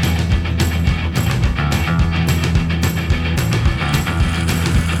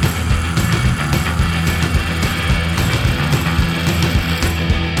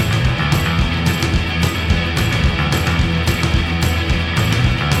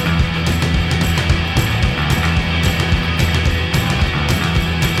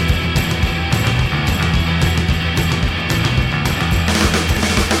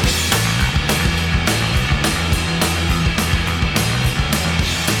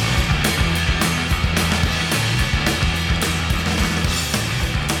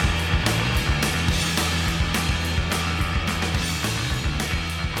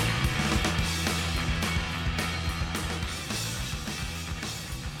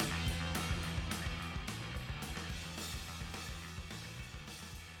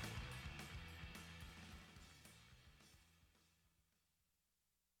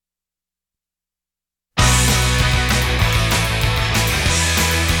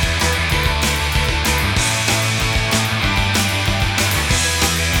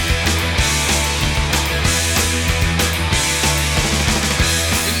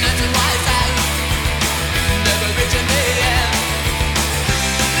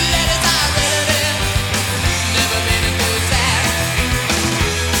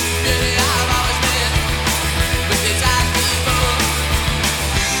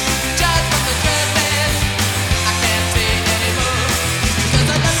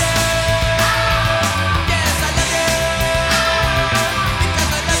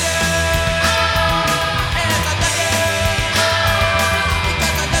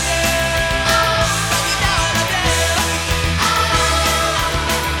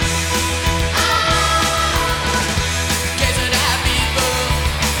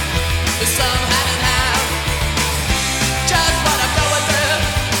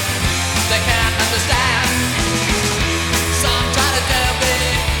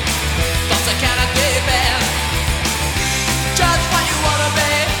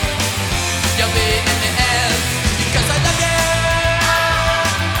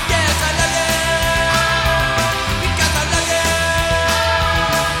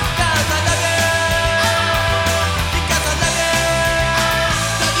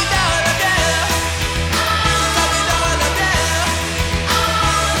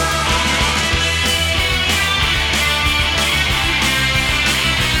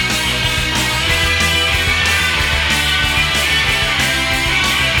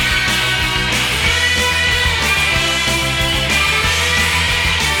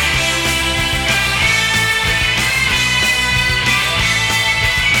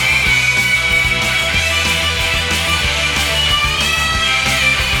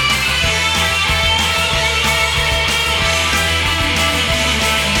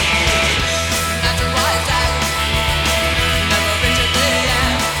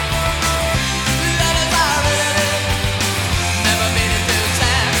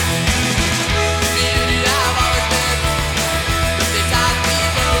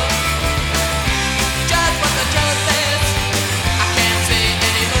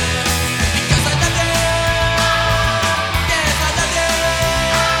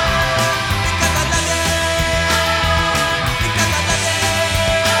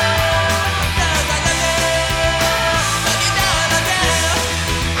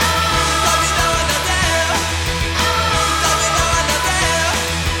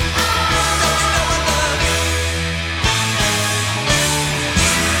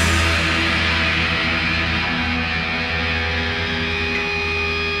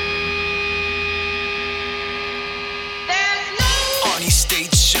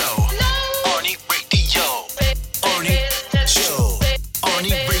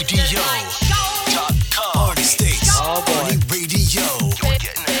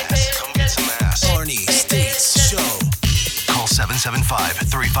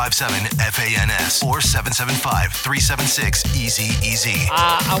 775-357-FANS or 775-376-EASY.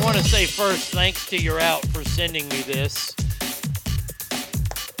 I want to say first, thanks to You're Out for sending me this.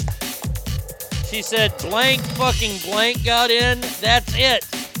 She said, blank fucking blank got in. That's it.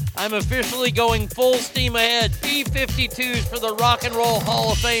 I'm officially going full steam ahead. B-52s for the Rock and Roll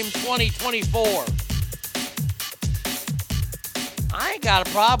Hall of Fame 2024. I ain't got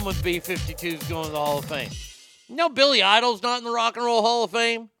a problem with B-52s going to the Hall of Fame. You know Billy Idol's not in the Rock and Roll Hall of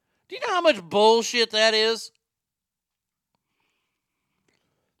Fame? Do you know how much bullshit that is?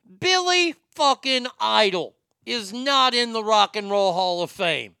 Billy fucking Idol is not in the Rock and Roll Hall of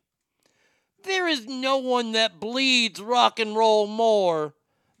Fame. There is no one that bleeds rock and roll more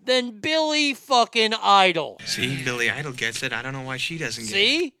than Billy fucking Idol. See, Billy Idol gets it. I don't know why she doesn't get it.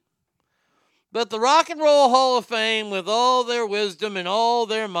 See? But the Rock and Roll Hall of Fame, with all their wisdom and all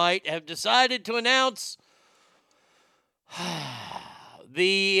their might, have decided to announce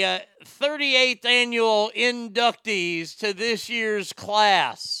the 38th annual inductees to this year's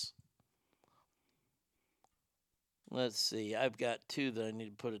class. Let's see. I've got two that I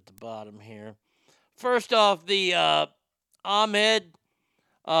need to put at the bottom here. First off, the Ahmed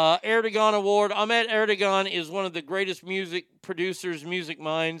Erdogan Award. Ahmed Erdogan is one of the greatest music producers, music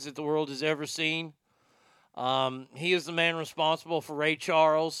minds that the world has ever seen. He is the man responsible for Ray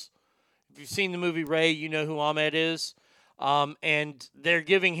Charles. If you've seen the movie Ray, you know who Ahmed is. And they're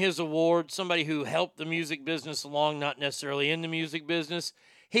giving his award, somebody who helped the music business along, not necessarily in the music business.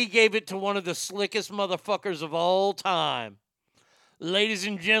 He gave it to one of the slickest motherfuckers of all time. Ladies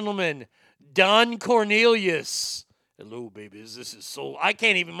and gentlemen, Don Cornelius. Hello, babies. This is so... I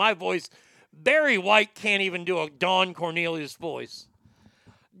can't even... My voice... Barry White can't even do a Don Cornelius voice.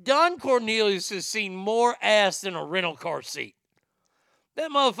 Don Cornelius has seen more ass than a rental car seat.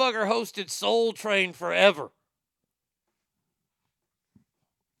 That motherfucker hosted Soul Train forever.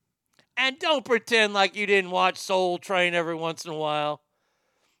 And don't pretend like you didn't watch Soul Train every once in a while.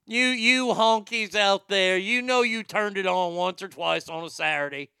 You honkies out there, you know you turned it on once or twice on a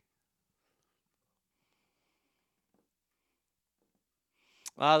Saturday.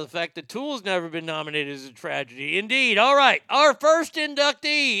 The fact that Tool's never been nominated is a tragedy. Indeed. All right. Our first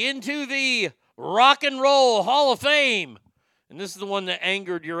inductee into the Rock and Roll Hall of Fame. And this is the one that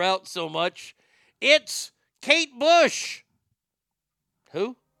angered You're Out so much. It's Kate Bush.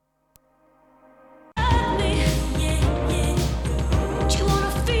 Who?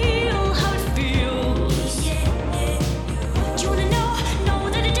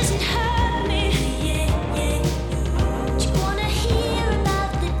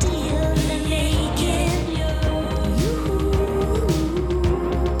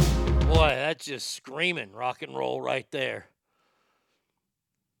 That's just screaming rock and roll right there.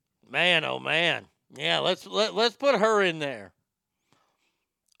 Man, oh man. Yeah, let's put her in there.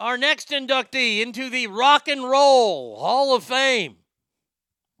 Our next inductee into the Rock and Roll Hall of Fame.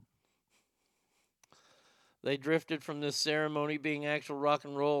 They drifted from this ceremony being actual rock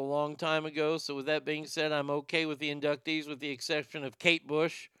and roll a long time ago. So with that being said, I'm okay with the inductees with the exception of Kate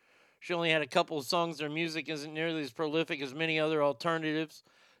Bush. She only had a couple of songs. Their music isn't nearly as prolific as many other alternatives.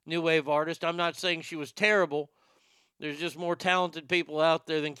 New wave artist. I'm not saying she was terrible. There's just more talented people out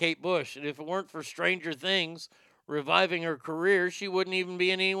there than Kate Bush. And if it weren't for Stranger Things reviving her career, she wouldn't even be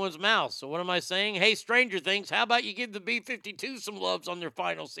in anyone's mouth. So what am I saying? Hey, Stranger Things, how about you give the B-52 some loves on their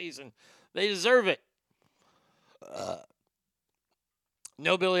final season? They deserve it.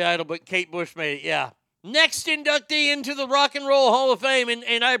 No Billy Idol, but Kate Bush made it. Yeah. Next inductee into the Rock and Roll Hall of Fame.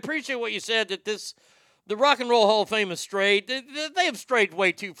 And I appreciate what you said that the Rock and Roll Hall of Fame has strayed. They have strayed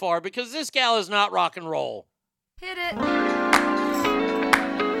way too far because this gal is not rock and roll. Hit it.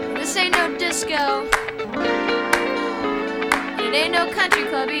 This ain't no disco. It ain't no country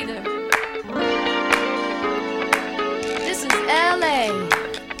club either. This is LA.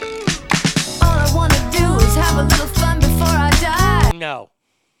 All I wanna do is have a little fun before I die. No.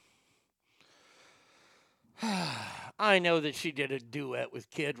 I know that she did a duet with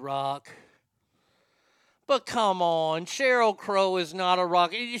Kid Rock. But come on, Sheryl Crow is not a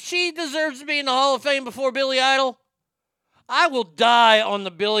rock. She deserves to be in the Hall of Fame before Billy Idol. I will die on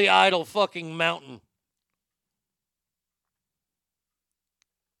the Billy Idol fucking mountain.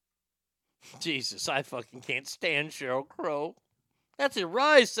 Jesus, I fucking can't stand Sheryl Crow. That's a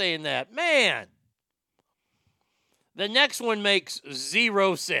rise saying that. Man. The next one makes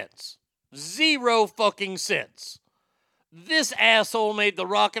 0 sense. 0 fucking sense. This asshole made the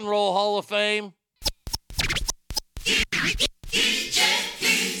Rock and Roll Hall of Fame. DJ,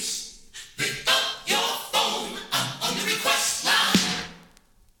 please pick up your phone. I'm on the request line.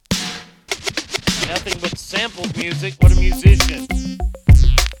 Nothing but sampled music. What a musician.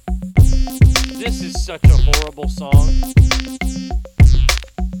 This is such a horrible song.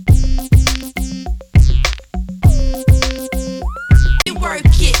 Work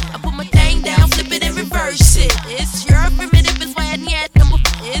it. I put my thing down, flip it and reverse it. It's your primitive is why I need number.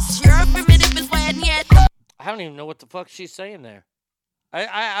 It's your primitive is why I need. I don't even know what the fuck she's saying there.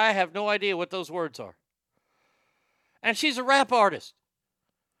 I have no idea what those words are. And she's a rap artist.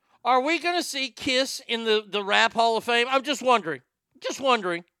 Are we going to see Kiss in the Rap Hall of Fame? I'm just wondering. Just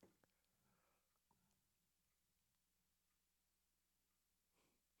wondering.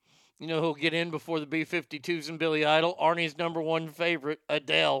 You know who'll get in before the B-52s and Billy Idol? Arnie's number one favorite,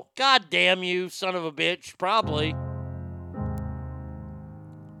 Adele. God damn you, son of a bitch. Probably.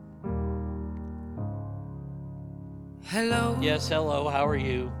 Hello. Yes, hello. How are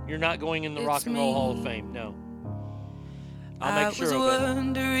you? You're not going in the Rock and Roll Hall of Fame. No. I'll make sure of it. I was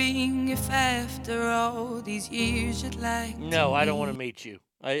wondering if after all these years you'd like No, I don't want to meet you.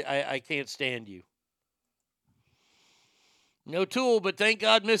 I can't stand you. No Tool, but thank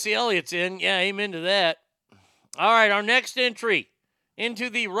God Missy Elliott's in. Yeah, amen to that. All right, our next entry into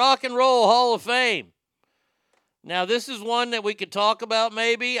the Rock and Roll Hall of Fame. Now, this is one that we could talk about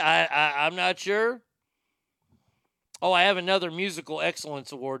maybe. I'm not sure. Oh, I have another Musical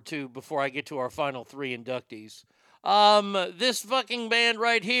Excellence Award, too, before I get to our final three inductees. This fucking band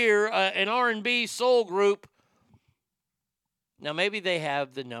right here, an R&B soul group. Now, maybe they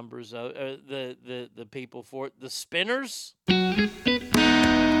have the numbers, the people for it. The Spinners?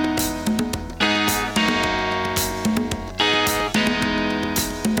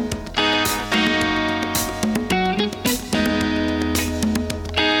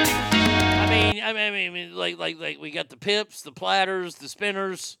 I mean, like we got the Pips, the Platters, the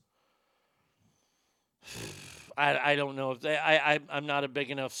Spinners. I don't know if they. I'm not a big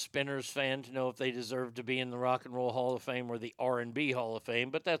enough Spinners fan to know if they deserve to be in the Rock and Roll Hall of Fame or the R&B Hall of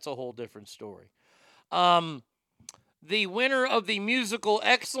Fame, but that's a whole different story. The winner of the Musical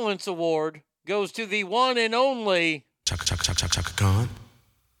Excellence Award goes to the one and only Chaka Khan, Chaka Khan,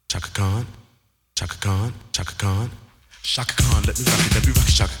 Chaka Khan, Chaka Khan, Chaka Khan. Let me rock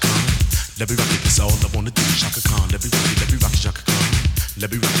it, Chaka Khan. Let me rock it, that's all I wanna do. Chaka Khan, let me rock it, Chaka Khan. Let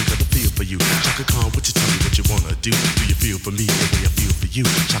me rock it, got a feel for you. Chaka Khan, what you tell me what you wanna do? Do you feel for me the way I feel for you?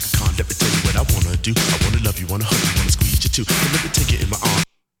 Chaka Khan, let me tell you what I wanna do. I wanna love you, wanna hug you, wanna squeeze you too. And let me take it in my arms.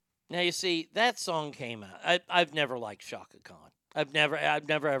 Now you see, that song came out. I've never liked Chaka Khan. I've never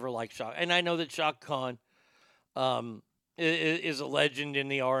ever liked Chaka. And I know that Chaka Khan is a legend in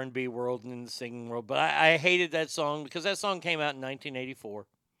the R&B world and in the singing world, but I hated that song because that song came out in 1984.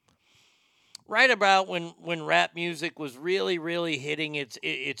 Right about when rap music was really, really hitting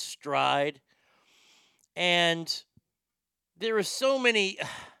its stride. And there's so many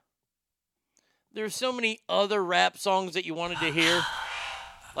other rap songs that you wanted to hear.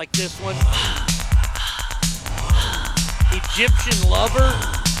 Like this one. Egyptian Lover.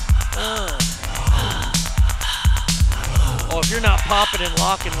 Oh, if you're not popping and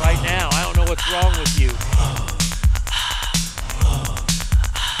locking right now, I don't know what's wrong with you.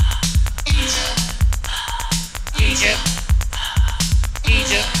 Egypt.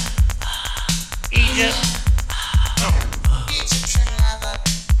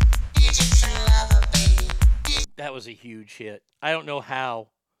 That was a huge hit. I don't know how.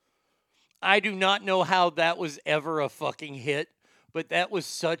 I do not know how that was ever a fucking hit, but that was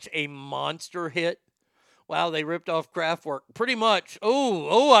such a monster hit. Wow, they ripped off Kraftwerk. Pretty much.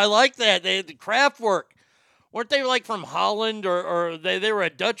 Oh, I like that. They had the Kraftwerk. Weren't they like from Holland or they were a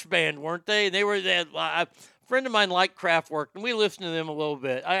Dutch band, weren't they? A friend of mine liked Kraftwerk, and we listened to them a little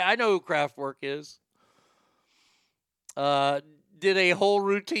bit. I know who Kraftwerk is. Did a whole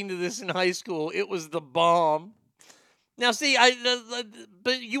routine to this in high school. It was the bomb. Now, see,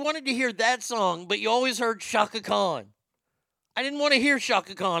 but you wanted to hear that song, but you always heard Chaka Khan. I didn't want to hear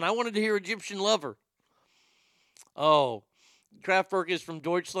Chaka Khan. I wanted to hear Egyptian Lover. Oh, Kraftwerk is from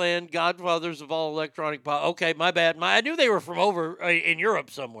Deutschland, godfathers of all electronic pop. Okay, my bad. I knew they were from over in Europe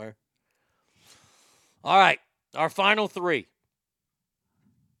somewhere. All right, our final three.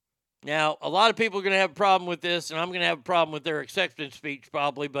 Now, a lot of people are going to have a problem with this, and I'm going to have a problem with their acceptance speech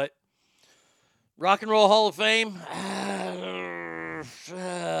probably, but Rock and Roll Hall of Fame.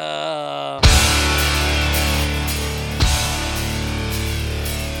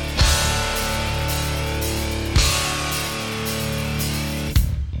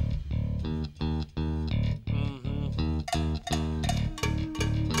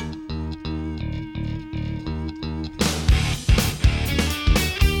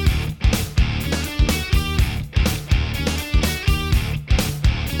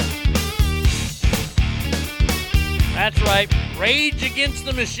 That's right. Rage Against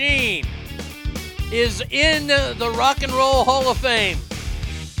the Machine is in the Rock and Roll Hall of Fame.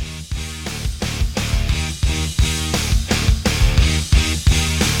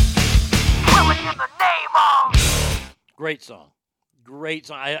 Great song. Great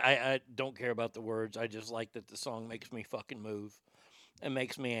song. I don't care about the words. I just like that the song makes me fucking move and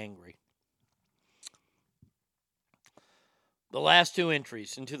makes me angry. The last two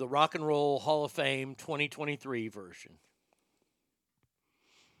entries into the Rock and Roll Hall of Fame 2023 version.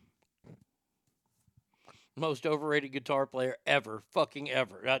 Most overrated guitar player ever. Fucking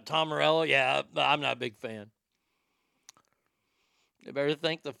ever. Tom Morello? Yeah, I'm not a big fan. They better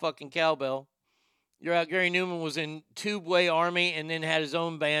thank the fucking cowbell. You're out. Gary Newman was in Tubeway Army and then had his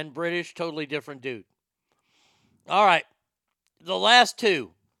own band. British, totally different dude. All right. The last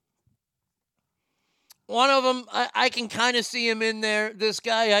two. One of them, I can kind of see him in there. This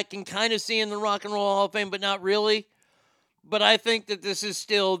guy, I can kind of see in the Rock and Roll Hall of Fame, but not really. But I think that this is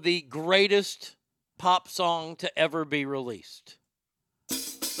still the greatest pop song to ever be released.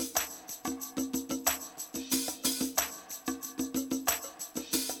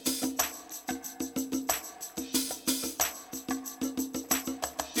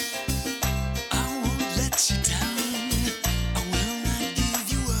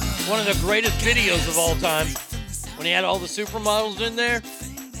 One of the greatest videos of all time, when he had all the supermodels in there.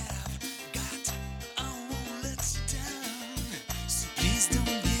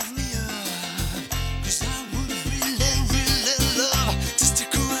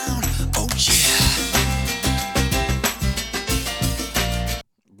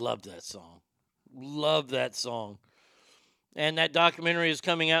 Love that song. Love that song. And that documentary is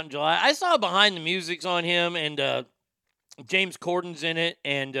coming out in July. I saw Behind the Music's on him, and James Corden's in it,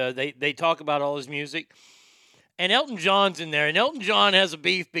 and they talk about all his music. And Elton John's in there, and Elton John has a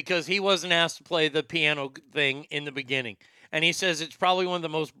beef because he wasn't asked to play the piano thing in the beginning. And he says it's probably one of the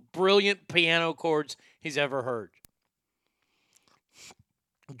most brilliant piano chords he's ever heard.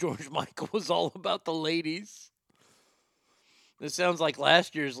 George Michael was all about the ladies. This sounds like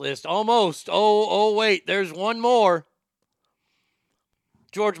last year's list. Almost. Oh, wait, there's one more.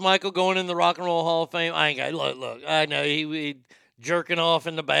 George Michael going in the Rock and Roll Hall of Fame. Look, I know he jerking off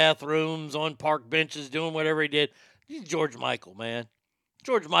in the bathrooms, on park benches, doing whatever he did. He's George Michael, man.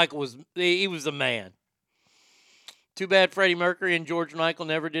 George Michael was the man. Too bad Freddie Mercury and George Michael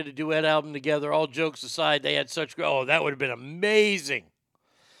never did a duet album together. All jokes aside, they had such that would have been amazing.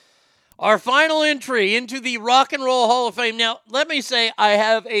 Our final entry into the Rock and Roll Hall of Fame. Now, let me say I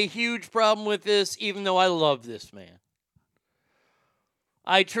have a huge problem with this, even though I love this man.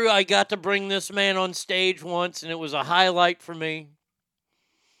 I got to bring this man on stage once, and it was a highlight for me.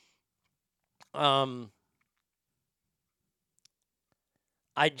 I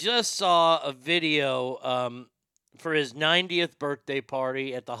just saw a video for his 90th birthday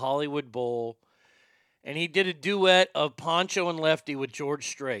party at the Hollywood Bowl, and he did a duet of Poncho and Lefty with George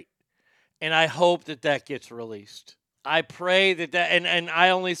Strait. And I hope that gets released. I pray that and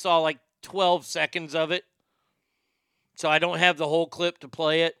I only saw like 12 seconds of it, so I don't have the whole clip to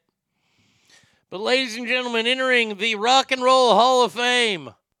play it. But ladies and gentlemen, entering the Rock and Roll Hall of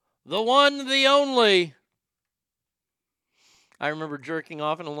Fame, the one, the only. I remember jerking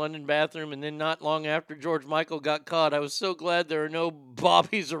off in a London bathroom, and then not long after George Michael got caught, I was so glad there are no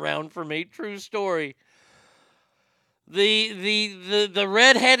bobbies around for me. True story. The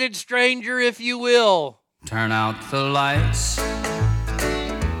red-headed stranger, if you will. Turn out the lights.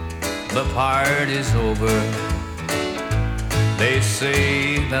 The party's over. They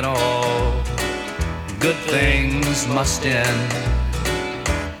say that all good things must end.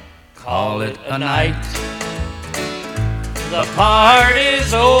 Call it a night. The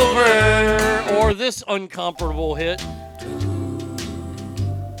party's over. Or this uncomfortable hit.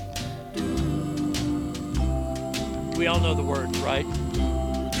 We all know the words, right?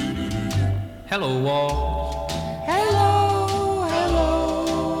 Hello, walls. Hello.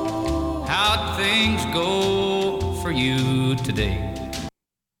 How'd things go for you today?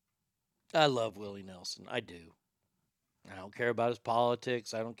 I love Willie Nelson. I do. I don't care about his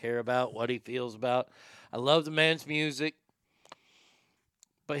politics. I don't care about what he feels about. I love the man's music.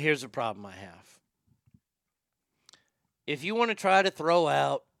 But here's the problem I have. If you want to try to throw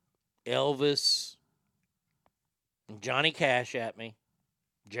out Elvis, Johnny Cash at me,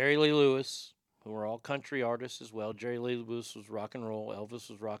 Jerry Lee Lewis, who were all country artists as well. Jerry Lee Lewis was rock and roll. Elvis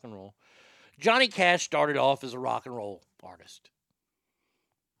was rock and roll. Johnny Cash started off as a rock and roll artist.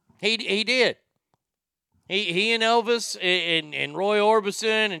 He did. He and Elvis and Roy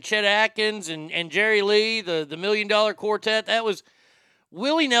Orbison and Chet Atkins and Jerry Lee, the $1 Million Quartet, that was...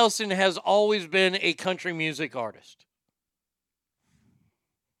 Willie Nelson has always been a country music artist.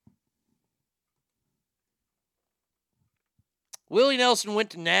 Willie Nelson went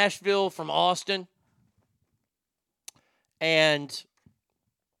to Nashville from Austin, and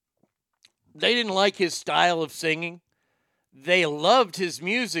they didn't like his style of singing. They loved his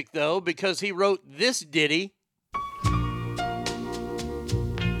music, though, because he wrote this ditty.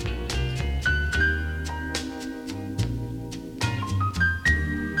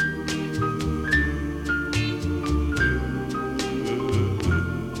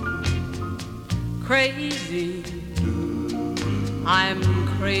 Crazy, I'm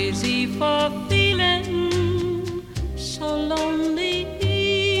crazy for feeling so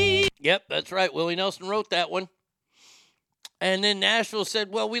lonely. Yep, that's right. Willie Nelson wrote that one. And then Nashville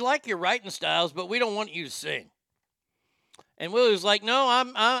said, well, we like your writing styles, but we don't want you to sing. And Willie was like, no,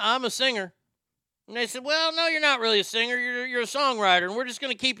 I'm a singer. And they said, well, no, you're not really a singer. You're a songwriter, and we're just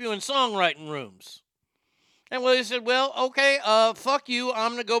going to keep you in songwriting rooms. And Willie said, well, okay, fuck you.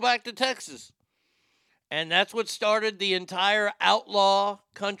 I'm going to go back to Texas. And that's what started the entire outlaw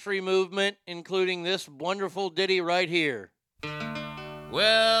country movement, including this wonderful ditty right here.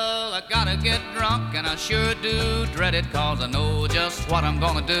 Well, I gotta get drunk, and I sure do dread it, 'cause I know just what I'm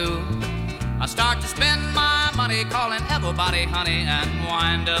gonna do. I start to spend my money calling everybody honey and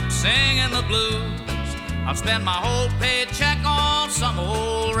wind up singing the blues. I've spent my whole paycheck on some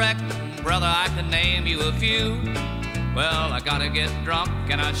old wreck. Brother, I can name you a few. Well, I gotta get drunk,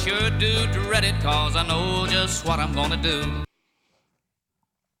 and I sure do dread it, 'cause I know just what I'm gonna do.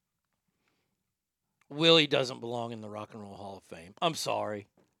 Willie doesn't belong in the Rock and Roll Hall of Fame. I'm sorry.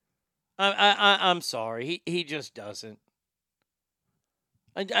 I'm sorry. He just doesn't.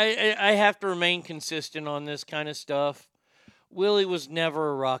 I have to remain consistent on this kind of stuff. Willie was never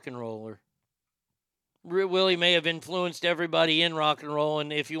a rock and roller. Willie may have influenced everybody in rock and roll,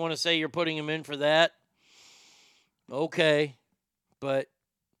 and if you want to say you're putting him in for that, okay. But,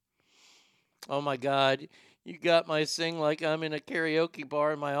 oh my God, you got my sing like I'm in a karaoke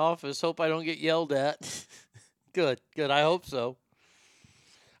bar in my office. Hope I don't get yelled at. Good. I hope so.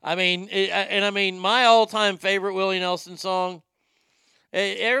 I mean, my all-time favorite Willie Nelson song,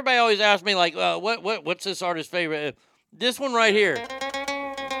 everybody always asks me, like, what's this artist's favorite? This one right here.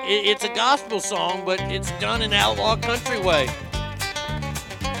 It's a gospel song, but it's done in outlaw country way.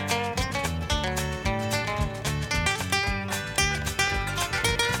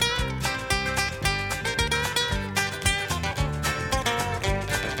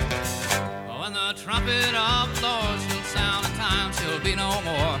 When the trumpet of the Lord shall sound, and time shall be no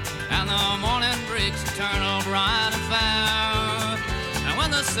more, and the morning breaks eternal, bright and fair. And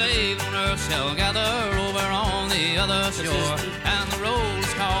when the saved on earth shall gather over on the other shore, and the roll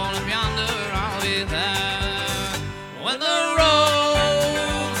is called up yonder, I'll be there. When the roll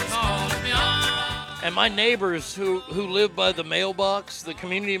is called up yonder. And my neighbors who live by the mailbox, the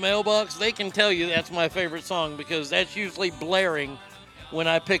community mailbox, they can tell you that's my favorite song, because that's usually blaring when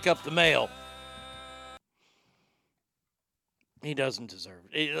I pick up the mail. He doesn't deserve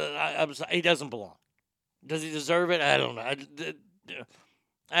it. He doesn't belong. Does he deserve it? I don't know.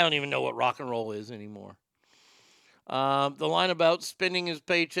 I don't even know what rock and roll is anymore. The line about spending his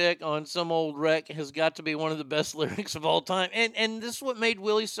paycheck on some old wreck has got to be one of the best lyrics of all time. And this is what made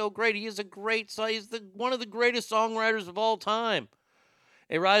Willie so great. He is he's one of the greatest songwriters of all time.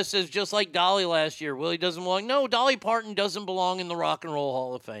 Uriah says, just like Dolly last year, Willie doesn't belong. No, Dolly Parton doesn't belong in the Rock and Roll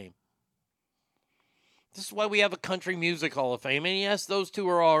Hall of Fame. This is why we have a Country Music Hall of Fame. And yes, those two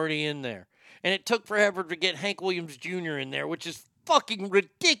are already in there. And it took forever to get Hank Williams Jr. in there, which is fucking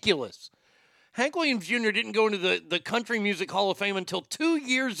ridiculous. Hank Williams Jr. didn't go into the Country Music Hall of Fame until 2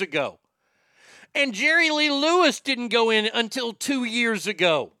 years ago. And Jerry Lee Lewis didn't go in until 2 years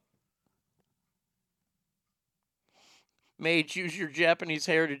ago. May choose your Japanese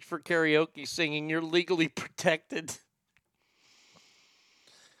heritage for karaoke singing. You're legally protected.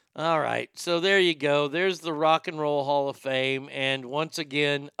 All right, so there you go. There's the Rock and Roll Hall of Fame, and once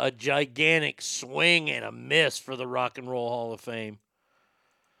again, a gigantic swing and a miss for the Rock and Roll Hall of Fame.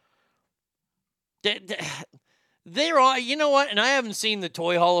 They're all, you know what? And I haven't seen the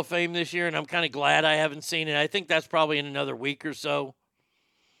Toy Hall of Fame this year, and I'm kind of glad I haven't seen it. I think that's probably in another week or so.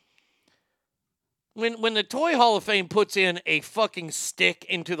 When the Toy Hall of Fame puts in a fucking stick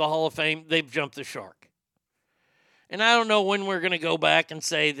into the Hall of Fame, they've jumped the shark. And I don't know when we're going to go back and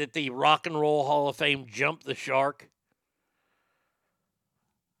say that the Rock and Roll Hall of Fame jumped the shark.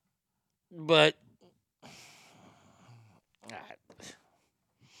 But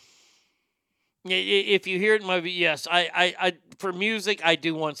if you hear it in my yes, I for music, I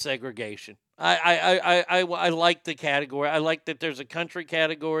do want segregation. I like the category. I like that there's a country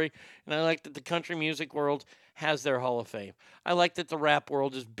category, and I like that the country music world has their Hall of Fame. I like that the rap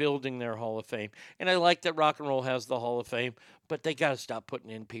world is building their Hall of Fame, and I like that rock and roll has the Hall of Fame, but they got to stop putting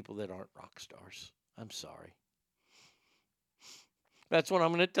in people that aren't rock stars. I'm sorry. That's what I'm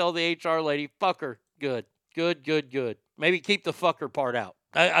going to tell the HR lady. Fuck her. Good. Maybe keep the fucker part out.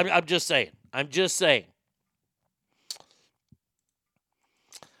 I'm just saying.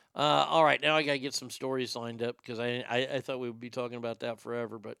 All right, now I got to get some stories lined up because I thought we would be talking about that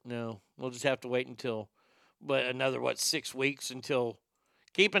forever, but no. We'll just have to wait until, another, 6 weeks until.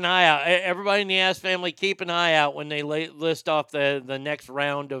 Keep an eye out. Everybody in the Ass family, keep an eye out when they list off the next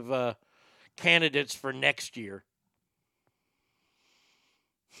round of candidates for next year.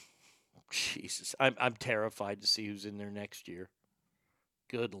 Jesus, I'm terrified to see who's in there next year.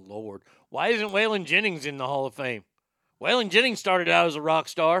 Good Lord. Why isn't Waylon Jennings in the Hall of Fame? Waylon Jennings started out as a rock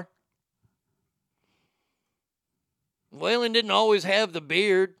star. Waylon didn't always have the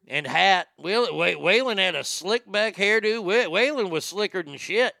beard and hat. Waylon had a slick back hairdo. Waylon was slicker than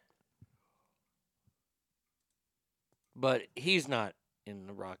shit. But he's not in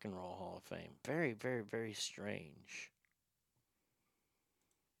the Rock and Roll Hall of Fame. Very, very, very strange.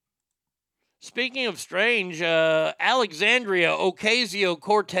 Speaking of strange, Alexandria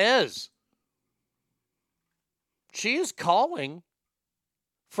Ocasio-Cortez. She is calling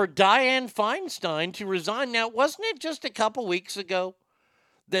for Dianne Feinstein to resign. Now, wasn't it just a couple weeks ago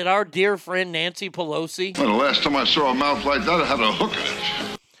that our dear friend Nancy Pelosi... Well, the last time I saw a mouth like that, I had a hook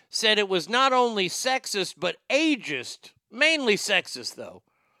in it. ...said it was not only sexist, but ageist, mainly sexist, though,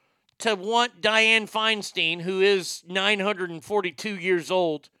 to want Dianne Feinstein, who is 942 years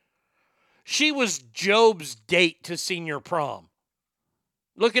old... She was Job's date to senior prom.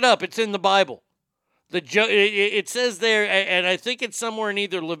 Look it up. It's in the Bible. It says there, and I think it's somewhere in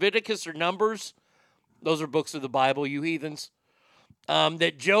either Leviticus or Numbers. Those are books of the Bible, you heathens.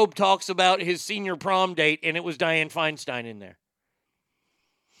 That Job talks about his senior prom date, and it was Dianne Feinstein in there.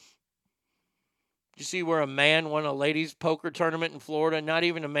 Did you see where a man won a ladies' poker tournament in Florida? Not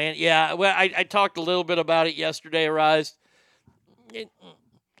even a man. Yeah, well, I talked a little bit about it yesterday, Arise.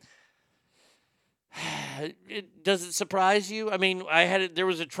 Does it surprise you? I mean, there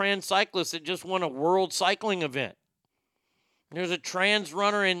was a trans cyclist that just won a world cycling event. There's a trans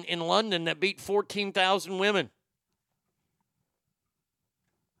runner in London that beat 14,000 women.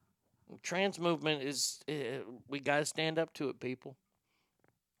 The trans movement is, we got to stand up to it, people.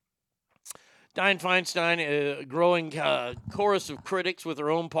 Dianne Feinstein, a growing chorus of critics with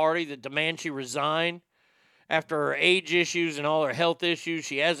her own party that demand she resign. After her age issues and all her health issues,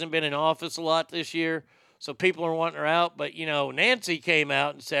 she hasn't been in office a lot this year, so people are wanting her out. But, Nancy came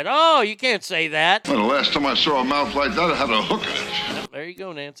out and said, oh, you can't say that. Well, the last time I saw a mouth like that, I had a hook in it. Yep, there you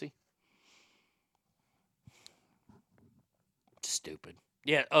go, Nancy. Stupid.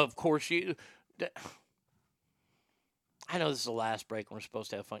 Yeah, of course you... I know this is the last break and we're supposed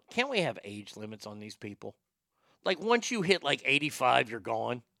to have fun. Can't we have age limits on these people? Like, once you hit, 85, you're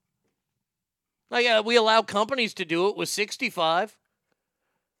gone. We allow companies to do it with 65.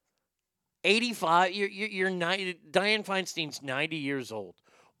 85, you're 90, Dianne Feinstein's 90 years old.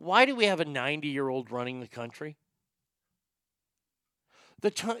 Why do we have a 90-year-old running the country?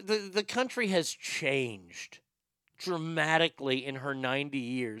 The country has changed dramatically in her 90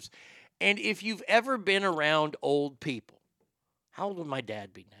 years. And if you've ever been around old people, how old would my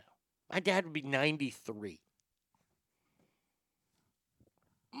dad be now? My dad would be 93.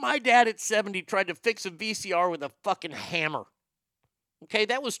 My dad at 70 tried to fix a VCR with a fucking hammer. Okay,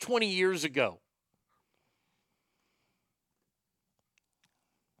 that was 20 years ago.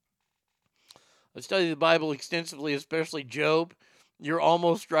 I study the Bible extensively, especially Job. You're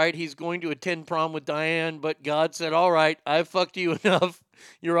almost right. He's going to attend prom with Diane, but God said, all right, I've fucked you enough.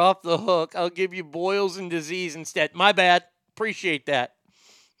 You're off the hook. I'll give you boils and disease instead. My bad. Appreciate that.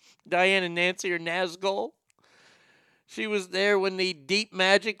 Diane and Nancy are Nazgul. She was there when the deep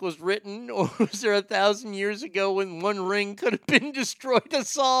magic was written, or was there 1,000 years ago when one ring could have been destroyed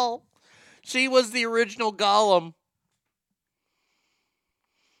us all? She was the original Gollum.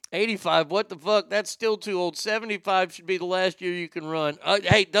 85, what the fuck? That's still too old. 75 should be the last year you can run.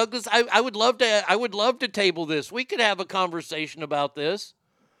 Hey, Douglas, I would love to table this. We could have a conversation about this.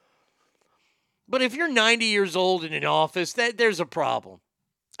 But if you're 90 years old and in office, there's a problem.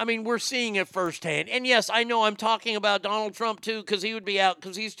 I mean, we're seeing it firsthand. And yes, I know I'm talking about Donald Trump too, because he would be out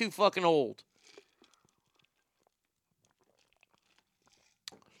because he's too fucking old.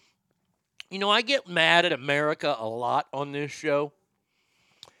 I get mad at America a lot on this show.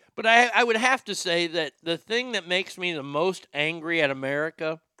 But I would have to say that the thing that makes me the most angry at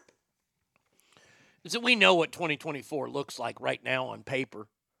America is that we know what 2024 looks like right now on paper.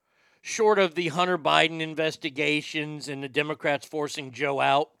 Short of the Hunter Biden investigations and the Democrats forcing Joe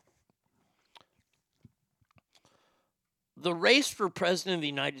out, the race for president of the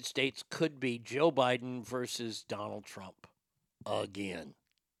United States could be Joe Biden versus Donald Trump again.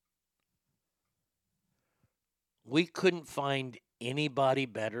 We couldn't find anybody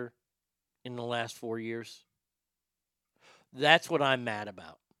better in the last 4 years. That's what I'm mad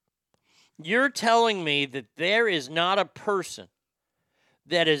about. You're telling me that there is not a person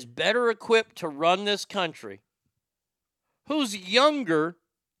that is better equipped to run this country who's younger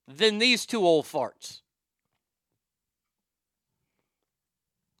than these two old farts.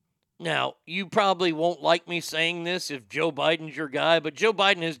 Now, you probably won't like me saying this if Joe Biden's your guy, but Joe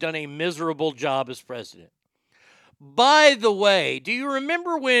Biden has done a miserable job as president. By the way, do you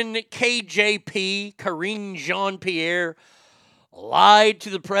remember when KJP, Karine Jean-Pierre, lied to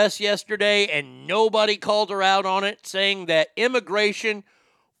the press yesterday and nobody called her out on it, saying that immigration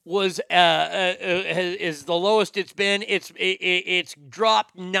was is the lowest it's been? It's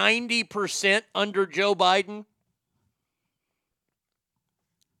dropped 90% under Joe Biden.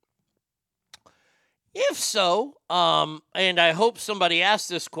 If so, and I hope somebody asks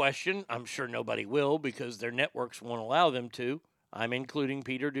this question, I'm sure nobody will because their networks won't allow them to. I'm including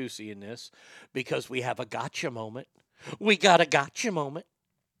Peter Ducey in this because we have a gotcha moment. We got a gotcha moment.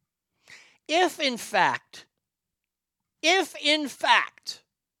 If in fact, you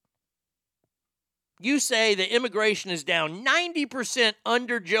say that immigration is down 90%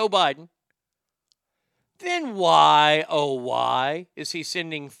 under Joe Biden, then why, oh why, is he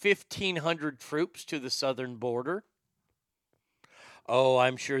sending 1,500 troops to the southern border? Oh,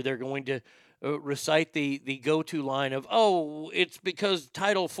 I'm sure they're going to recite the go-to line of, oh, it's because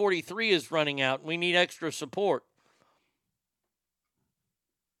Title 43 is running out and we need extra support.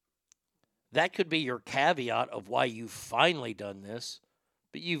 That could be your caveat of why you've finally done this,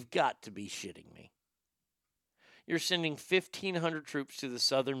 but you've got to be shitting me. You're sending 1,500 troops to the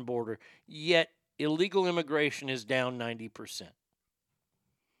southern border, yet illegal immigration is down 90%.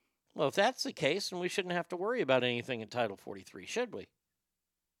 Well, if that's the case, then we shouldn't have to worry about anything in Title 43, should we?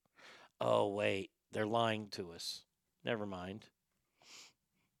 Oh, wait, they're lying to us. Never mind.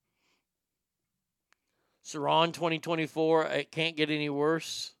 Saran 2024, it can't get any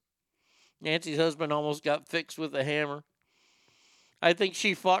worse. Nancy's husband almost got fixed with a hammer. I think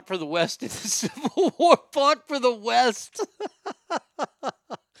she fought for the West in the Civil War. Fought for the West.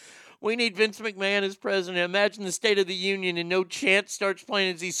 We need Vince McMahon as president. Imagine the State of the Union and no chance starts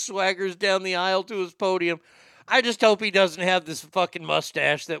playing as he swaggers down the aisle to his podium. I just hope he doesn't have this fucking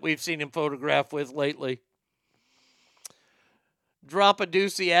mustache that we've seen him photographed with lately. Drop a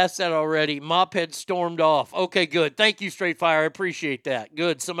Deucey asked that already. Mophead stormed off. Okay, good. Thank you, Straight Fire. I appreciate that.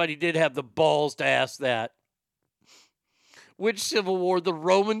 Good. Somebody did have the balls to ask that. Which Civil War? The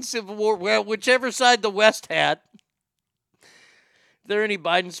Roman Civil War? Well, whichever side the West had. If there are any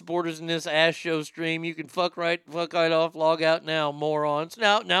Biden supporters in this ass show stream, you can fuck right off, log out now, morons.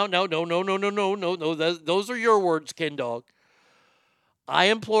 No. Those are your words, Ken Dog. I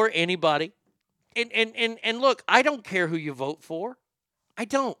implore anybody. And look, I don't care who you vote for. I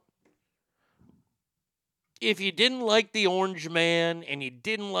don't. If you didn't like the Orange Man and you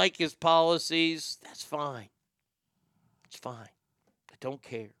didn't like his policies, that's fine. It's fine. I don't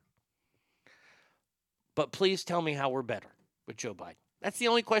care. But please tell me how we're better with Joe Biden. That's the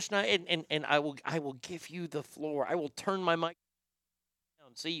only question I will give you the floor. I will turn my mic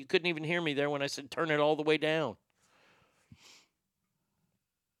down. See, you couldn't even hear me there when I said turn it all the way down.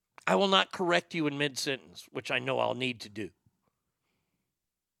 I will not correct you in mid-sentence, which I know I'll need to do.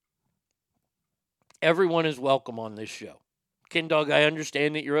 Everyone is welcome on this show. Ken Dog, I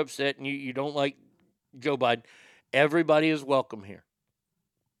understand that you're upset and you don't like Joe Biden. Everybody is welcome here.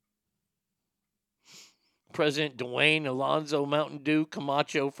 President Dwayne Alonzo Mountain Dew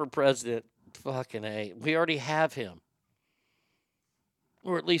Camacho for president. Fucking A. We already have him.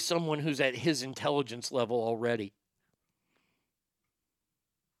 Or at least someone who's at his intelligence level already.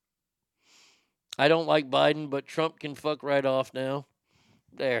 I don't like Biden, but Trump can fuck right off now.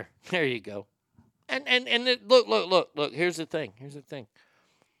 There you go. And look. Here's the thing.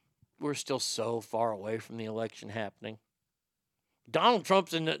 We're still so far away from the election happening. Donald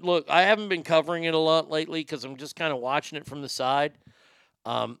Trump's in it. Look, I haven't been covering it a lot lately because I'm just kind of watching it from the side.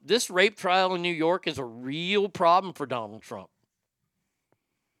 This rape trial in New York is a real problem for Donald Trump.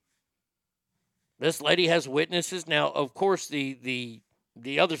 This lady has witnesses. Now, of course, the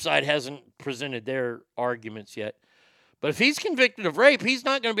other side hasn't presented their arguments yet. But if he's convicted of rape, he's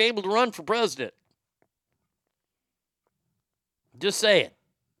not going to be able to run for president. Just saying.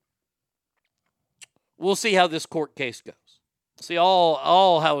 We'll see how this court case goes. See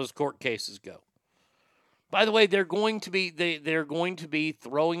all how his court cases go. By the way, they're going to be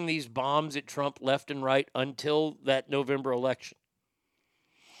throwing these bombs at Trump left and right until that November election.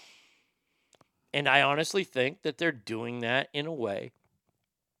 And I honestly think that they're doing that in a way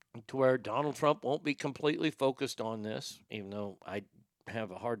to where Donald Trump won't be completely focused on this, even though I have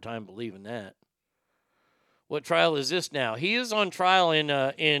a hard time believing that. What trial is this now? He is on trial in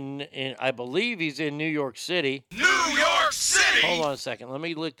I believe he's in New York City. New York City. Hold on a second. Let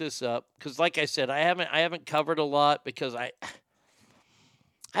me look this up because, like I said, I haven't covered a lot because I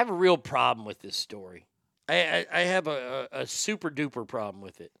have a real problem with this story. I have a super duper problem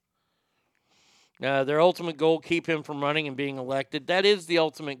with it. Their ultimate goal, keep him from running and being elected. That is the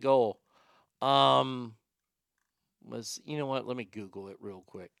ultimate goal. You know what? Let me Google it real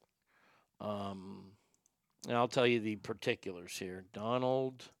quick. And I'll tell you the particulars here.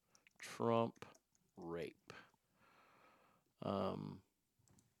 Donald Trump rape. Bubba's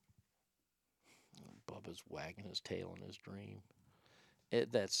wagging his tail in his dream.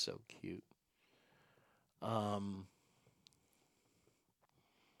 That's so cute.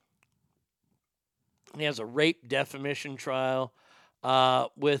 He has a rape defamation trial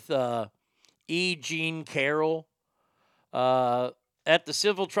with E. Jean Carroll. At the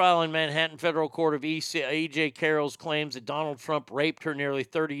civil trial in Manhattan Federal Court of E.J. Carroll's claims that Donald Trump raped her nearly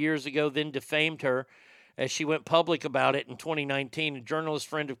 30 years ago, then defamed her as she went public about it in 2019. A journalist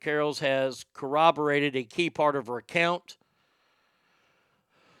friend of Carroll's has corroborated a key part of her account.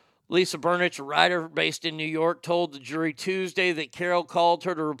 Lisa Burnich, a writer based in New York, told the jury Tuesday that Carroll called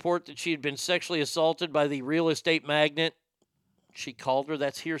her to report that she had been sexually assaulted by the real estate magnate. She called her?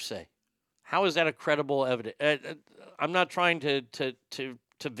 That's hearsay. How is that a credible evidence? I'm not trying to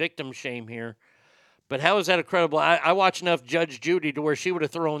victim shame here, but how is that a credible? I watch enough Judge Judy to where she would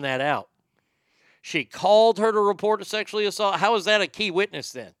have thrown that out. She called her to report a sexually assault. How is that a key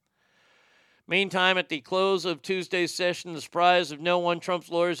witness then? Meantime, at the close of Tuesday's session, the surprise of no one,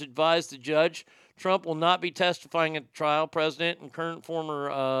 Trump's lawyers advised the judge Trump will not be testifying at the trial. President and current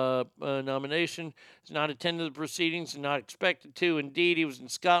former nomination has not attended the proceedings and not expected to. Indeed, he was in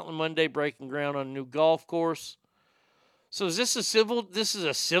Scotland Monday breaking ground on a new golf course. So is this a civil? This is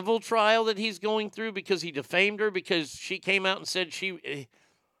a civil trial that he's going through because he defamed her because she came out and said she.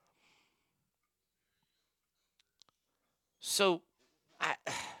 So,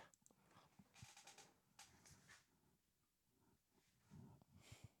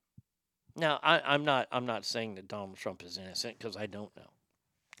 Now, I'm not saying that Donald Trump is innocent because I don't know.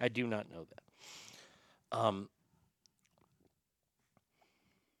 I do not know that.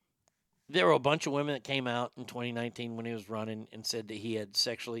 There were a bunch of women that came out in 2019 when he was running and said that he had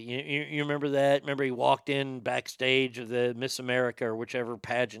sexually. You remember that? Remember he walked in backstage of the Miss America or whichever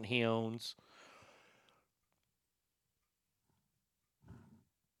pageant he owns.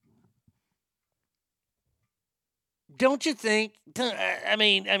 Don't you think? I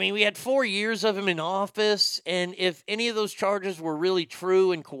mean, we had 4 years of him in office, and if any of those charges were really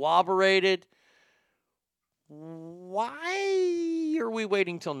true and corroborated, why are we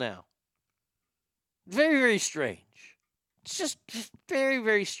waiting till now? Very, very strange. It's just very,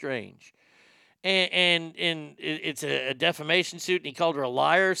 very strange. And it's a defamation suit, and he called her a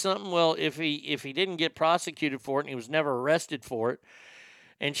liar or something. Well, if he didn't get prosecuted for it, and he was never arrested for it,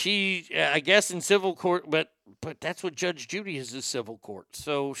 and she, I guess in civil court, but that's what Judge Judy is, a civil court.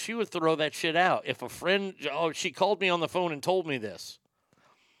 So she would throw that shit out. If a friend, she called me on the phone and told me this.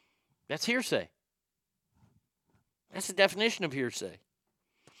 That's hearsay. That's the definition of hearsay.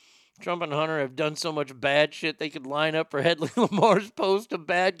 Trump and Hunter have done so much bad shit they could line up for Hedley Lamar's post of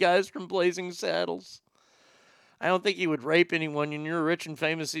bad guys from Blazing Saddles. I don't think he would rape anyone, and you're rich and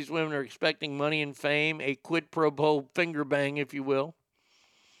famous. These women are expecting money and fame, a quid pro quo finger bang, if you will.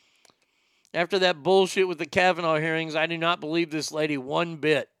 After that bullshit with the Kavanaugh hearings, I do not believe this lady one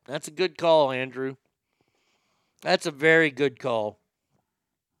bit. That's a good call, Andrew. That's a very good call.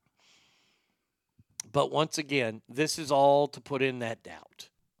 But once again, this is all to put in that doubt.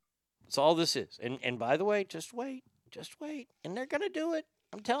 That's all this is. And by the way, just wait. Just wait. And they're going to do it.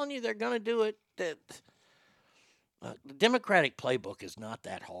 I'm telling you, they're going to do it. The Democratic playbook is not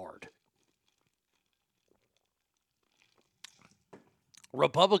that hard.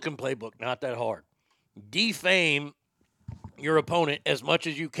 Republican playbook, not that hard. Defame your opponent as much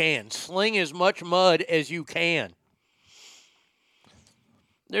as you can. Sling as much mud as you can.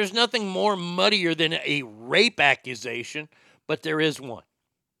 There's nothing more muddier than a rape accusation, but there is one.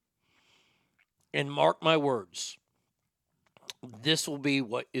 And mark my words, this will be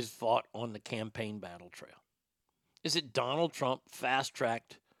what is fought on the campaign battle trail. Is it Donald Trump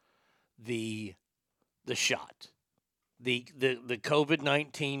fast-tracked the the shot, the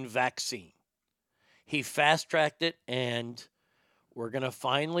COVID-19 vaccine. He fast-tracked it, and we're going to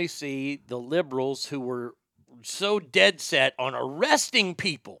finally see the liberals who were so dead set on arresting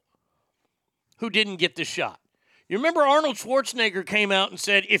people who didn't get the shot. You remember Arnold Schwarzenegger came out and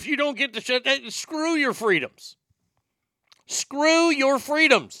said, if you don't get the shot, screw your freedoms. Screw your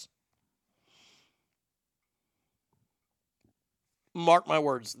freedoms. Mark my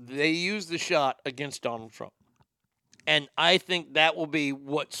words, they used the shot against Donald Trump. And I think that will be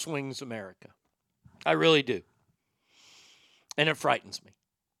what swings America. I really do. And it frightens me.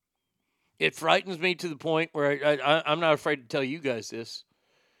 It frightens me to the point where I'm not afraid to tell you guys this.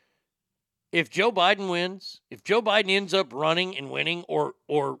 If Joe Biden wins, if Joe Biden ends up running and winning, or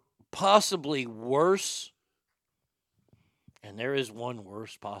possibly worse, and there is one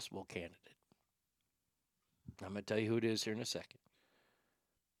worse possible candidate. I'm going to tell you who it is here in a second.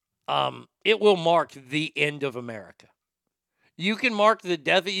 It will mark the end of America. You can mark the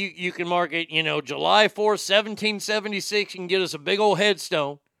death. You can mark it, July 4th, 1776. You can get us a big old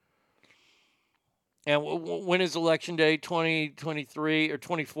headstone. And when is Election Day? 2023 or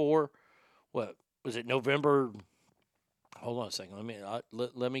 24? What was it? November? Hold on a second.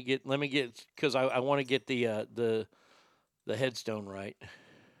 Let me get because I want to get the headstone right.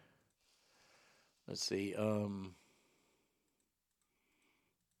 Let's see.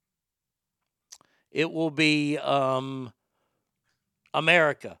 It will be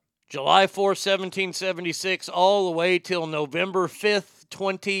America, July 4th, 1776, all the way till November 5th,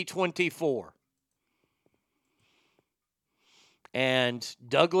 2024. And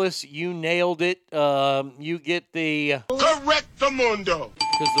Douglas, you nailed it. You get the Correctamundo.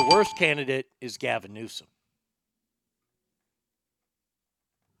 Because the worst candidate is Gavin Newsom.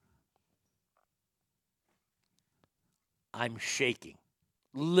 I'm shaking.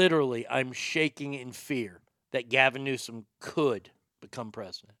 Literally, I'm shaking in fear that Gavin Newsom could become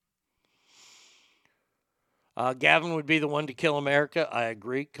president. Gavin would be the one to kill America. I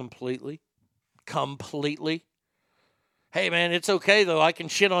agree completely. Completely. Hey, man, it's okay, though. I can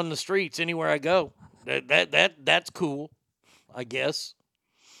shit on the streets anywhere I go. That's cool, I guess.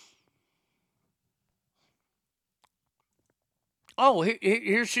 Oh,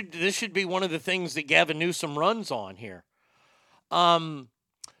 this should be one of the things that Gavin Newsom runs on here.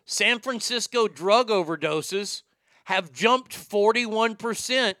 San Francisco drug overdoses have jumped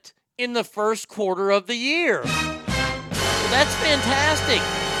 41% in the first quarter of the year. That's fantastic.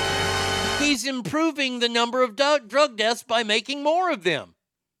 He's improving the number of drug deaths by making more of them.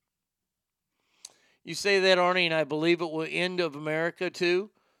 You say that, Arnie, and I believe it will end of America too.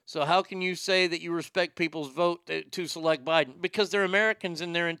 So how can you say that you respect people's vote to select Biden? Because they're Americans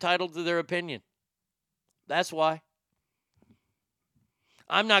and they're entitled to their opinion. That's why.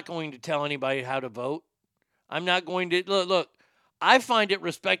 I'm not going to tell anybody how to vote. I'm not going to... Look, I find it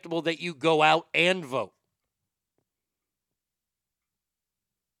respectable that you go out and vote.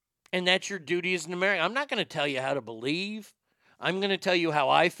 And that's your duty as an American. I'm not going to tell you how to believe. I'm going to tell you how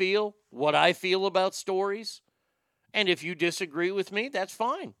I feel, what I feel about stories. And if you disagree with me, that's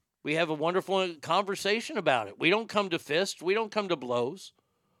fine. We have a wonderful conversation about it. We don't come to fists. We don't come to blows.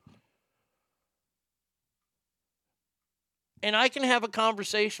 And I can have a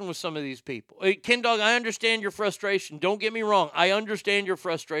conversation with some of these people. Ken Dog, I understand your frustration. Don't get me wrong. I understand your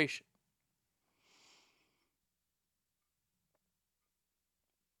frustration.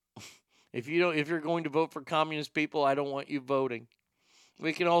 If you're going to vote for communist people, I don't want you voting.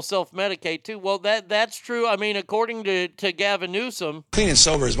 We can all self-medicate too. Well, that's true. I mean, according to Gavin Newsom, clean and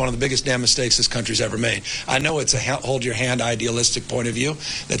sober is one of the biggest damn mistakes this country's ever made. I know it's a hold your hand idealistic point of view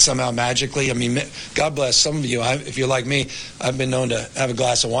that somehow magically, I mean, God bless some of you. If you're like me, I've been known to have a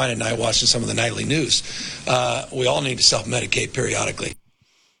glass of wine at night watching some of the nightly news. We all need to self-medicate periodically.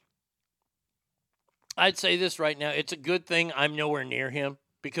 I'd say this right now. It's a good thing I'm nowhere near him,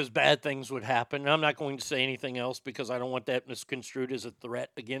 because bad things would happen. And I'm not going to say anything else because I don't want that misconstrued as a threat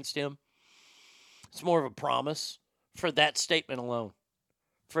against him. It's more of a promise for that statement alone.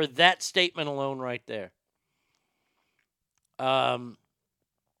 For that statement alone right there. All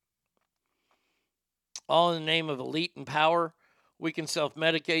in the name of elite and power, we can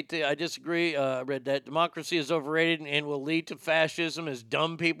self-medicate. I disagree. I read that. Democracy is overrated and will lead to fascism, as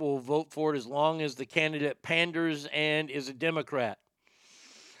dumb people will vote for it as long as the candidate panders and is a Democrat.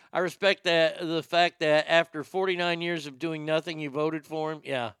 I respect the fact that after 49 years of doing nothing, you voted for him.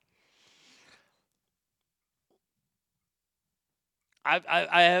 Yeah.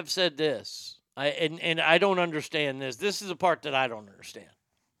 I have said this. And I don't understand this. This is the part that I don't understand.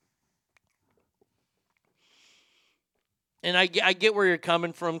 And I get where you're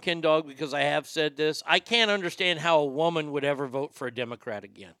coming from, Ken Dog, because I have said this. I can't understand how a woman would ever vote for a Democrat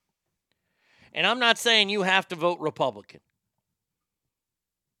again. And I'm not saying you have to vote Republican.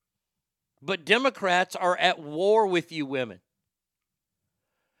 But Democrats are at war with you women.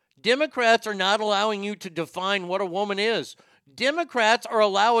 Democrats are not allowing you to define what a woman is. Democrats are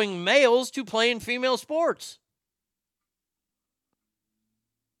allowing males to play in female sports.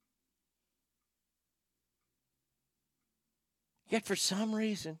 Yet for some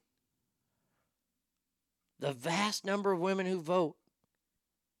reason, the vast number of women who vote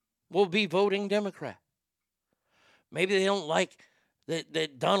will be voting Democrat. Maybe they don't like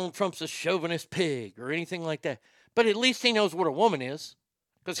that Donald Trump's a chauvinist pig or anything like that. But at least he knows what a woman is,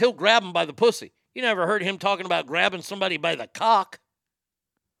 because he'll grab them by the pussy. You never heard him talking about grabbing somebody by the cock.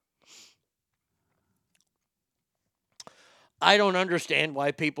 I don't understand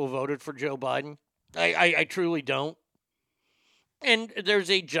why people voted for Joe Biden. I truly don't. And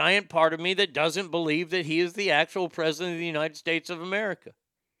there's a giant part of me that doesn't believe that he is the actual president of the United States of America.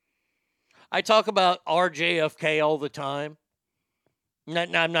 I talk about RJFK all the time.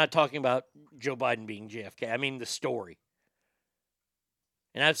 I'm not talking about Joe Biden being JFK. I mean the story.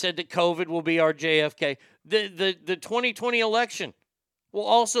 And I've said that COVID will be our JFK. The 2020 election will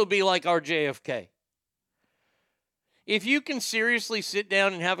also be like our JFK. If you can seriously sit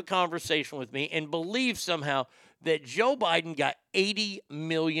down and have a conversation with me and believe somehow that Joe Biden got 80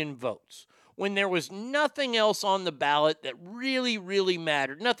 million votes when there was nothing else on the ballot that really, really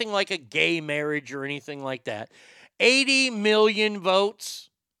mattered, nothing like a gay marriage or anything like that, 80 million votes,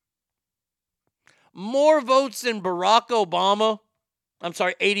 more votes than Barack Obama. I'm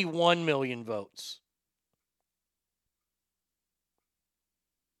sorry, 81 million votes.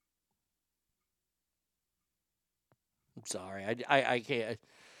 I'm sorry, I can't.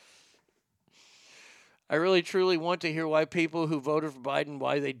 I really, truly want to hear why people who voted for Biden,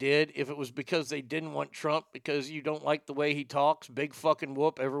 why they did. If it was because they didn't want Trump, because you don't like the way he talks, big fucking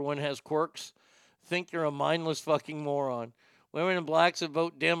whoop, everyone has quirks, think you're a mindless fucking moron. Women and blacks that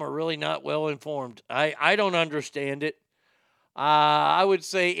vote Dem are really not well informed. I don't understand it. I would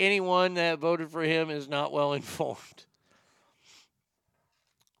say anyone that voted for him is not well informed.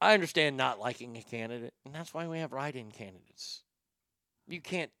 I understand not liking a candidate, and that's why we have write-in candidates. You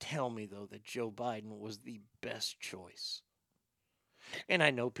can't tell me, though, that Joe Biden was the best choice. And I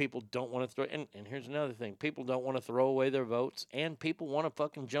know people don't want to throw... And here's another thing. People don't want to throw away their votes, and people want to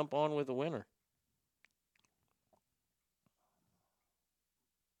fucking jump on with a winner.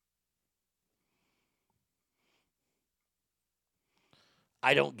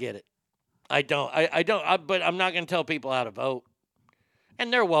 I don't get it. I don't. But I'm not going to tell people how to vote.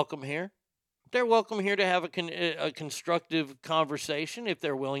 And they're welcome here. They're welcome here to have a constructive conversation if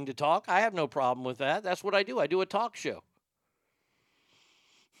they're willing to talk. I have no problem with that. That's what I do. I do a talk show.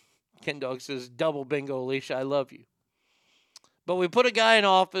 Ken Dog says, double bingo, Alicia, I love you. But we put a guy in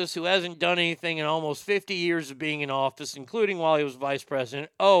office who hasn't done anything in almost 50 years of being in office, including while he was vice president.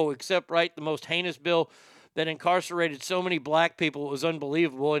 Oh, except write the most heinous bill that incarcerated so many black people. It was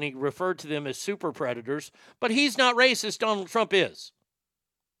unbelievable, and he referred to them as super predators. But he's not racist. Donald Trump is.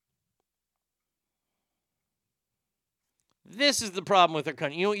 This is the problem with our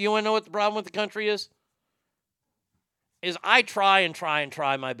country. You want to know what the problem with the country is? Is I try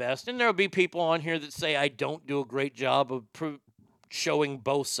my best, and there'll be people on here that say I don't do a great job of showing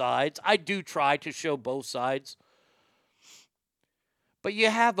both sides. I do try to show both sides. But you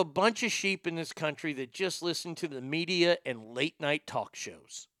have a bunch of sheep in this country that just listen to the media and late-night talk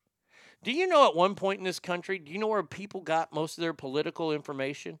shows. Do you know at one point in this country, do you know where people got most of their political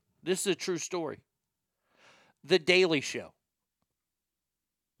information? This is a true story. The Daily Show.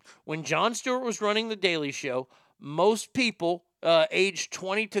 When Jon Stewart was running The Daily Show, most people aged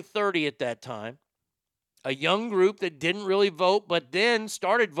 20 to 30 at that time, a young group that didn't really vote but then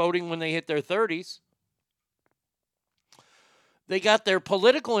started voting when they hit their 30s, they got their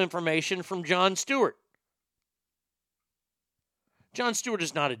political information from Jon Stewart. Jon Stewart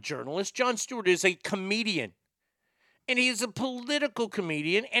is not a journalist. Jon Stewart is a comedian. And he is a political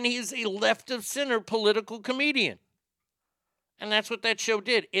comedian, and he is a left-of-center political comedian. And that's what that show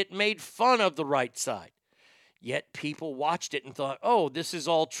did. It made fun of the right side. Yet people watched it and thought, oh, this is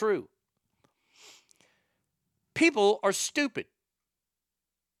all true. People are stupid.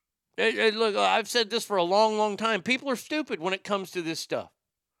 Look, I've said this for a long, long time. People are stupid when it comes to this stuff.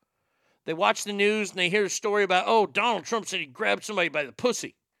 They watch the news and they hear a story about, oh, Donald Trump said he grabbed somebody by the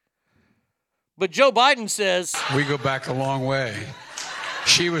pussy. But Joe Biden says... We go back a long way.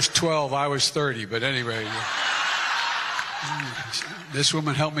 She was 12, I was 30. But anyway, this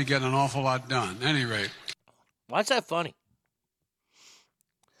woman helped me get an awful lot done. Anyway. Why's that funny?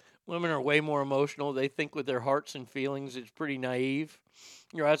 Women are way more emotional. They think with their hearts and feelings. It's pretty naive.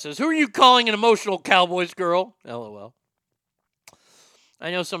 Your ad says, who are you calling an emotional Cowboys girl? LOL.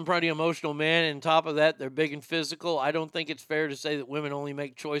 I know some pretty emotional men, and on top of that, they're big and physical. I don't think it's fair to say that women only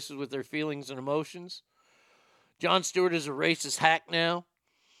make choices with their feelings and emotions. Jon Stewart is a racist hack now.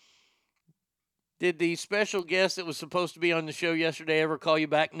 Did the special guest that was supposed to be on the show yesterday ever call you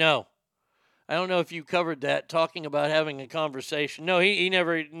back? No. I don't know if you covered that, talking about having a conversation. No, he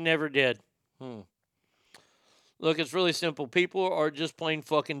never did. Look, it's really simple. People are just plain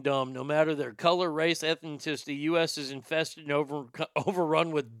fucking dumb. No matter their color, race, ethnicity, the U.S. is infested and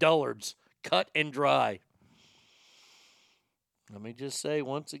overrun with dullards. Cut and dry. Let me just say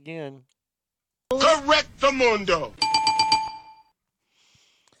once again. Correctamundo.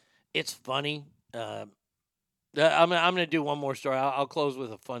 It's funny. I'm going to do one more story. I'll close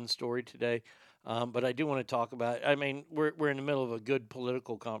with a fun story today. But I do want to talk about, I mean, we're in the middle of a good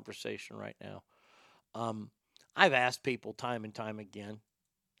political conversation right now. I've asked people time and time again.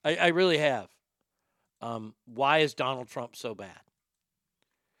 I really have. Why is Donald Trump so bad?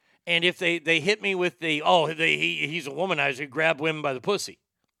 And if they hit me with he's a womanizer, he grabbed women by the pussy.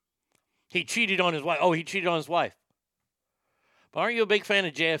 He cheated on his wife. Oh, he cheated on his wife. But aren't you a big fan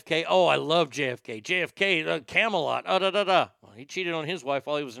of JFK? Oh, I love JFK. JFK, Camelot, Well, he cheated on his wife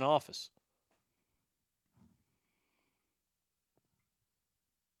while he was in office.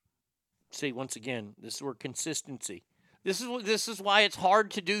 See, once again, this is where consistency. This is why it's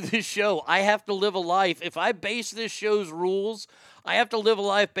hard to do this show. I have to live a life. If I base this show's rules, I have to live a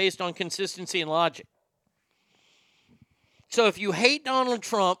life based on consistency and logic. So if you hate Donald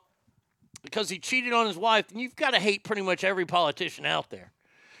Trump because he cheated on his wife, then you've got to hate pretty much every politician out there.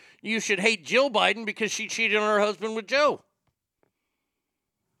 You should hate Jill Biden because she cheated on her husband with Joe.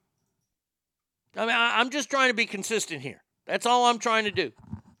 I mean, I'm just trying to be consistent here. That's all I'm trying to do.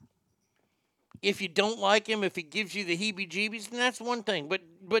 If you don't like him, if he gives you the heebie-jeebies, then that's one thing.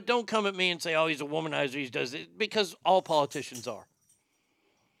 But don't come at me and say, oh, he's a womanizer, he does it, because all politicians are.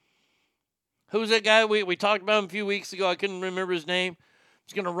 Who's that guy we talked about him a few weeks ago? I couldn't remember his name.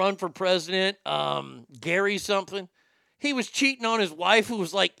 He's going to run for president. Gary something. He was cheating on his wife who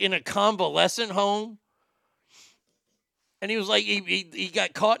was like in a convalescent home. And he was like, he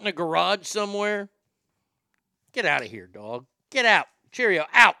got caught in a garage somewhere. Get out of here, dog. Get out. Cheerio.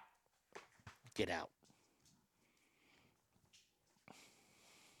 Out. Get out.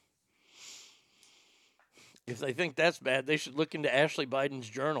 If they think that's bad, they should look into Ashley Biden's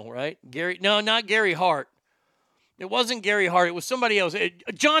journal, right? No, not Gary Hart. It wasn't Gary Hart. It was somebody else.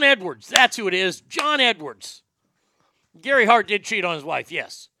 John Edwards. That's who it is. John Edwards. Gary Hart did cheat on his wife,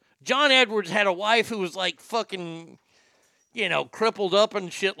 yes. John Edwards had a wife who was like fucking, crippled up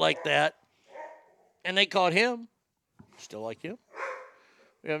and shit like that. And they caught him. Still like him.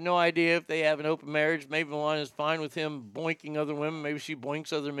 We have no idea if they have an open marriage. Maybe Melania's fine with him boinking other women. Maybe she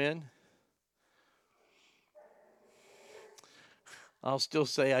boinks other men. I'll still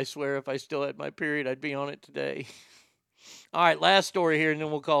say, I swear, if I still had my period, I'd be on it today. All right, last story here, and then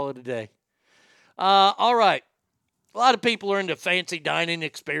we'll call it a day. All right. A lot of people are into fancy dining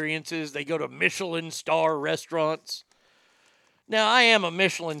experiences. They go to Michelin star restaurants. Now, I am a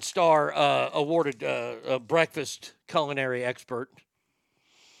Michelin star awarded breakfast culinary expert.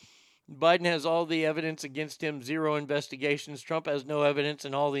 Biden has all the evidence against him, 0 investigations. Trump has no evidence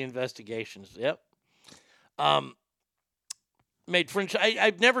and all the investigations. Yep. Made French.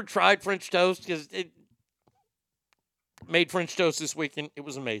 I've never tried French toast because it made French toast this weekend. It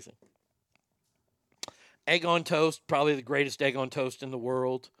was amazing. Egg on toast, probably the greatest egg on toast in the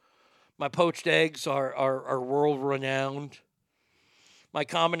world. My poached eggs are world renowned. My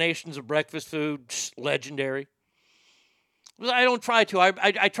combinations of breakfast food, legendary. I don't try to.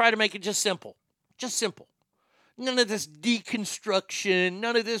 I try to make it just simple. Just simple. None of this deconstruction.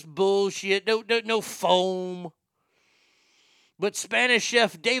 None of this bullshit. No foam. But Spanish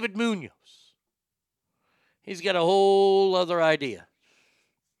chef David Munoz, he's got a whole other idea.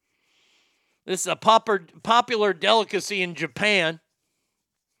 This is a popular delicacy in Japan.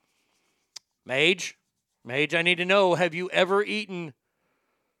 Mage, I need to know, have you ever eaten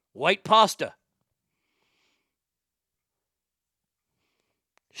white pasta?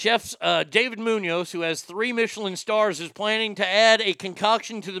 Chef David Munoz, who has 3 Michelin stars, is planning to add a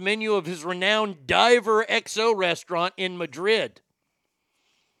concoction to the menu of his renowned Diver XO restaurant in Madrid.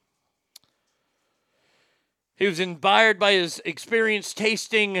 He was inspired by his experience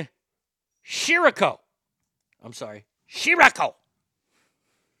tasting Shirako.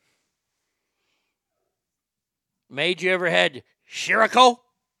 Made you ever had Shirako?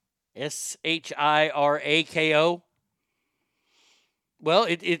 Shirako. Well,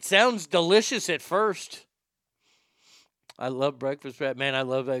 it sounds delicious at first. I love breakfast wrap. Man, I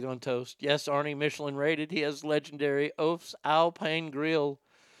love egg on toast. Yes, Arnie, Michelin rated. He has legendary Oaf's Alpine Grill.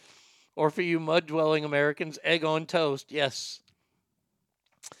 Or for you mud-dwelling Americans, egg on toast. Yes.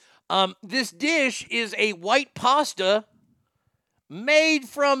 This dish is a white pasta made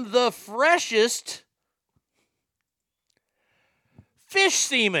from the freshest fish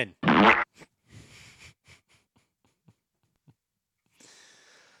semen.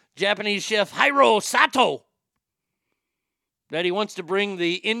 Japanese chef Hiro Sato that he wants to bring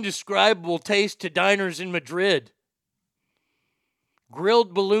the indescribable taste to diners in Madrid.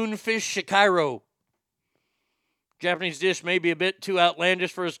 Grilled balloon fish shikiro. Japanese dish may be a bit too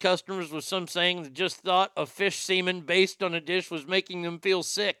outlandish for his customers, with some saying that just thought of fish semen based on a dish was making them feel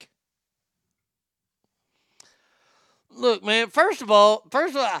sick. Look, man, first of all,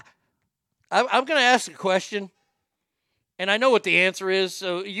 I'm going to ask a question. And I know what the answer is,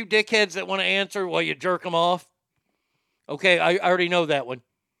 so you dickheads that want to answer while you jerk them off. Okay, I already know that one.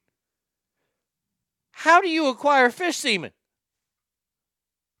 How do you acquire fish semen?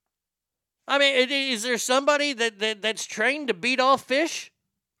 I mean, is there somebody that's trained to beat off fish?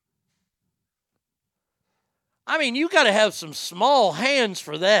 I mean, you got to have some small hands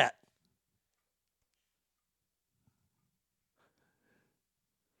for that.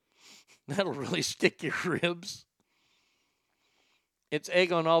 That'll really stick your ribs. It's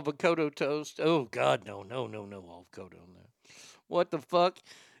egg on avocado toast. Oh, God, no avocado on there. What the fuck?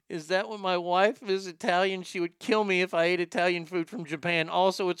 Is that when my wife is Italian? She would kill me if I ate Italian food from Japan.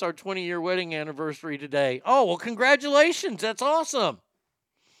 Also, it's our 20-year wedding anniversary today. Oh, well, congratulations. That's awesome.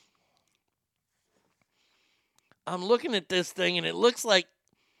 I'm looking at this thing, and it looks like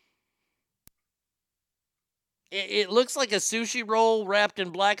a sushi roll wrapped in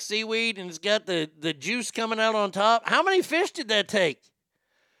black seaweed, and it's got the juice coming out on top. How many fish did that take?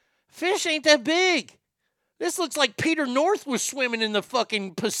 Fish ain't that big. This looks like Peter North was swimming in the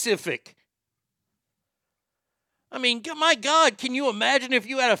fucking Pacific. I mean, my God, can you imagine if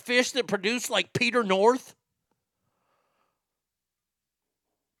you had a fish that produced like Peter North?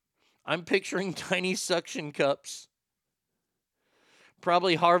 I'm picturing tiny suction cups.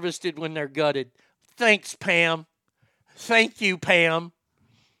 Probably harvested when they're gutted. Thanks, Pam. Thank you, Pam.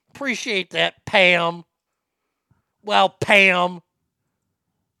 Appreciate that, Pam. Wow, Pam.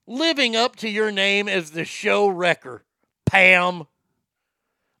 Living up to your name as the show wrecker, Pam.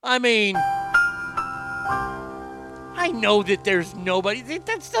 I mean, I know that there's nobody.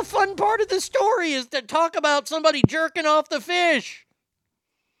 That's the fun part of the story, is to talk about somebody jerking off the fish.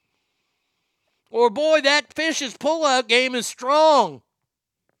 Or, boy, that fish's pullout game is strong.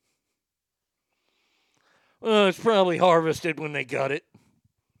 It's probably harvested when they got it.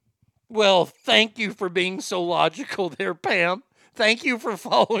 Well, thank you for being so logical there, Pam. Thank you for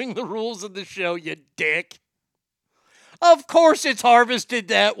following the rules of the show, you dick. Of course it's harvested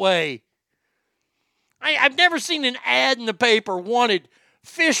that way. I've never seen an ad in the paper wanted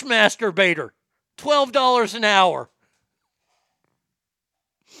fish masturbator, $12 an hour.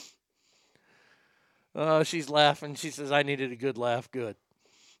 She's laughing. She says, I needed a good laugh. Good.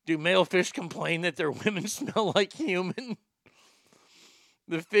 Do male fish complain that their women smell like human?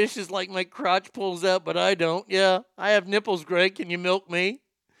 The fish is like my crotch pulls out, but I don't. Yeah, I have nipples, Greg. Can you milk me?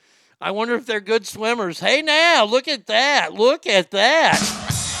 I wonder if they're good swimmers. Hey, now, look at that. Look at that.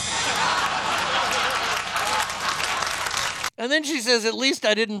 And then she says, at least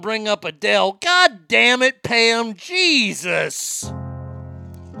I didn't bring up Adele. God damn it, Pam. Jesus.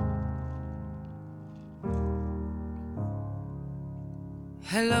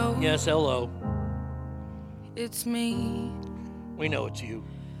 Hello. Yes, hello. It's me. We know it's you.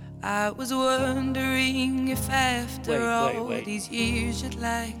 I was wondering if after all these years you'd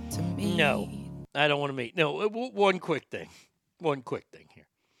like to meet. No, I don't want to meet. No, one quick thing. One quick thing here.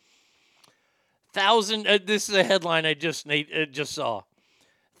 This is a headline I just saw.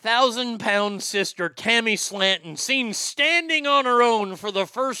 1,000-pound sister Tammy Slanton seen standing on her own for the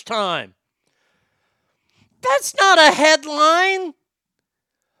first time. That's not a headline.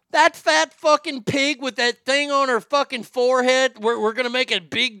 That fat fucking pig with that thing on her fucking forehead, we're going to make a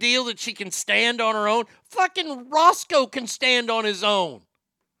big deal that she can stand on her own. Fucking Roscoe can stand on his own.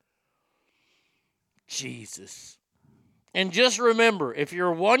 Jesus. And just remember, if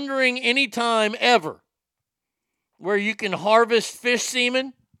you're wondering any time ever where you can harvest fish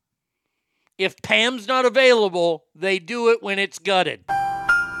semen, if Pam's not available, they do it when it's gutted.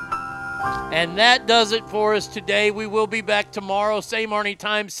 And that does it for us today. We will be back tomorrow. Same Arnie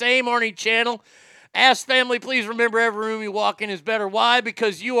time, same Arnie channel. Ask family, please remember every room you walk in is better. Why?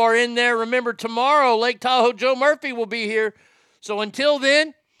 Because you are in there. Remember, tomorrow, Lake Tahoe Joe Murphy will be here. So until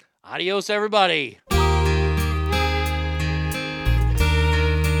then, adios, everybody.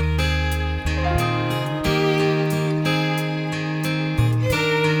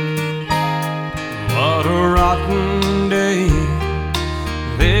 What a rotten day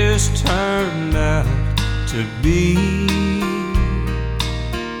this turned out to be.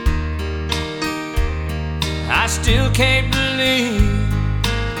 I still can't believe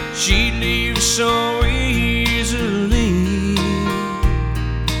she'd leave so easily.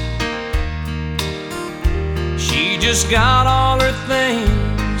 She just got all her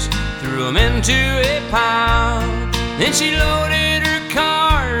things, threw them into a pile. Then she loaded her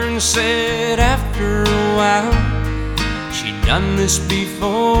car and said after a while, she'd done this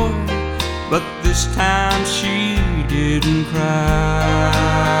before, but this time she didn't cry.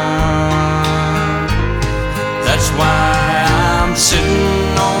 That's why I'm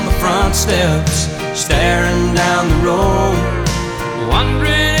sitting on the front steps, staring down the road,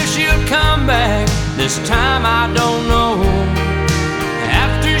 wondering if she'll come back. This time I don't know.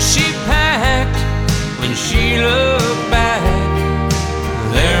 After she packed, when she looked back,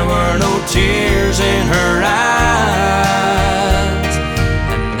 there were no tears in her eyes.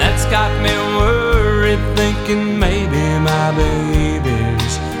 And that's got me worried, thinking maybe my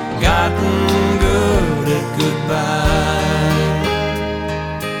baby's gotten good at goodbye.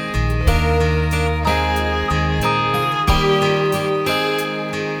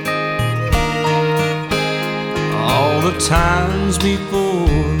 All the times before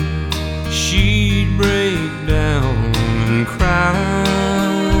she'd break down and cry,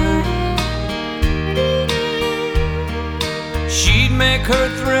 she'd make her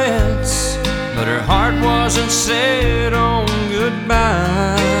threats, but her heart wasn't set on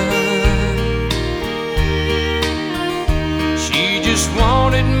goodbye. She just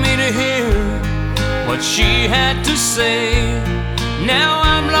wanted me to hear what she had to say. Now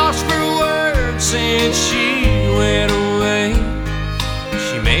I'm lost for words since she went away.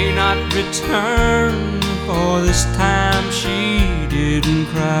 She may not return, for this time she didn't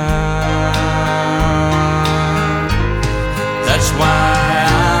cry. That's why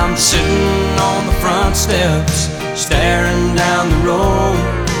I'm sitting on the front steps, staring down the road,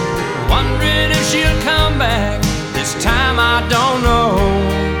 wondering if she'll come back. This time I don't know.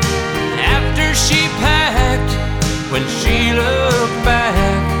 After she packed, when she looked back,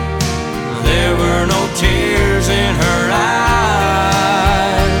 there were no tears in her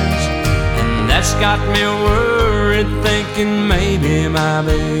eyes. And that's got me worried, thinking maybe my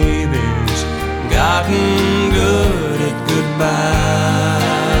baby's gotten good at goodbye.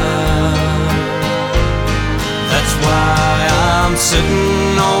 That's why I'm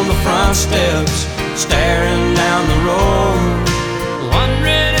sitting on the front steps, staring down the road,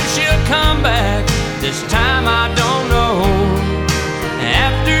 wondering if she'll come back. This time I don't know.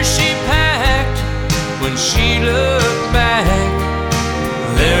 After she packed, when she looked back,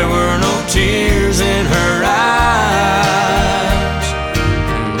 there were no tears in her eyes.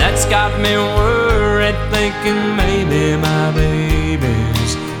 And that's got me worried, thinking maybe my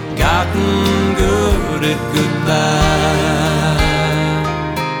baby's gotten good at goodbye.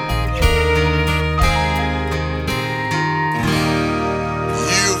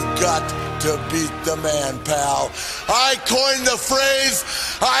 You've got to beat the man, pal. I coined the phrase,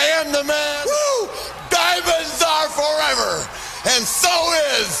 I am the man. Woo! Diamonds are forever, and so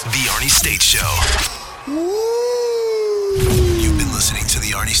is The Arnie State Show. Woo! You've been listening to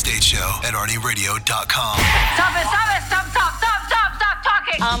The Arnie State Show at ArnieRadio.com. Stop it, stop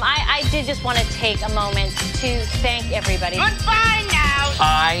talking. I did just want to take a moment to thank everybody. Goodbye now.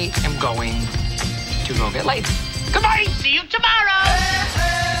 I am going to go get laid. Goodbye. See you tomorrow.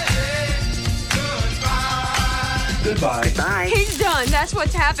 Goodbye. Bye. He's done. That's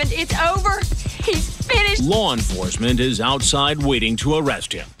what's happened. It's over. He's finished. Law enforcement is outside waiting to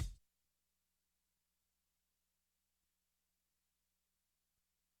arrest him.